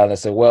sat me down and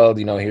said, well,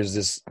 here's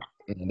this.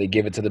 They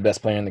give it to the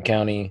best player in the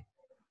county.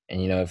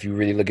 And, if you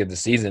really look at the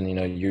season,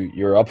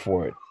 you're up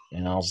for it.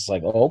 And I was just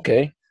like, oh,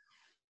 okay.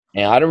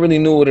 And I didn't really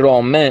know what it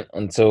all meant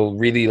until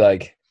really,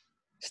 like,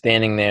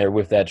 standing there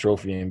with that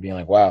trophy and being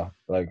like, wow,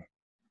 like,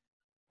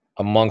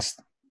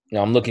 amongst,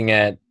 I'm looking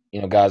at,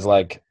 guys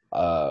like,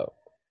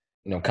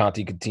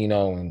 Conti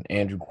Catino and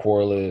Andrew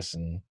Corliss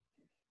and,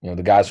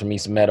 the guys from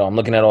East Meadow. I'm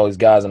looking at all these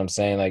guys and I'm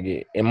saying,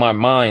 like, in my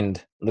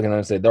mind, looking at them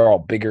and say, they're all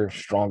bigger,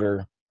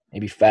 stronger,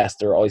 maybe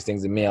faster, all these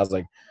things than me. I was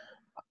like,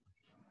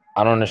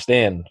 I don't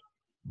understand.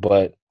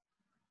 But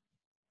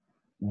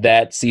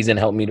that season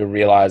helped me to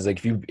realize,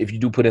 like, if you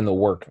do put in the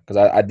work, because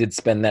I did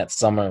spend that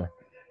summer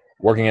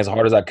working as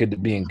hard as I could to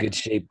be in good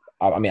shape.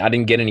 I mean, I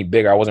didn't get any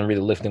bigger. I wasn't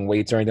really lifting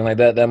weights or anything like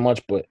that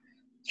much, but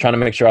trying to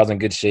make sure I was in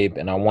good shape,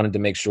 and I wanted to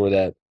make sure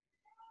that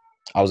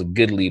I was a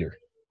good leader.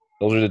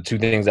 Those are the two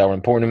things that were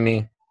important to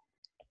me,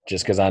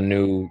 just because I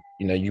knew,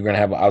 I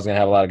was gonna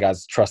have a lot of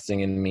guys trusting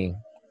in me,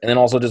 and then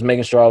also just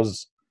making sure I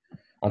was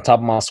on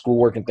top of my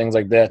schoolwork and things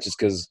like that. Just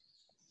because,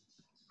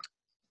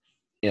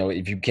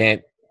 if you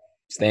can't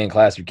stay in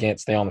class, you can't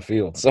stay on the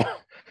field. So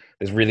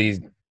it's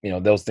really,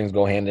 those things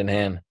go hand in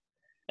hand.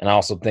 And I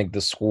also think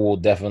the school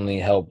definitely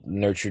helped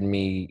nurture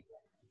me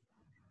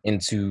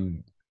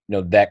into,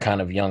 that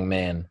kind of young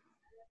man.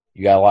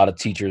 You got a lot of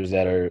teachers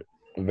that are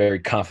very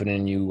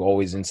confident in you,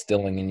 always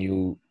instilling in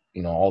you,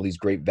 all these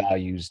great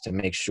values to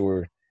make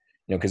sure,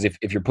 because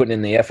if you're putting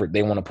in the effort,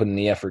 they want to put in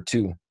the effort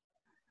too.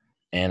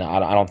 And I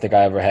don't think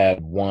I ever had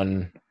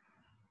one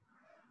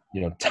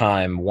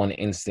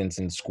instance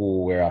in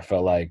school where I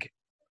felt like,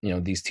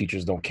 these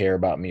teachers don't care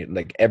about me.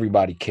 Like,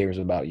 everybody cares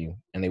about you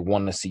and they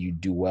want to see you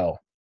do well.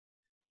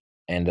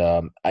 And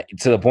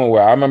to the point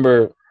where I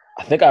remember,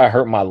 I think I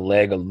hurt my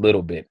leg a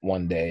little bit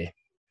one day,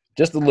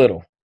 just a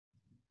little.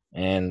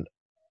 And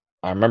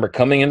I remember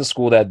coming into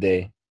school that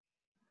day,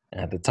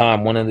 and at the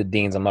time, one of the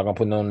deans, I'm not going to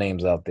put no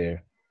names out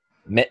there,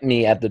 met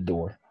me at the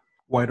door.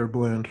 White or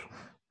Bland?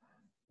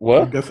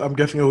 What? I'm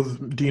guessing it was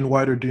Dean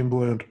White or Dean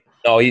Bland.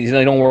 No,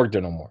 they don't work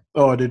there no more.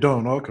 Oh, they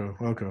don't? Okay.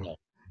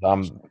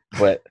 No.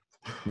 But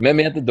met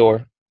me at the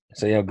door,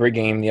 said, great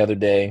game the other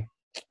day.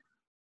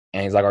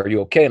 And he's like, are you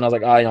okay? And I was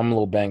like, I'm a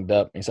little banged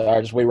up. And he said, all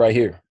right, just wait right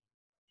here.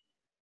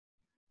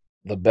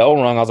 The bell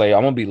rung. I was like,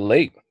 I'm going to be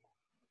late.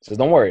 He says,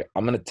 don't worry.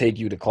 I'm going to take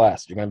you to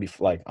class. You're going to be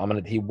like,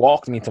 he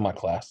walked me to my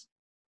class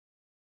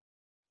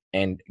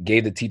and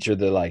gave the teacher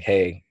the, like,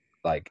 hey,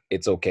 like,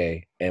 it's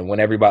okay. And when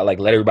everybody, like,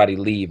 let everybody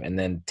leave and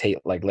then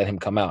let him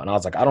come out. And I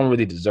was like, I don't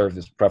really deserve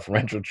this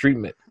preferential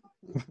treatment.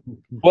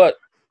 But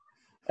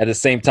at the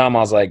same time, I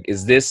was like,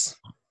 is this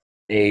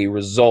a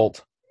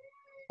result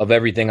of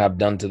everything I've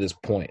done to this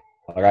point?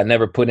 Like, I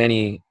never put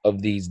any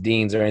of these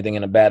deans or anything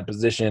in a bad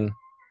position.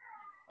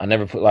 I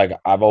never put, like,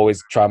 I've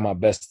always tried my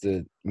best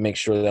to make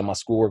sure that my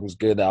schoolwork was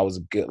good, that I was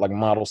a good, like,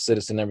 model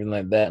citizen, everything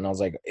like that. And I was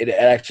like, it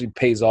actually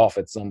pays off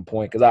at some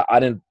point, because I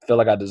didn't feel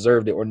like I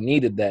deserved it or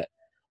needed that.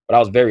 But I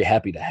was very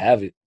happy to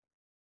have it,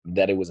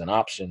 that it was an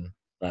option.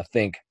 And I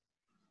think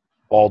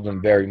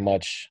Baldwin very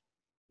much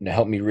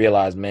helped me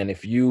realize, man,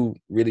 if you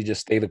really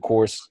just stay the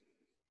course,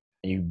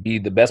 and you be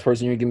the best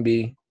person you can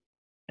be,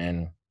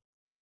 and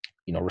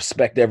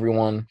respect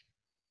everyone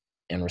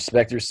and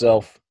respect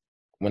yourself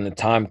when the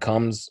time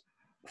comes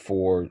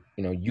for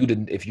you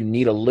to, if you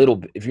need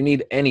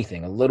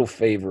anything, a little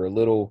favor, a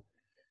little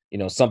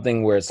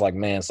something where it's like,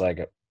 man, it's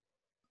like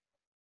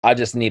I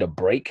just need a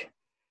break,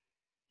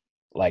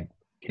 like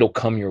it'll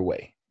come your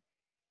way.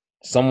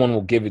 Someone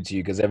will give it to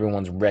you because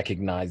everyone's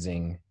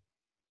recognizing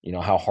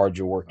how hard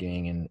you're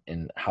working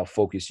and how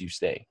focused you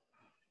stay.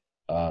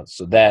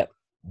 So that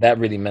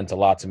really meant a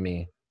lot to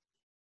me,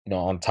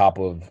 on top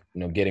of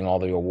getting all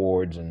the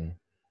awards and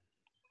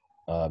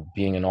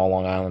being an all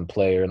Long Island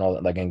player and all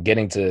that, like, and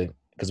getting to,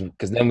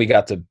 because then we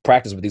got to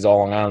practice with these all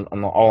Long Island,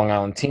 on the all Long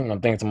Island team. And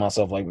I'm thinking to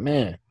myself, like,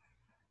 man,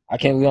 I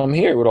can't believe I'm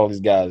here with all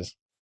these guys,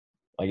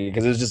 like,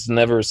 because it's just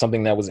never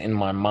something that was in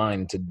my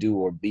mind to do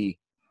or be.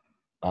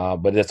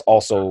 But it's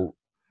also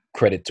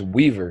credit to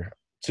Weaver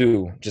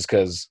too, just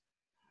because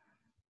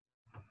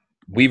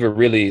Weaver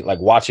really, like,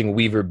 watching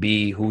Weaver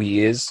be who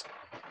he is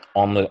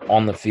on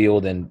the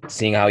field and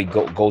seeing how he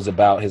goes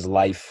about his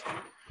life,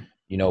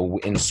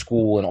 in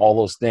school and all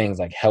those things,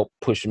 like, helped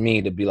push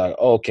me to be like,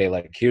 oh, okay,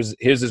 like, here's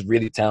this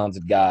really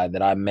talented guy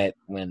that I met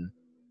when,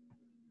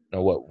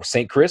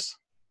 St. Chris?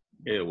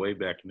 Yeah, way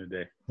back in the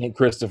day. St.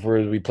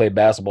 Christopher, we played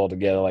basketball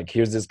together. Like,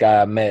 here's this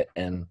guy I met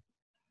and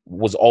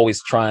was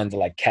always trying to,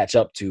 like, catch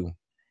up to.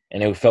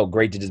 And it felt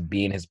great to just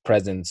be in his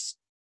presence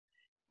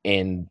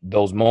in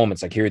those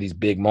moments. Like, here are these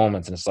big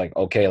moments, and it's like,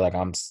 okay, like,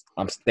 I'm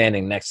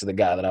standing next to the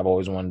guy that I've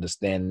always wanted to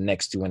stand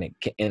next to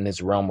in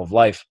this realm of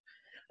life.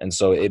 And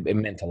so it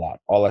meant a lot.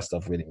 All that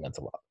stuff really meant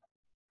a lot.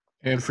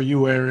 And for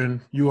you, Aaron,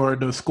 you are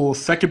the school's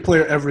second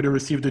player ever to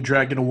receive the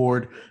Dragon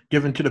Award,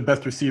 given to the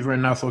best receiver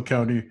in Nassau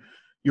County.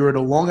 You are the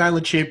Long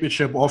Island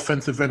Championship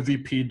Offensive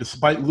MVP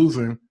despite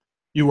losing.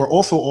 You were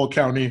also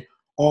All-County,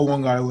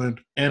 All-Long Island,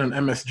 and an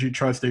MSG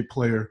Tri-State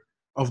Player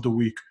of the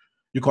Week.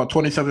 You caught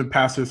 27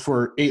 passes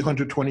for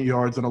 820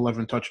 yards and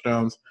 11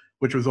 touchdowns,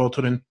 which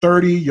resulted in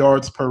 30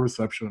 yards per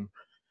reception.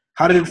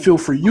 How did it feel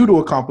for you to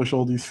accomplish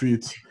all these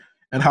feats?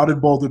 And how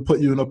did Baldwin put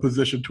you in a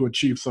position to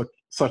achieve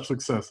such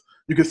success?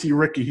 You can see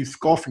Ricky, he's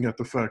scoffing at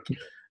the fact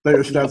that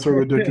your stats are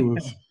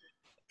ridiculous.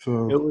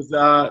 So it was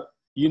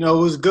it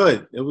was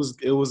good. It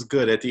was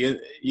good at the end.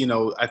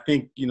 I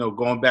think,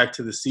 going back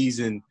to the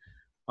season,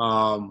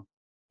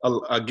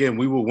 again,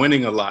 we were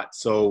winning a lot.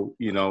 So,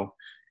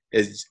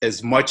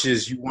 as much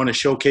as you want to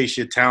showcase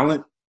your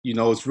talent,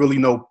 it's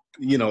really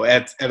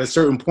at a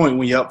certain point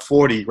when you're up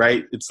 40,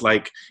 right? It's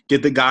like,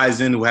 get the guys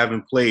in who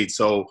haven't played.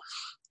 So,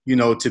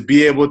 to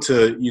be able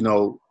to,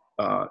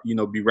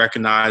 be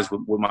recognized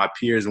with my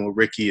peers and with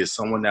Ricky as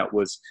someone that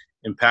was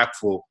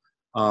impactful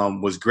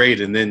was great.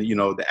 And then,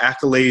 the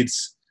accolades,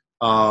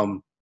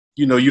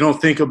 you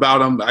don't think about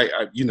them.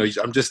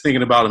 I'm just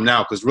thinking about them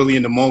now because really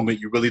in the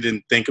moment, you really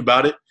didn't think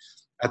about it.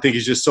 I think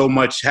it's just so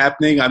much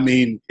happening. I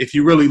mean, if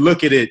you really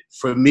look at it,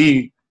 for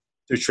me,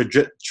 the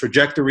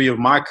trajectory of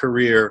my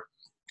career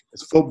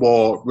as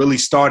football really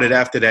started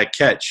after that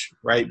catch,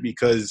 right?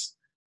 Because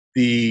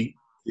the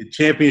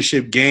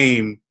championship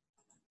game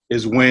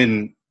is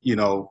when,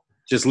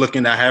 just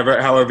looking at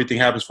how everything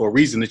happens for a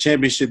reason. The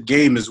championship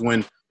game is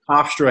when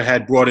Hofstra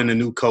had brought in a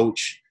new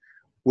coach,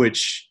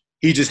 which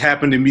he just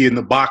happened to be in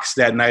the box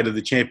that night of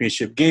the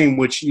championship game,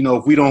 which,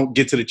 if we don't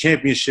get to the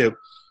championship,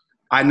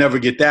 I never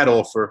get that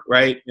offer,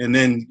 right? And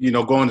then,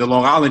 going to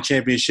Long Island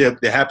Championship,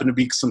 there happened to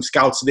be some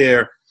scouts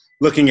there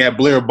looking at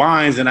Blair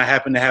Bynes, and I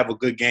happened to have a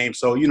good game.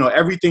 So,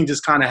 everything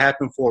just kind of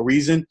happened for a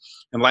reason,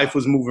 and life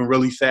was moving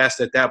really fast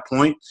at that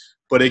point.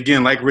 But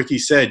again, like Ricky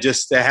said,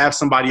 just to have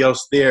somebody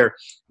else there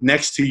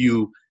next to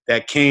you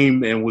that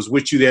came and was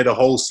with you there the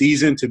whole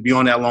season, to be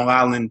on that Long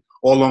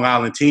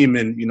Island team,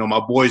 and, my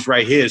boys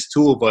right here is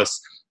two of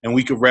us, and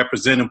we could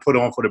represent and put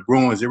on for the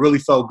Bruins. It really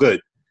felt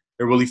good.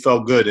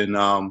 And,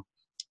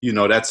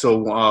 that's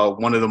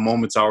one of the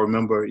moments I'll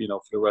remember,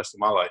 for the rest of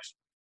my life.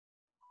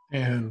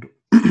 And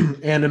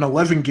in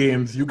 11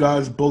 games, you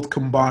guys both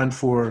combined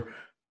for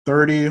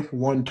 32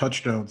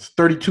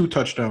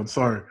 touchdowns,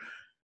 sorry.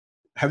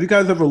 Have you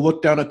guys ever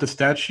looked down at the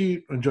stat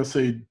sheet and just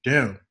say,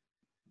 damn,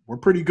 we're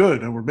pretty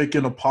good and we're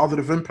making a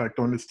positive impact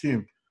on this team?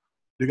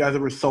 Do you guys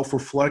ever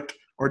self-reflect,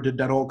 or did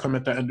that all come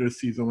at the end of the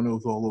season when it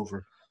was all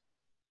over?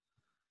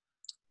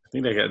 I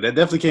think that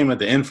definitely came at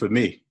the end for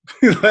me.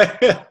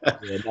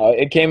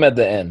 It came at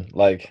the end.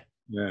 Like,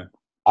 yeah,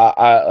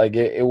 I like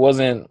it. It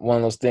wasn't one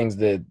of those things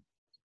that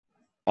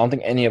I don't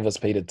think any of us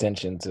paid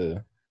attention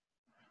to,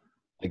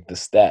 like, the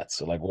stats.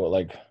 So, like, what,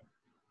 like,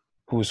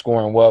 who was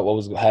scoring what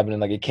was happening.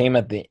 Like, it came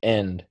at the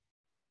end,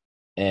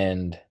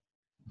 and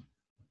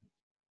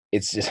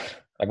it's just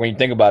like, when you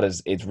think about it,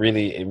 it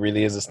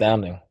really is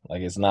astounding.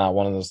 Like, it's not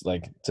one of those,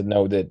 like, to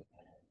know that,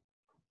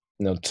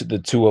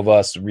 the two of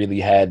us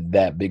really had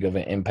that big of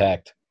an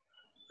impact,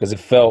 because it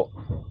felt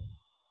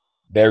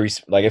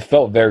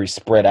very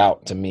spread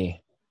out to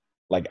me,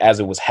 like, as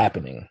it was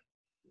happening.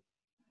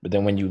 But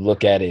then when you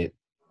look at it,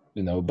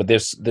 but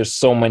there's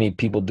so many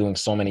people doing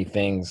so many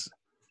things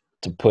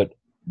to put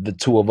the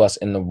two of us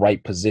in the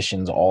right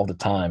positions all the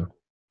time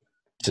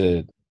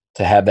to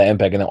to have that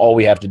impact. And then all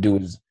we have to do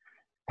is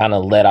kind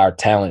of let our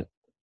talent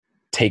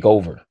take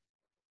over.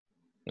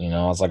 You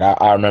know, it's like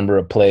I remember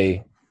a play,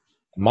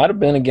 it might have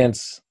been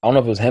against, I don't know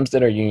if it was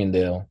Hempstead or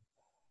Uniondale,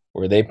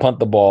 where they punt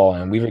the ball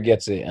and Weaver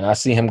gets it, and I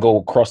see him go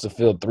across the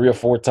field 3 or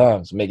 4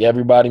 times, make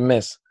everybody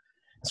miss,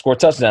 score a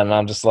touchdown. And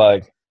I'm just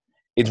like,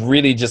 it's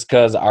really just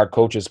because our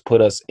coaches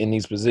put us in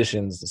these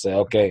positions to say,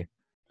 okay,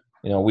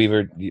 you know,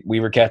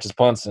 Weaver catches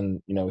punts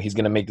and, you know, he's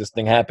going to make this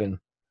thing happen,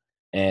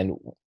 and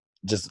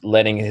just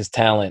letting his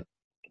talent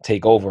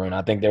take over. And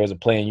I think there was a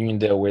play in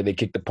Uniondale where they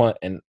kicked the punt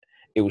and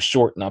it was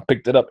short, and I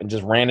picked it up and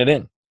just ran it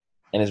in.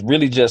 And it's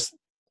really just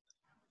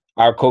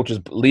our coaches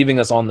leaving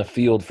us on the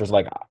field for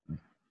like,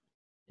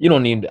 I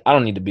don't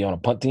need to be on a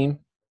punt team,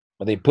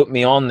 but they put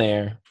me on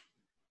there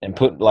and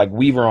put like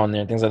Weaver on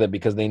there and things like that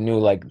because they knew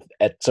like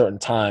at certain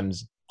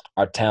times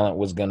our talent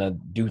was going to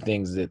do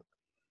things that,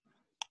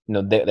 you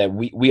know, that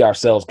we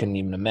ourselves couldn't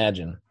even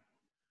imagine.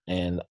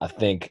 And I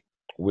think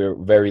we're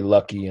very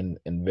lucky and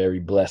very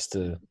blessed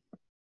to,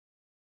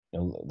 you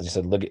know, just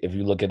if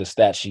you look at the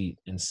stat sheet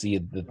and see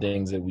the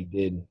things that we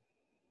did,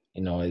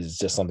 you know, it's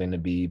just something to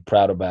be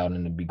proud about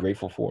and to be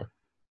grateful for.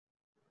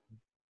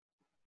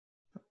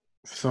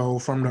 So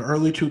from the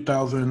early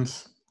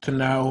 2000s to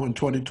now in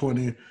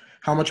 2020,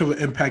 how much of an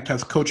impact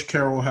has Coach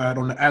Carroll had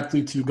on the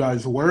athletes you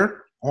guys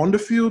were on the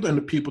field and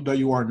the people that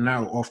you are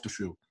now off the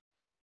field?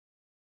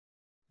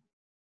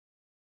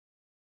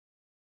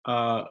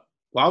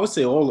 Well, I would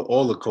say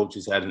all the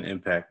coaches had an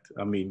impact.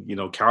 I mean, you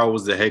know, Carroll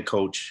was the head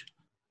coach.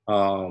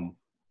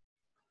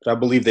 I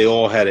believe they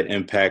all had an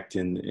impact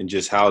in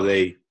just how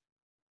they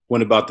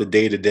went about the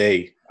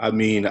day-to-day. I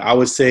mean, I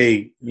would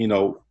say, you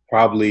know,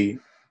 probably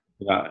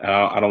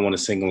I don't want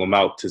to single them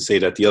out to say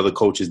that the other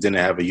coaches didn't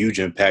have a huge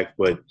impact,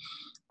 but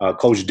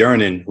Coach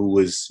Dernan, who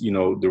was, you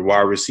know, the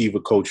wide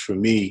receiver coach for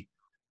me,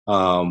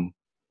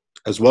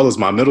 as well as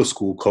my middle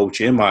school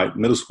coach and my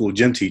middle school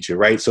gym teacher,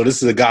 right? So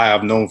this is a guy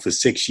I've known for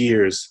 6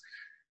 years,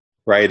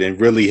 right, and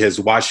really has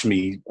watched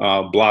me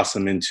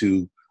blossom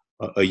into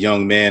a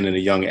young man and a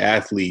young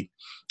athlete.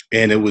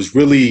 And it was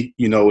really,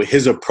 you know,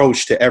 his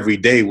approach to every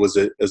day was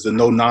a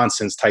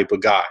no-nonsense type of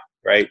guy,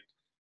 right?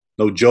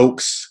 No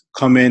jokes,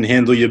 come in,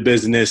 handle your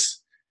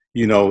business.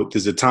 You know,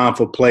 there's a time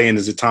for play and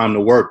there's a time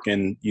to work.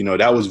 And, you know,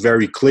 that was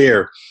very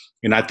clear.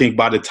 And I think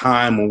by the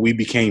time when we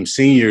became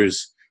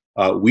seniors,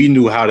 we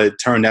knew how to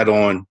turn that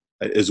on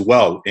as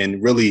well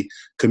and really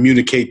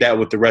communicate that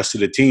with the rest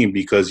of the team.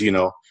 Because, you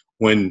know,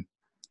 when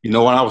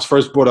I was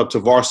first brought up to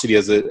varsity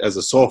as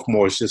a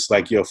sophomore, it's just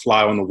like you're a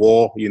fly on the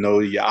wall. You know,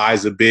 your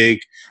eyes are big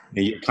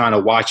and you're kind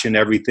of watching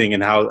everything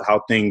and how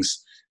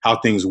things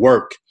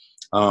work.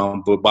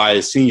 But by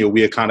a senior,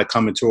 we had kind of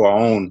come into our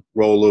own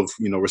role of,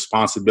 you know,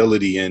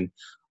 responsibility. And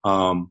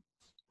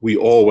we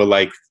all were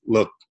like,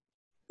 look,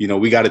 you know,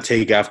 we got to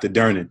take after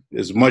Dernan.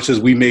 As much as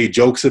we made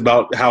jokes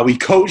about how he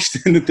coached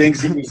and the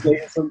things he was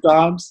saying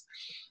sometimes,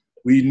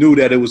 we knew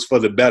that it was for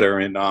the better.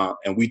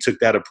 And we took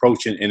that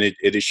approach and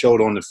it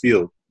showed on the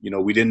field. You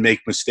know, we didn't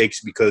make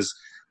mistakes because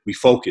we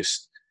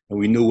focused. And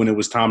we knew when it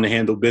was time to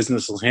handle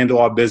business, let's handle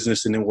our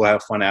business and then we'll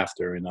have fun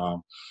after. And,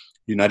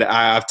 you know,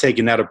 I've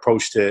taken that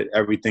approach to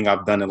everything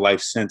I've done in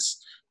life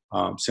since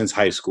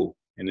high school,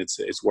 and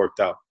it's worked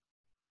out.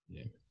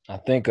 Yeah. I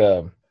think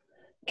I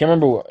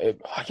can't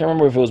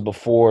remember if it was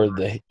before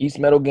the East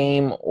Meadow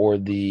game or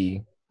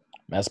the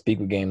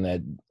Massapequa game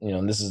that, you know,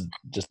 and this is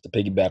just to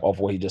piggyback off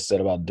what he just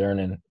said about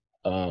Dernan.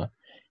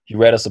 He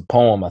read us a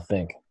poem, I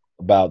think,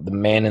 about the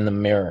man in the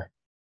mirror,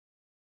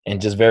 and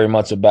just very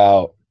much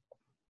about,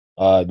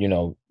 you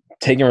know,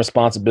 taking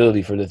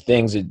responsibility for the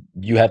things that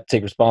you have to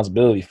take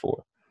responsibility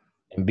for.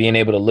 And being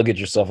able to look at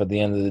yourself at the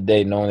end of the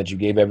day, knowing that you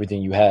gave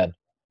everything you had.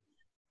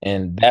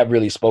 And that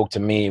really spoke to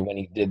me when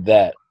he did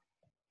that.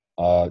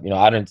 You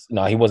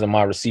know, he wasn't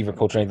my receiver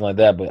coach or anything like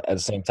that, but at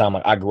the same time,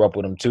 like, I grew up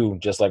with him too,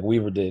 just like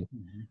Weaver did.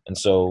 Mm-hmm. And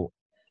so,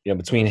 you know,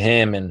 between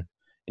him and,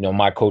 you know,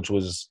 my coach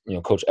was, you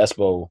know, Coach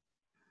Espo,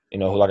 you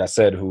know, who, like I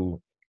said, who,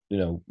 you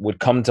know, would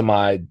come to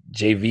my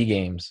JV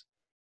games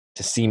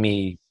to see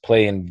me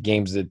play in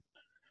games that,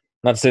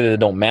 not to say that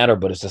it don't matter,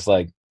 but it's just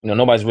like, you know,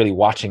 nobody's really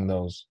watching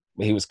those.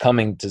 But he was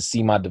coming to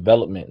see my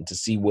development and to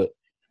see what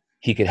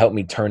he could help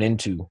me turn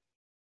into.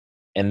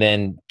 And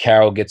then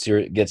Carroll gets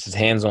his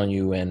hands on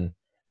you, and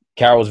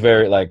Carroll was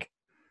very like,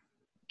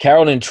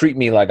 Carroll didn't treat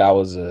me like I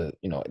was no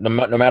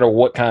matter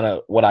what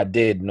I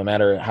did, no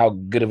matter how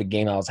good of a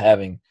game I was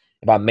having,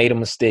 if I made a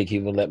mistake, he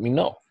would let me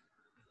know.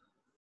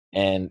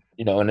 And,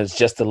 you know, and it's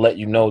just to let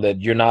you know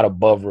that you're not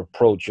above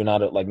reproach. You're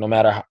not no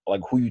matter how,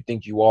 like, who you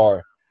think you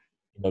are.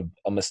 You know,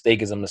 a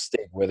mistake is a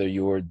mistake, whether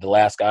you were the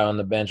last guy on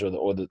the bench or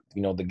the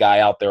you know, the guy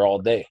out there all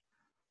day.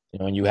 You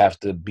know, and you have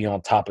to be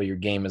on top of your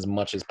game as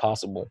much as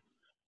possible.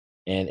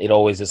 And it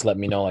always just let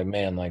me know, like,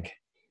 man, like,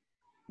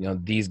 you know,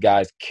 these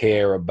guys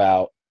care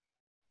about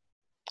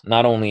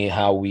not only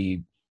how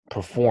we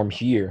perform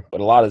here,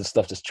 but a lot of the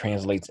stuff just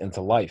translates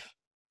into life,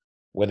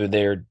 whether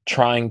they're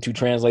trying to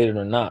translate it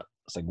or not.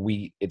 It's like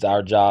it's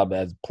our job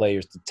as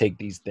players to take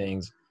these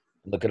things,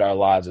 look at our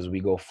lives as we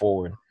go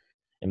forward,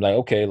 and be like,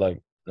 okay,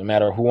 like, no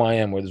matter who I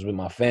am, whether it's with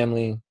my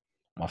family,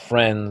 my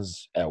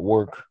friends, at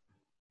work.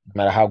 No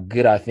matter how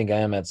good I think I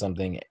am at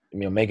something,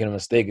 making a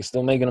mistake is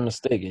still making a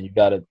mistake, and you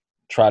got to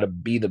try to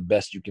be the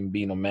best you can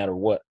be no matter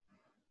what.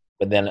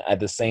 But then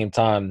at the same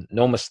time,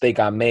 no mistake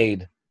I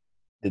made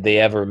did they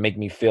ever make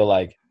me feel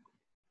like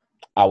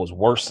I was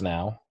worse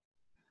now,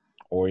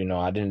 or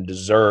I didn't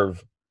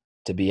deserve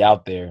to be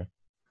out there.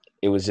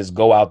 It was just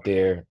go out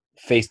there,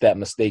 face that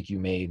mistake you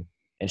made,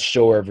 and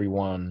show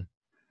everyone,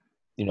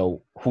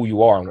 who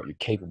you are and what you're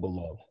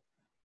capable of.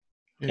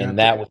 Yeah, and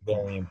that was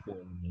very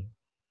important to me.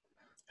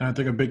 And I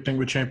think a big thing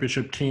with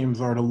championship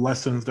teams are the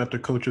lessons that the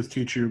coaches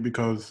teach you,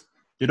 because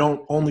they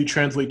don't only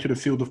translate to the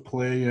field of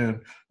play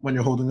and when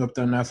you're holding up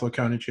that Nassau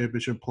County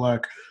Championship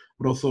plaque,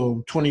 but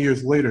also 20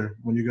 years later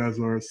when you guys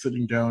are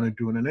sitting down and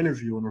doing an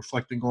interview and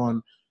reflecting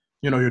on,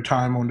 your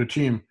time on the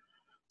team.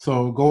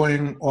 So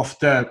going off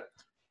that,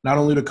 not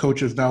only the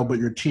coaches now, but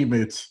your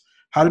teammates,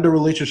 how did the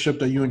relationship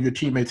that you and your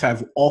teammates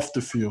have off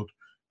the field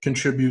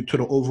contribute to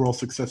the overall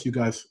success you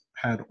guys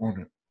had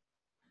on it?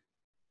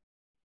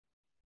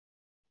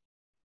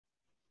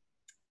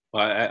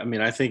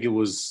 I think it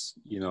was,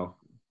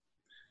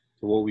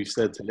 what we've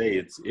said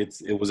today.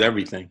 It was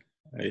everything.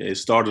 It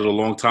started a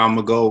long time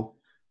ago,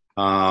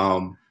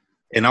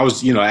 and I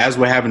was, as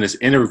we're having this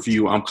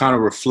interview, I'm kind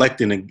of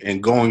reflecting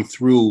and going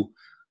through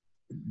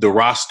the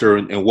roster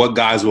and what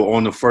guys were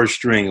on the first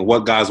string and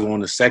what guys were on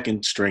the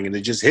second string, and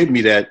it just hit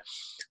me that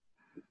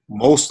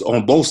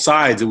on both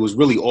sides it was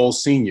really all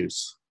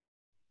seniors,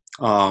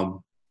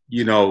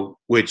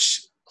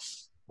 which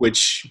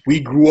we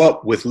grew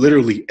up with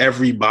literally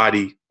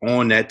everybody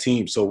on that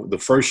team. So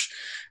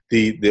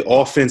the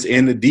offense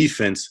and the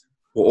defense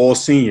were all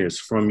seniors,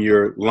 from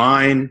your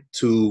line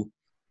to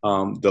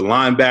the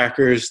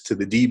linebackers to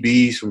the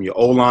DBs, from your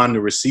O-line,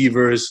 the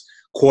receivers,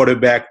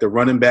 quarterback, the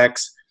running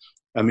backs.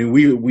 I mean,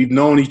 we've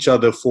known each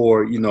other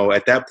for,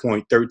 at that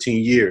point,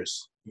 13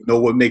 years. You know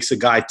what makes a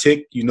guy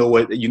tick. You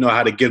know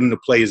how to get him to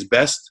play his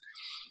best.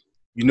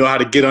 You know how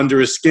to get under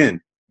his skin.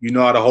 You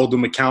know how to hold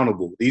them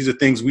accountable. These are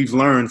things we've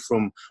learned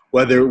from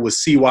whether it was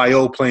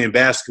CYO playing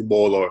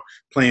basketball or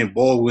playing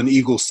Baldwin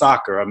Eagles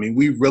soccer. I mean,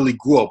 we really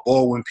grew up,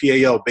 Baldwin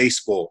PAL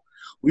baseball.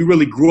 We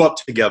really grew up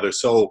together.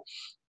 So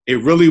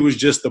it really was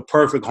just the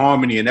perfect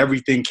harmony, and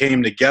everything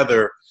came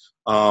together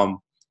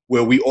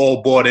where we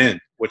all bought in,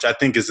 which I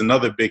think is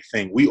another big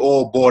thing. We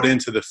all bought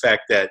into the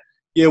fact that,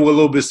 we're a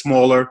little bit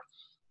smaller.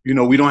 We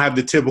don't have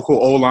the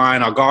typical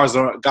O-line. Our guys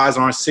aren't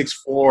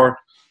 6'4",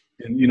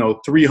 and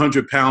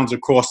 300 pounds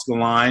across the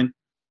line,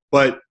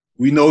 but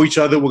we know each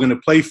other. We're going to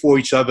play for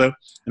each other,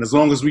 and as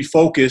long as we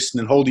focus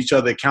and hold each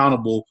other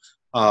accountable,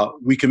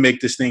 we can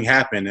make this thing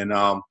happen. And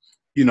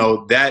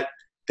that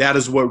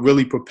is what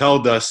really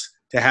propelled us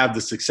to have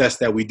the success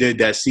that we did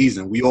that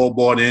season. We all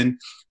bought in,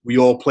 we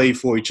all played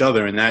for each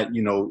other, and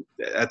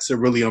that's a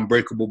really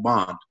unbreakable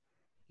bond.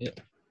 Yeah,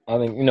 I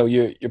think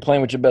you're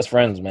playing with your best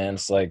friends, man.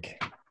 It's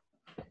like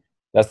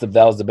that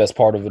was the best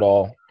part of it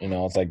all.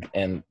 It's like,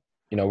 and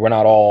we're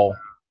not all.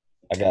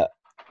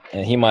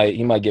 And he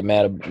might get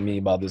mad at me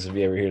about this if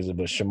he ever hears it,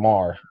 but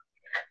Shamar's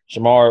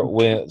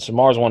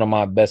one of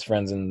my best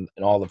friends in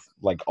all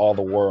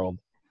the world,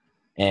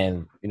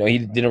 and he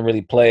didn't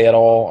really play at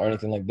all or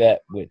anything like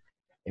that, but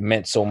it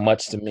meant so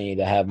much to me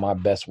to have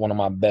one of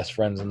my best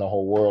friends in the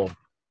whole world,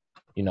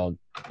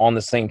 on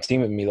the same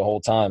team with me the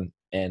whole time.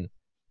 And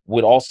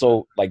would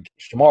also,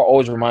 Shamar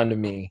always reminded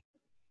me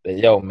that,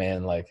 yo,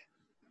 man, like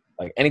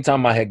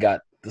anytime my head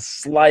got the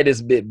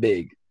slightest bit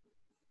big,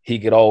 he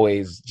could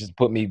always just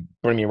bring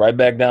me right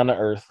back down to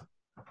earth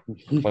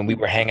when we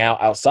were hanging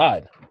out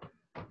outside.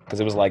 Because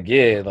it was like,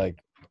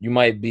 you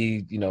might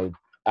be,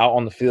 out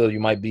on the field, you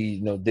might be,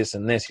 this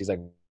and this. He's like,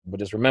 but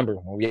just remember,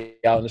 when we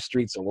out in the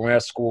streets or when we're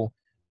at school,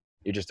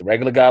 you're just a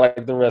regular guy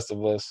like the rest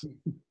of us. You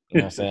know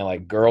what I'm saying?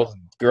 Like girls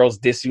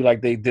diss you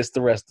like they diss the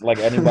rest, like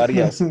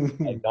anybody else.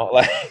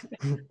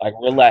 Like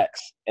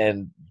relax.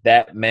 And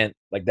that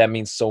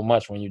means so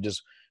much when you're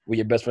just with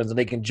your best friends and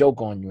they can joke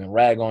on you and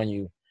rag on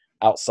you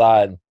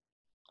outside.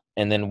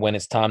 And then when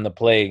it's time to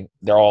play,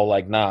 they're all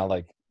like,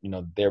 nah,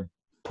 they're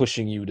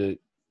pushing you to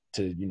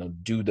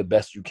do the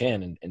best you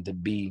can and to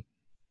be,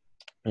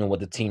 what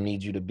the team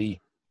needs you to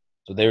be.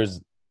 So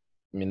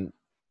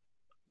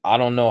I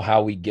don't know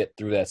how we get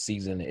through that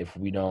season if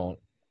we don't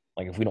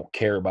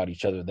care about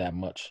each other that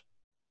much.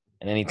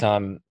 And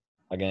anytime,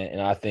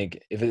 and I think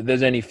if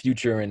there's any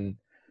future in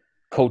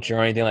coaching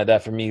or anything like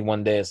that for me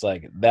one day, it's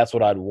like that's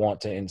what I'd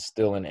want to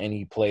instill in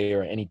any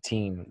player or any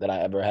team that I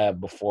ever have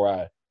before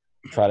I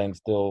try to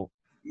instill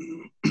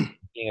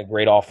being a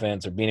great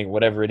offense or being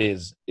whatever it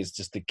is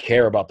just to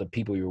care about the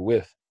people you're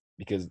with,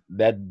 because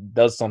that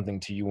does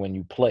something to you when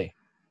you play.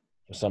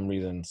 For some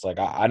reason, it's like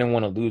I didn't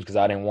want to lose because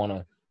I didn't want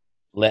to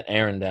let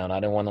Aaron down. I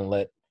didn't want to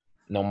let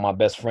my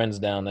best friends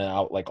down.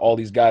 And all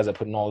these guys that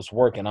put in all this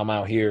work, and I'm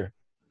out here,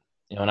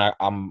 and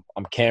I'm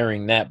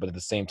carrying that. But at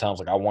the same time, it's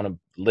like I want to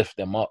lift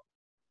them up,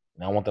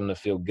 and I want them to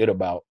feel good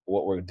about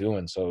what we're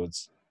doing. So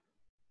it's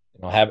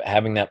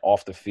having that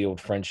off the field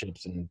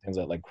friendships and things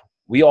like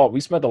we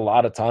spent a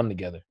lot of time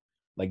together.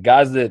 Like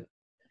guys that,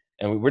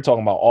 and we're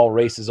talking about all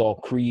races, all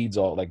creeds,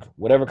 all like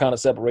whatever kind of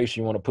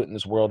separation you want to put in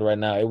this world right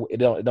now, it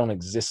don't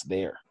exist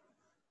there.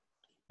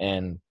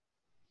 And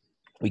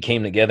we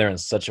came together in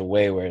such a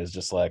way where it's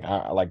just like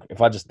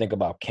if I just think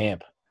about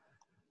camp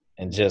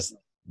and just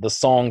the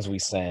songs we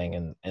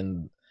sang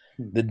and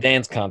the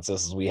dance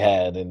contests we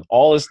had and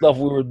all this stuff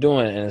we were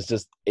doing, and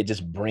it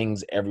just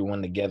brings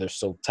everyone together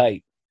so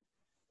tight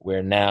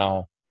where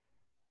now,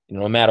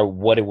 no matter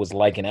what it was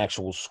like in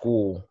actual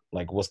school,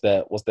 like what's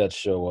that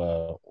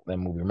show, that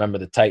movie, Remember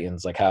the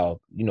Titans, like how,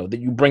 that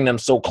you bring them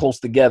so close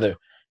together and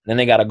then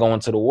they got to go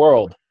into the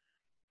world.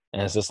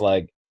 And it's just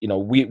like,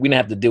 we didn't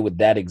have to deal with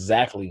that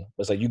exactly.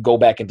 It's like you go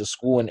back into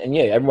school and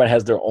yeah, everyone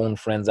has their own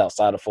friends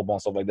outside of football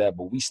and stuff like that,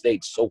 but we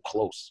stayed so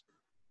close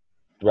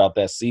throughout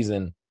that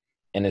season,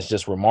 and it's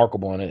just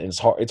remarkable. And it's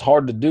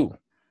hard to do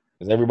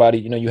because everybody,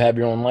 you have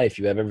your own life,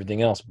 you have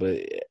everything else, but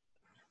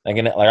like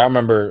I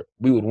remember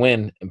we would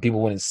win and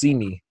people wouldn't see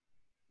me.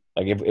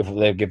 Like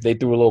if they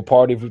threw a little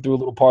party, if we threw a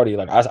little party,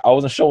 like I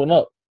wasn't showing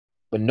up,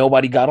 but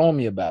nobody got on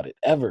me about it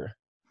ever.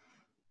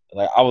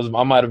 Like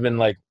I might have been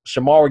like,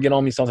 Shamar would get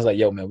on me sometimes like,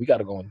 yo man, we got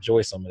to go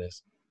enjoy some of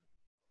this.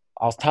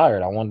 I was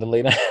tired. I wanted to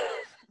lay down.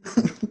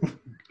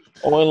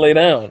 I wanted to lay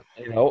down,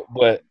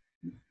 but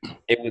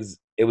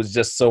it was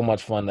just so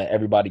much fun that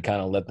everybody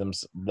kind of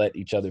let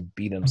each other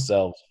be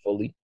themselves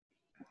fully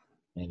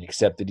and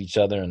accepted each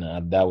other.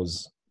 And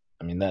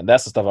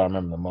that's the stuff I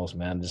remember the most,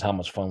 man, just how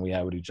much fun we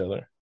had with each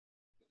other.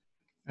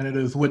 And it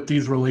is with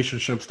these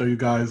relationships that you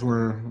guys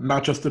were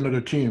not just another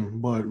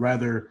team, but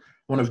rather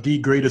one of the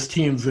greatest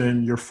teams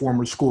in your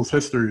former school's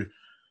history.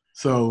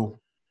 So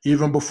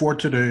even before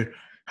today,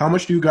 how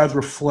much do you guys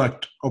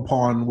reflect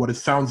upon what it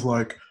sounds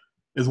like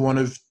is one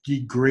of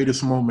the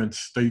greatest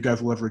moments that you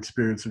guys will ever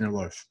experience in your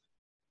life?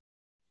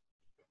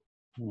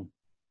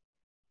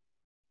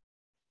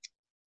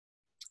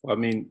 I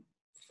mean,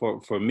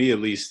 for me at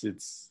least,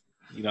 it's,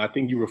 I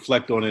think you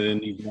reflect on it in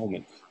these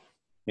moments.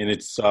 And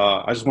it's,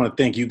 I just want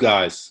to thank you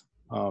guys,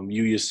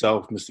 you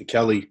yourself, Mr.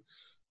 Kelly,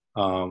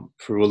 for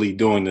really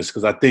doing this.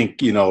 Because I think,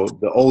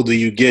 the older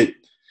you get,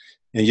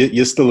 and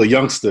you're still a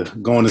youngster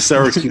going to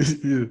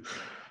Syracuse. Yeah.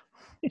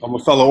 I'm a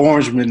fellow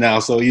Orangeman now,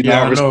 so, I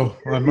know.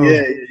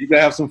 Yeah, you got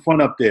to have some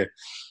fun up there.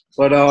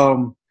 But,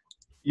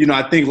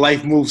 I think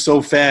life moves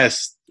so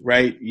fast,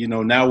 right?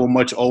 Now we're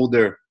much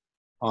older.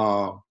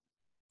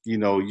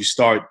 You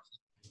start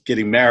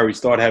getting married,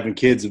 start having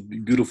kids, a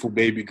beautiful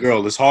baby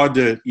girl. It's hard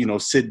to,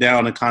 sit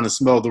down and kind of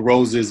smell the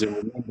roses and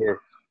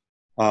remember,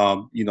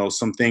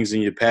 some things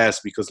in your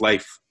past because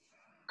life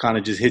kind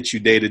of just hits you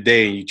day to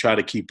day and you try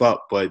to keep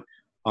up. But,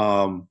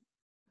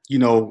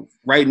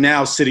 right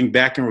now sitting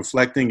back and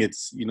reflecting,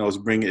 it's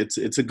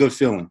a good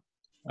feeling.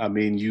 I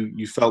mean,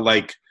 you felt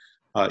like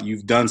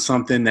you've done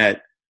something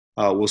that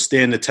will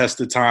stand the test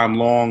of time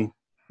long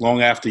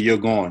after you're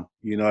gone.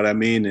 You know what I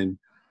mean? And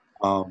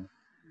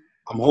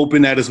I'm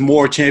hoping that there's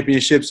more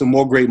championships and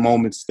more great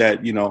moments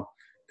that,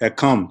 that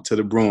come to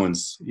the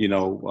Bruins,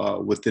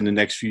 within the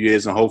next few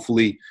years. And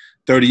hopefully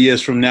 30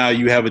 years from now,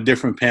 you have a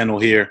different panel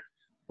here,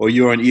 or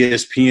you're on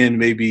ESPN,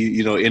 maybe,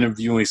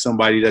 interviewing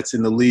somebody that's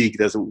in the league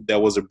that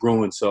was a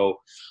Bruin.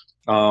 So,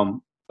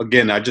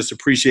 again, I just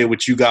appreciate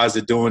what you guys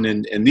are doing.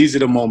 And these are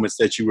the moments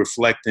that you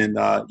reflect and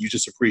you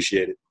just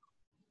appreciate it.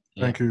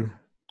 Thank you.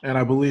 And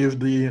I believe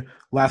the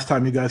last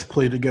time you guys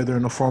played together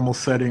in a formal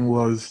setting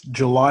was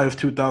July of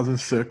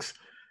 2006.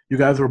 You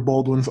guys were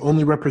Baldwin's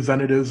only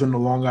representatives in the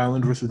Long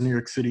Island versus New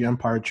York City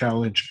Empire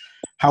Challenge.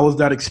 How was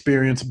that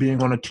experience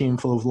being on a team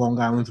full of Long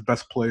Island's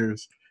best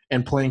players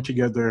and playing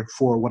together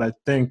for what I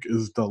think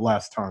is the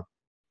last time?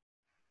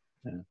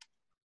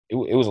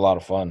 It was a lot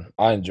of fun.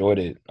 I enjoyed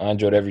it. I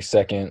enjoyed every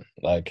second.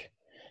 Like,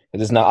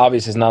 it's not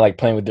obvious. It's not like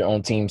playing with your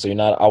own team. So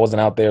I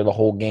wasn't out there the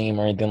whole game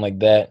or anything like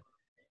that.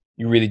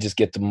 You really just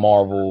get to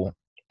marvel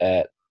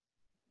at,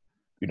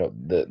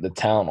 the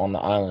talent on the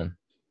island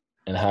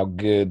and how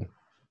good,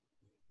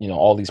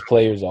 all these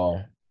players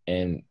are,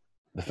 and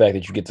the fact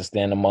that you get to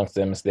stand amongst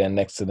them and stand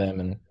next to them,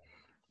 and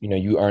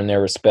you earn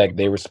their respect,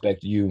 they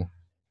respect you.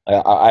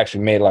 I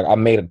actually made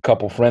a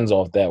couple friends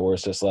off that, where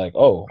it's just like,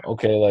 oh,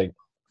 okay, like,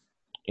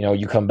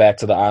 you come back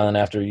to the island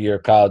after a year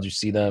of college, you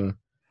see them,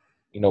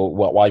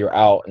 while you're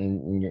out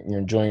and you're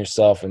enjoying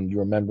yourself, and you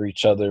remember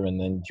each other, and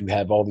then you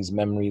have all these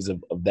memories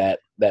of that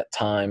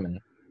time, and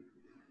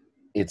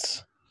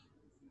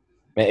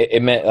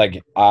it meant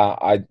like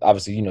I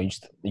obviously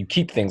you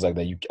keep things like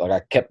that.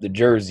 I kept the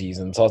jerseys,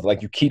 and so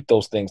like you keep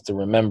those things to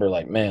remember.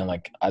 Like, man,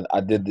 like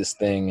I did this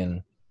thing,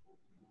 and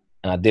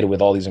I did it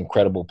with all these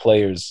incredible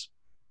players,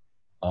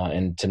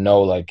 and to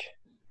know like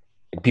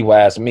people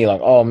ask me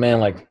like, oh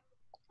man, like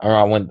I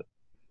remember I went.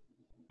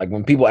 Like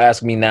when people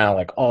ask me now,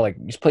 like, oh, like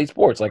you played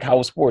sports, like how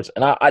was sports?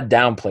 And I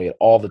downplay it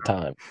all the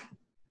time.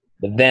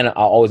 But then I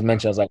always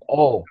mention, I was like,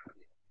 oh,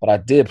 but I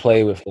did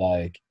play with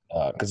like,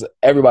 because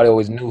everybody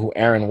always knew who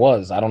Aaron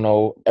was. I don't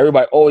know.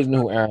 Everybody always knew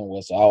who Aaron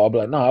was. So I'll be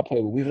like, no, I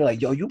played with Weaver.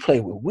 Like, yo, you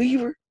played with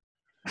Weaver?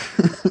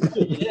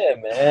 Yeah,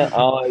 man.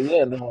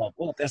 Yeah. And they're like,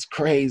 well, that's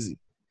crazy.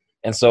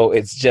 And so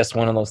it's just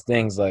one of those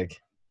things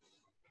like,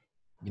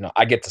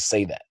 I get to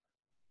say that.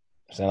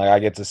 So like I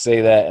get to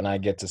say that, and I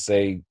get to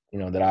say, you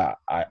know, that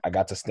I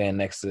got to stand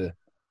next to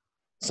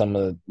some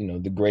of the, you know,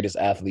 the greatest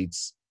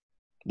athletes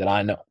that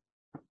I know.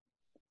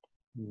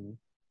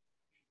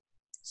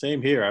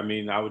 Same here. I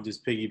mean, I would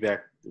just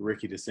piggyback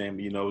Ricky the same.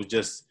 You know,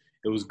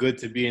 it was good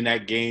to be in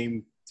that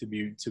game, to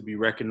be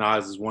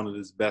recognized as one of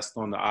the best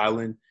on the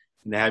island,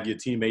 and to have your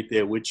teammate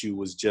there with you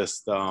was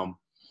just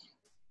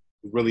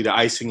really the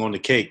icing on the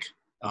cake.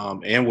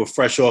 And we're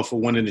fresh off of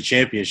winning the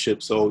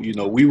championship, so you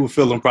know we were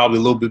feeling probably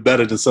a little bit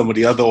better than some of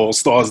the other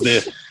All-Stars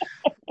there.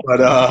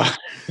 But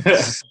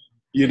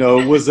you know,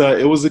 it was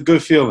a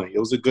good feeling. It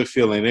was a good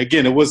feeling. And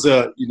again, it was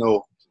a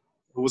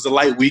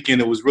light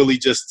weekend. It was really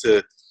just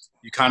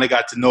you kind of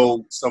got to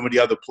know some of the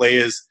other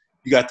players.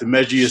 You got to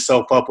measure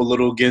yourself up a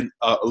little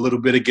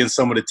bit against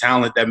some of the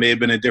talent that may have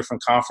been in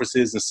different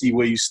conferences and see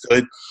where you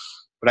stood.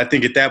 But I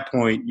think at that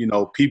point, you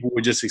know, people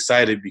were just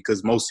excited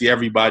because mostly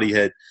everybody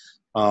had,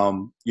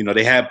 you know,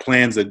 they had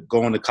plans of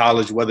going to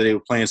college, whether they were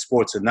playing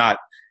sports or not.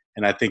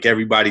 And I think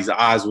everybody's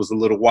eyes was a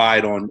little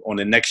wide on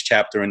the next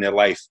chapter in their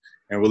life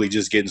and really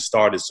just getting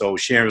started. So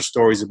sharing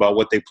stories about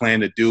what they plan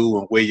to do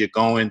and where you're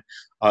going,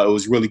 it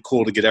was really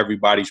cool to get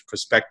everybody's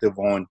perspective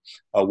on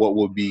what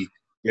would be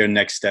their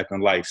next step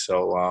in life.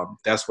 So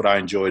that's what I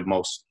enjoyed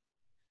most.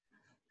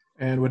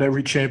 And with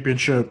every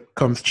championship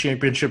comes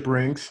championship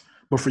rings.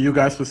 But for you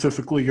guys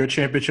specifically, your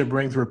championship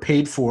rings were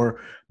paid for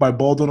by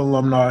Baldwin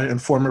alumni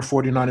and former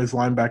 49ers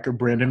linebacker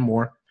Brandon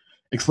Moore.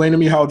 Explain to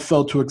me how it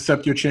felt to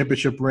accept your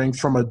championship rings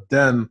from a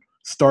then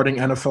starting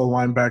NFL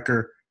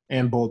linebacker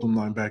and Baldwin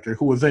linebacker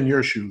who was in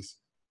your shoes.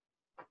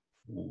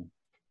 There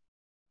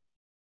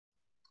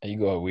you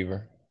go,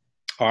 Weaver.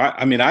 All right.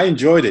 I mean, I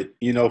enjoyed it.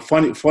 You know,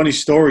 funny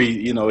story.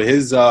 You know,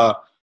 his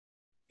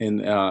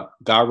and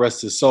God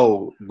rest his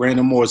soul,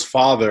 Brandon Moore's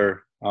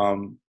father.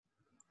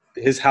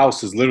 His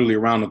house is literally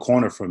around the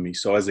corner from me.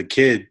 So as a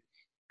kid,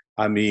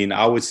 I mean,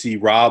 I would see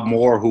Rob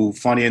Moore, who,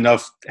 funny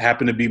enough,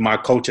 happened to be my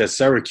coach at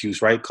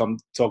Syracuse, right? Come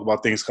talk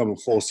about things coming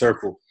full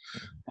circle.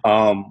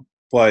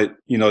 But,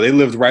 you know, they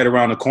lived right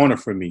around the corner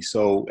from me.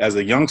 So as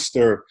a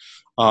youngster,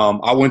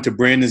 I went to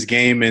Brandon's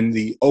game in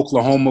the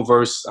Oklahoma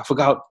versus, I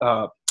forgot,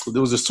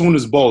 there was a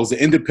Sooners Bowl. It was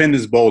the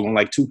Independence Bowl in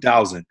like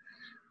 2000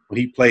 when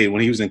he played,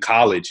 when he was in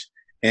college.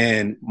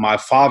 And my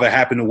father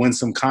happened to win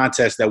some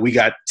contest that we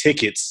got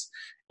tickets.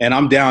 And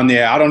I'm down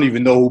there. I don't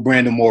even know who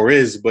Brandon Moore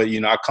is, but,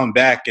 you know, I come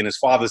back and his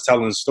father's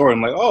telling the story.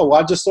 I'm like, oh, well,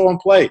 I just saw him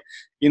play.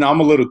 You know,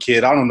 I'm a little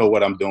kid. I don't know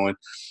what I'm doing.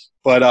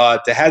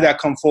 But to have that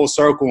come full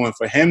circle and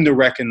for him to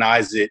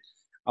recognize it,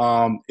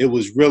 it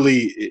was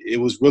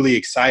really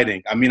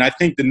exciting. I mean, I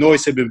think the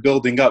noise had been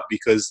building up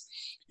because,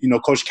 you know,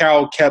 Coach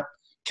Carroll kept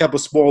a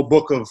small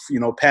book of,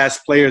 you know,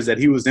 past players that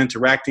he was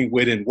interacting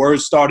with, and word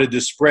started to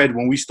spread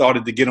when we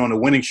started to get on a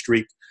winning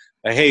streak.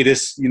 Hey,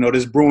 this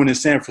Bruin in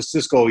San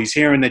Francisco, he's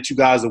hearing that you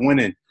guys are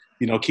winning,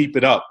 you know, keep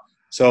it up.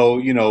 So,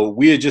 you know,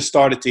 we had just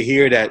started to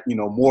hear that, you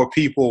know, more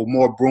people,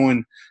 more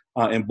Bruin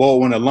and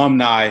Baldwin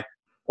alumni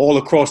all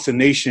across the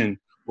nation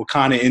were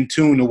kind of in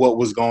tune to what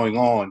was going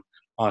on.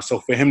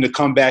 So for him to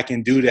come back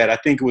and do that, I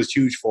think it was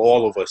huge for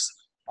all of us.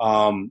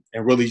 And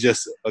really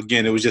just,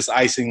 again, it was just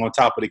icing on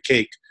top of the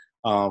cake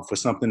for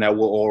something that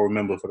we'll all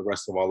remember for the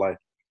rest of our life.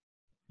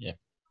 Yeah.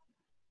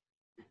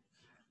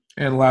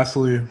 And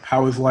lastly,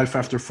 how has life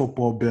after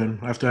football been?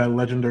 After that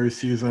legendary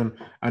season,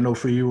 I know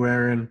for you,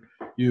 Aaron,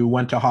 you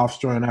went to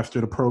Hofstra, and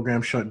after the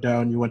program shut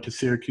down, you went to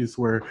Syracuse,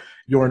 where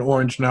you're in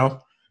Orange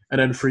now. And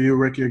then for you,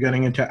 Rick, you're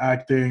getting into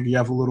acting. You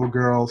have a little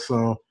girl.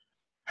 So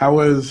how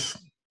has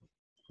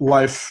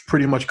life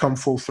pretty much come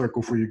full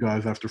circle for you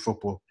guys after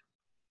football?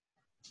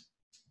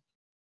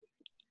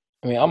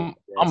 I mean,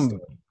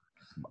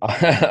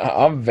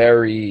 I'm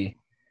very,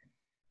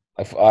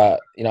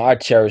 you know, I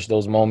cherish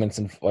those moments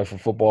in for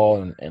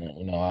football, and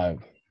you know,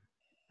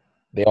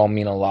 they all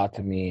mean a lot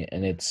to me,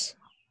 and it's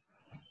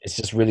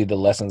just really the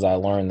lessons I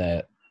learned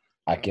that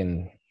I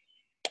can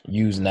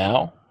use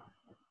now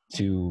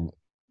to,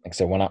 like I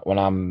said, when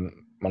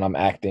I'm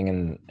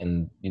acting,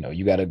 and you know,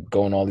 you got to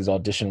go in all these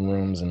audition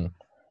rooms, and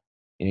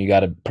you got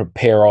to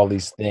prepare all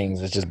these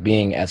things. It's just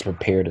being as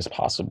prepared as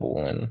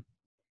possible, and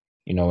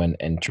you know,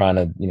 and trying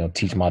to, you know,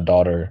 teach my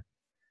daughter.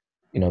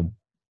 You know,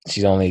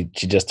 she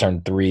just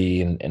turned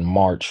 3 in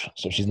March,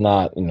 so she's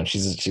not, you know,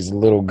 she's a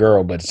little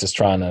girl, but it's just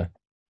trying to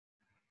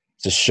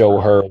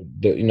show her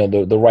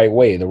the right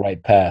way, the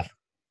right path.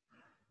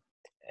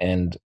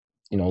 And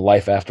you know,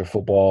 life after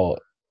football,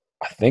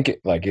 I think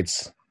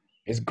it's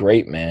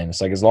great, man. It's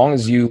like, I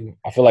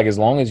feel like as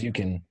long as you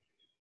can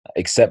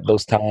accept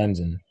those times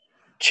and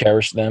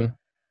cherish them,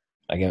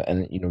 like,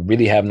 and you know,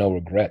 really have no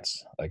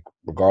regrets, like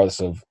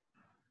regardless of.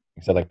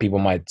 So like people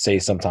might say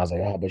sometimes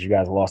like, oh, but you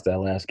guys lost that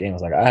last game.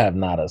 It's like, I have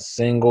not a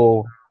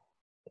single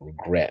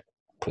regret.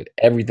 Put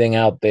everything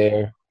out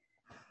there,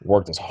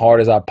 worked as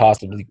hard as I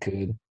possibly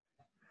could.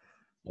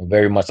 And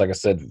very much, like I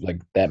said,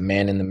 like that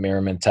man in the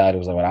mirror mentality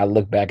was like, when I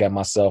look back at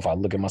myself, I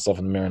look at myself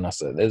in the mirror and I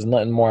said, there's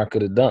nothing more I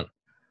could have done.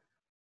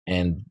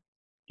 And,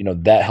 you know,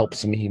 that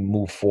helps me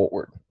move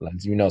forward.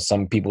 Like, you know,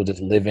 some people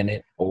just live in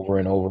it over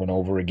and over and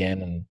over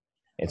again. And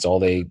It's all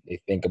they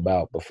think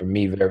about. But for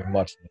me, very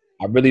much,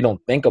 I really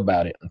don't think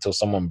about it until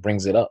someone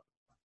brings it up.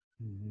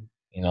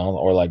 You know,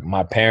 or like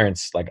my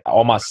parents, like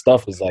all my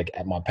stuff is like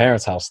at my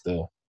parents' house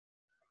still.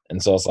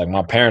 And so it's like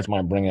my parents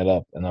might bring it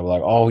up and they're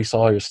like, oh, we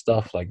saw your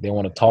stuff. Like they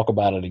want to talk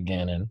about it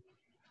again. And,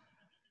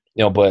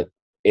 you know, but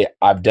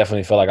I've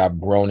definitely felt like I've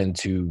grown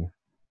into,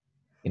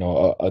 you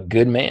know, a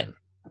good man,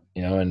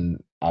 you know,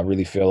 and I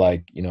really feel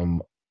like, you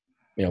know,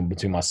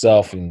 between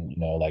myself and, you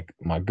know, like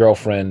my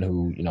girlfriend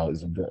who, you know,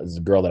 is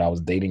a girl that I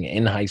was dating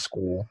in high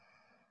school.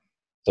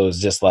 So it's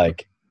just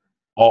like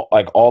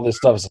all this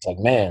stuff is just like,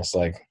 man, it's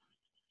like,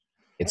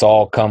 it's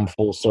all come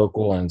full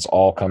circle and it's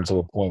all come to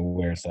a point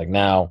where it's like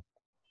now,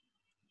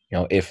 you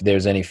know, if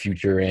there's any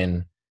future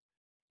in,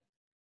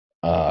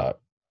 like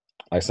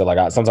I said,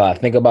 like sometimes I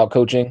think about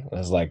coaching.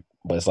 It's like,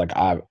 but it's like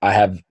I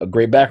have a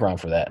great background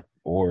for that.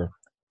 Or,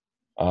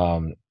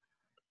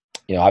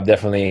 you know, I've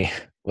definitely.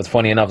 What's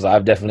funny enough is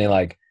I've definitely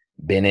like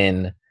been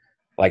in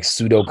like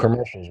pseudo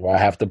commercials where I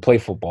have to play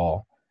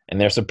football, and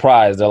they're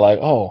surprised. They're like,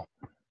 "Oh,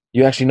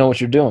 you actually know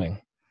what you're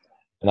doing,"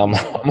 and I'm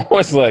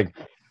always like,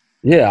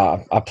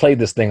 "Yeah, I played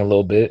this thing a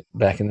little bit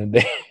back in the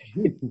day."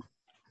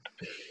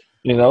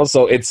 You know,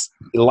 so it's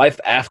life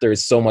after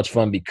is so much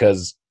fun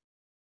because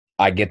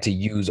I get to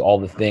use all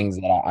the things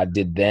that I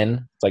did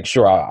then. It's like,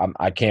 sure,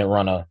 I can't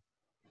run a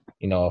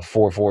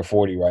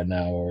 4.40 right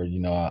now, or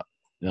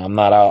I'm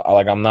not out,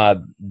 like I'm not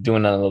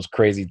doing none of those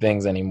crazy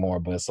things anymore.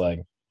 But it's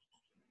like,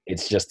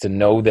 it's just to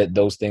know that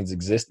those things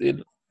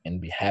existed and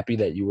be happy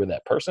that you were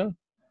that person,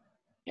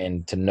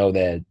 and to know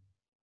that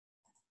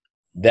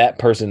that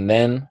person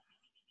then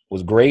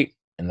was great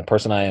and the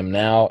person I am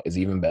now is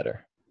even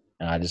better.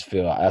 And I just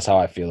feel that's how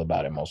I feel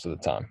about it most of the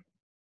time.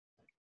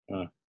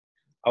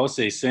 I would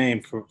say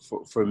same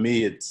for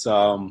me. It's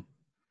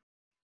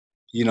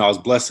you know, I was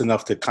blessed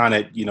enough to kind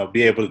of, you know,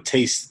 be able to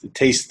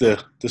taste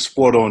the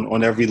sport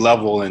on every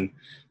level. And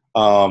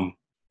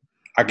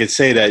I could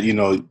say that, you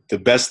know, the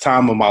best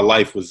time of my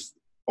life was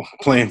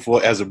playing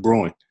for as a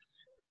Bruin.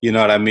 You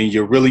know what I mean?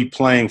 You're really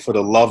playing for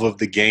the love of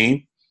the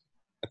game.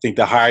 I think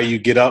the higher you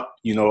get up,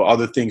 you know,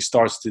 other things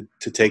starts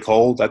to take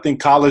hold. I think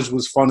college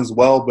was fun as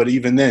well, but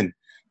even then,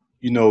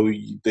 you know,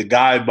 the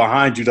guy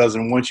behind you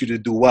doesn't want you to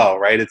do well,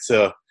 right? It's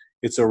a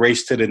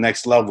race to the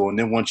next level. And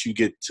then once you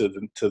get to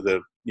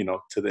the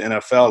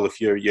NFL, if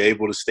you're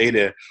able to stay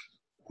there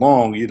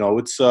long, you know,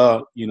 it's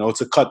a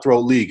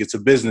cutthroat league. It's a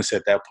business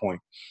at that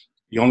point.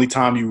 The only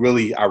time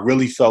I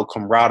really felt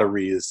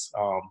camaraderie is,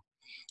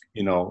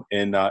 you know,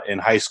 in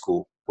high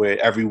school, where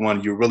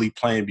you're really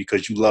playing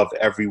because you love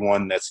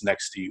everyone that's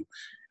next to you.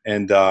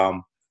 And,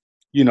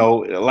 you know,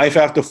 life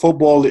after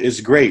football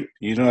is great.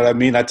 You know what I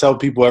mean? I tell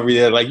people every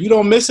day, like, you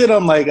don't miss it?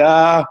 I'm like,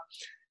 I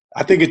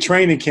think of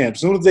training camp.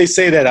 As soon as they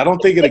say that, I don't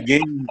think of the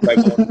game like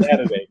on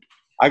Saturday.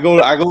 I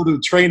go to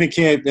training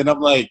camp and I'm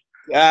like,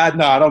 no,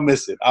 I don't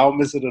miss it. I don't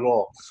miss it at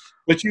all.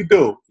 But you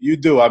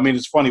do. I mean,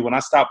 it's funny, when I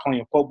stopped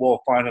playing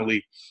football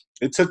finally,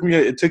 it took me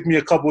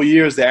a couple of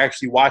years to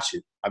actually watch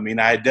it. I mean,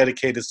 I had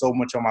dedicated so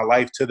much of my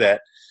life to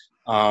that.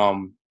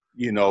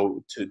 You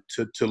know,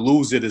 to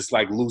lose it is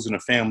like losing a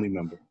family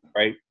member,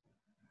 right?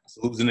 It's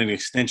losing an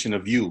extension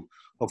of you,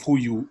 of who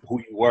you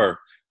were.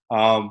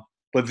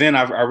 But then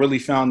I really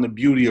found the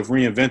beauty of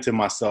reinventing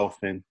myself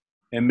and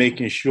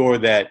making sure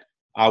that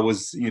I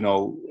was, you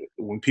know,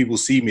 when people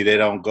see me, they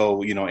don't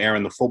go, you know,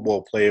 Aaron the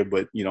football player,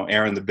 but, you know,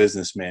 Aaron the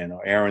businessman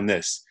or Aaron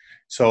this.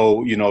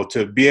 So, you know,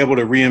 to be able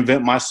to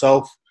reinvent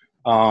myself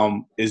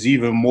is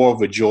even more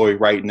of a joy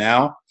right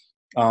now.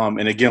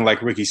 And again,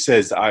 like Ricky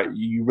says,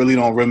 you really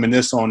don't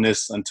reminisce on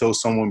this until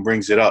someone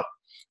brings it up.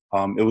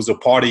 It was a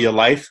part of your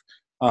life.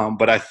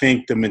 But I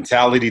think the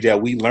mentality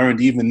that we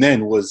learned even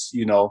then was,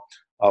 you know,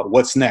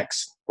 what's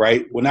next,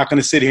 right? We're not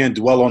going to sit here and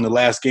dwell on the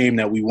last game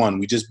that we won.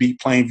 We just beat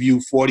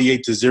Plainview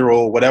 48-0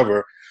 or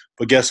whatever.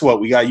 But guess what?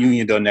 We got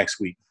Uniondale next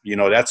week. You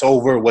know, that's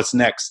over. What's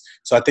next?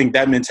 So I think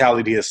that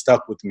mentality has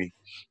stuck with me.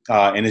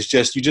 And it's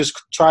just, you just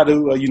try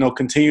to, you know,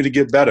 continue to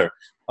get better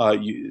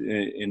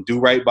and do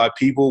right by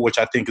people, which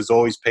I think has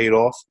always paid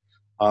off.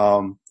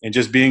 And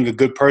just being a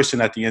good person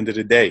at the end of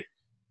the day.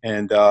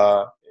 And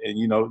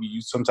you know,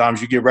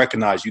 sometimes you get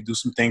recognized. You do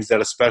some things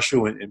that are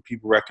special and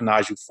people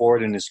recognize you for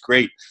it, and it's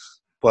great.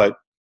 But,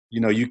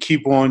 you know, you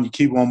keep on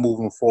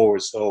moving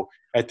forward. So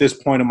at this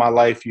point in my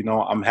life, you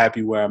know, I'm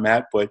happy where I'm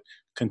at, but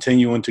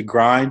continuing to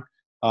grind.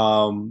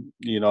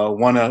 You know, I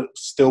want to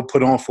still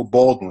put on for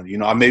Baldwin. You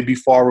know, I may be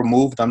far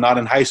removed. I'm not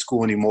in high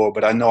school anymore,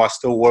 but I know I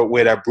still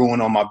wear that Bruin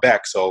on my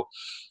back. So,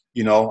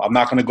 you know, I'm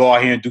not going to go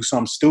out here and do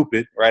something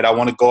stupid, right? I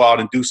want to go out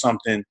and do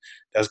something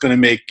that's going to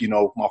make, you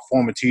know, my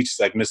former teachers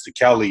like Mr.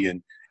 Kelly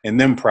and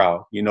them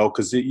proud, you know,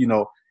 because, you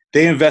know,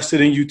 they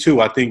invested in you too.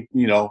 I think,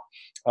 you know,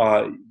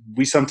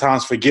 we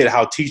sometimes forget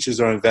how teachers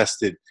are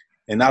invested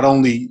in not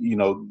only, you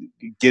know,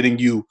 getting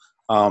you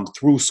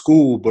through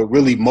school, but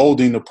really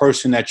molding the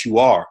person that you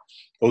are.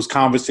 Those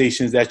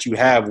conversations that you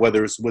have,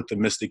 whether it's with the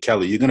Mr.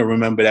 Kelly, you're going to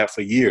remember that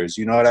for years.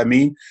 You know what I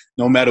mean?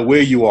 No matter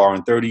where you are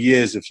in 30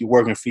 years, if you're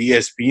working for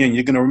ESPN,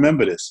 you're going to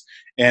remember this.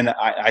 And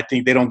I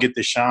think they don't get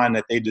the shine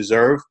that they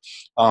deserve.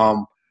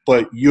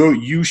 but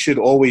you should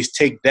always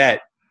take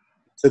that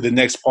to the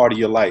next part of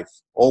your life.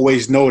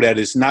 Always know that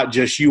it's not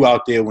just you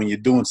out there when you're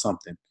doing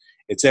something.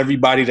 It's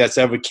everybody that's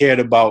ever cared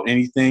about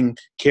anything,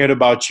 cared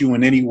about you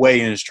in any way,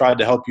 and has tried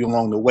to help you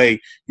along the way.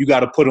 You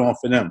got to put on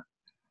for them.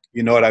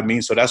 You know what I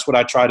mean? So that's what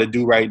I try to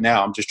do right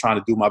now. I'm just trying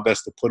to do my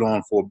best to put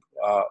on for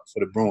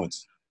the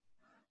Bruins.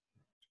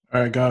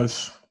 All right,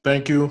 guys.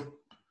 Thank you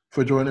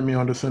for joining me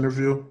on this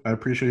interview. I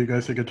appreciate you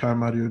guys taking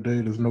time out of your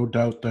day. There's no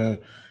doubt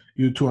that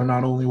you two are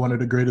not only one of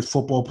the greatest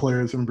football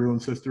players in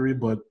Bruins history,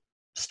 but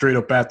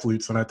straight-up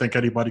athletes, and I think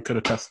anybody could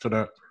attest to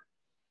that.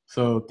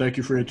 So thank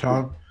you for your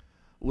time.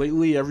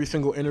 Lately, every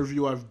single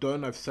interview I've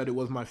done, I've said it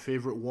was my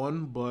favorite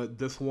one, but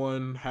this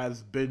one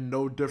has been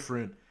no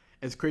different.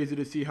 It's crazy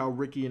to see how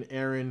Ricky and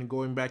Aaron,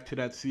 going back to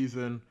that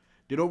season,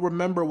 they don't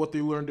remember what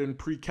they learned in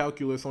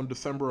pre-calculus on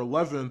December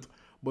 11th,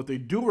 but they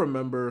do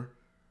remember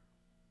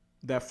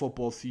that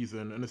football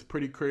season. And it's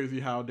pretty crazy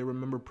how they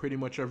remember pretty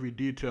much every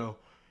detail.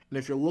 And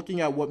if you're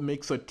looking at what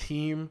makes a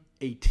team,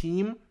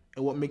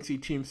 and what makes a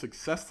team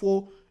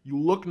successful, you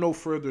look no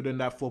further than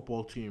that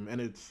football team.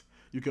 And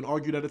you can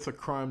argue that it's a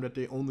crime that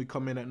they only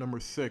come in at number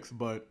 6,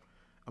 but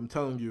I'm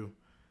telling you,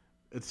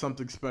 it's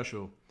something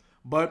special.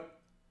 But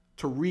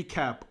to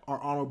recap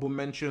our honorable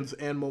mentions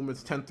and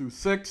moments 10 through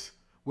 6,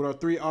 with our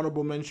 3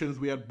 honorable mentions,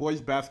 we had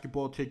boys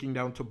basketball taking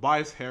down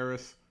Tobias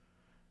Harris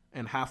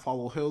and Half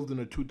Hollow Hills in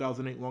the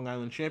 2008 Long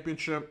Island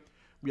Championship.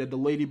 We had the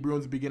Lady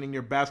Bruins beginning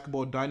their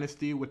basketball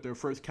dynasty with their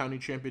first county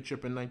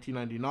championship in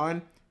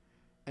 1999.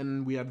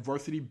 And we had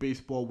varsity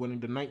baseball winning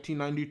the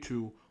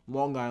 1992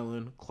 Long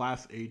Island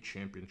Class A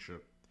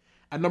Championship.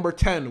 At number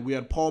 10, we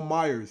had Paul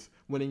Myers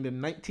winning the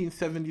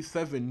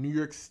 1977 New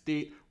York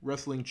State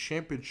Wrestling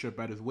Championship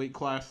at his weight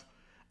class.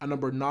 At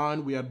number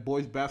 9, we had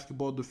boys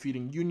basketball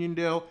defeating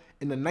Uniondale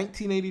in the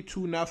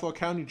 1982 Nassau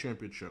County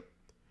Championship.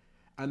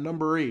 At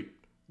number 8,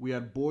 we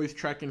had boys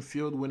track and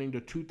field winning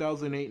the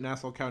 2008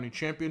 Nassau County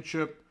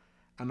Championship.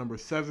 At number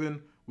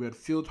 7, we had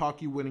field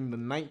hockey winning the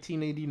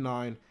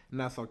 1989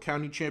 Nassau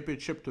County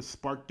Championship to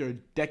spark their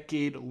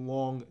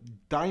decade-long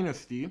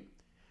dynasty.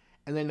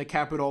 And then to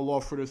cap it all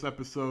off for this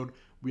episode,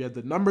 we had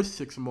the number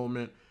 6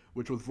 moment,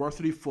 which was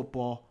varsity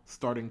football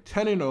starting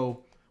 10-0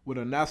 with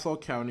a Nassau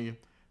County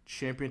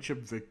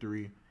Championship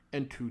victory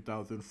in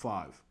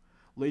 2005.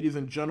 Ladies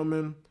and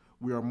gentlemen,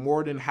 we are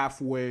more than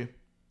halfway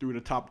through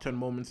the top 10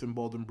 moments in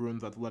Baldwin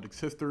Bruins athletics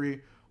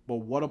history, but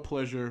what a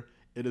pleasure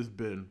it has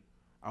been.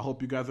 I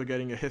hope you guys are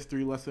getting a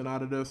history lesson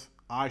out of this.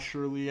 I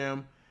surely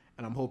am.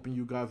 And I'm hoping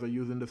you guys are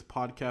using this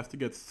podcast to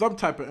get some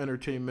type of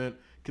entertainment,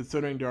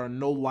 considering there are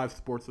no live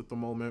sports at the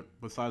moment,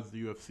 besides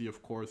the UFC,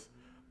 of course.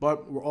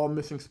 But we're all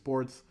missing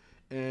sports,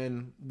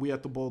 and we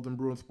at the Baldwin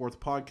Bruins Sports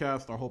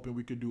Podcast are hoping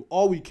we could do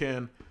all we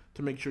can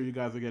to make sure you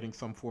guys are getting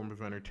some form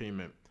of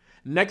entertainment.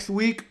 Next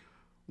week,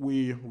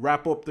 we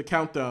wrap up the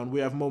countdown.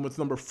 We have moments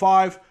number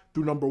 5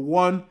 through number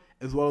 1,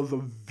 as well as a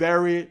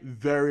very,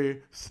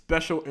 very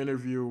special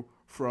interview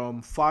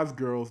from 5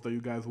 girls that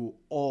you guys will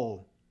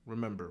all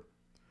remember.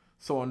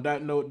 So on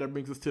that note, that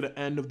brings us to the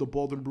end of the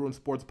Baldwin Bruins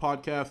Sports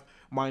Podcast.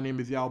 My name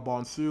is Yao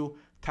Bonsu.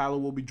 Tyler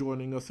will be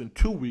joining us in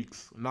 2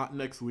 weeks, not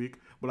next week,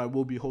 but I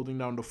will be holding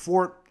down the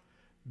fort.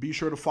 Be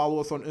sure to follow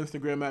us on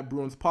Instagram at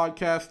Bruins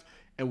Podcast,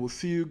 and we'll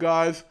see you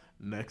guys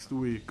next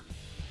week.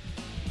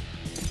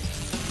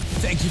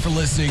 Thank you for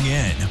listening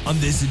in on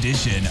this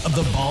edition of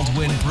the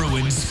Baldwin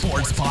Bruins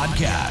Sports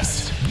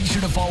Podcast. Be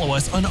sure to follow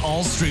us on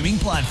all streaming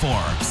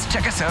platforms.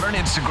 Check us out on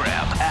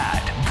Instagram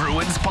at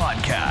Bruins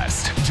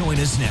Podcast. Join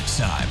us next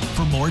time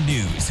for more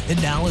news,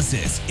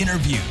 analysis,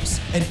 interviews,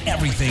 and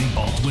everything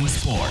Baldwin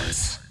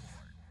sports.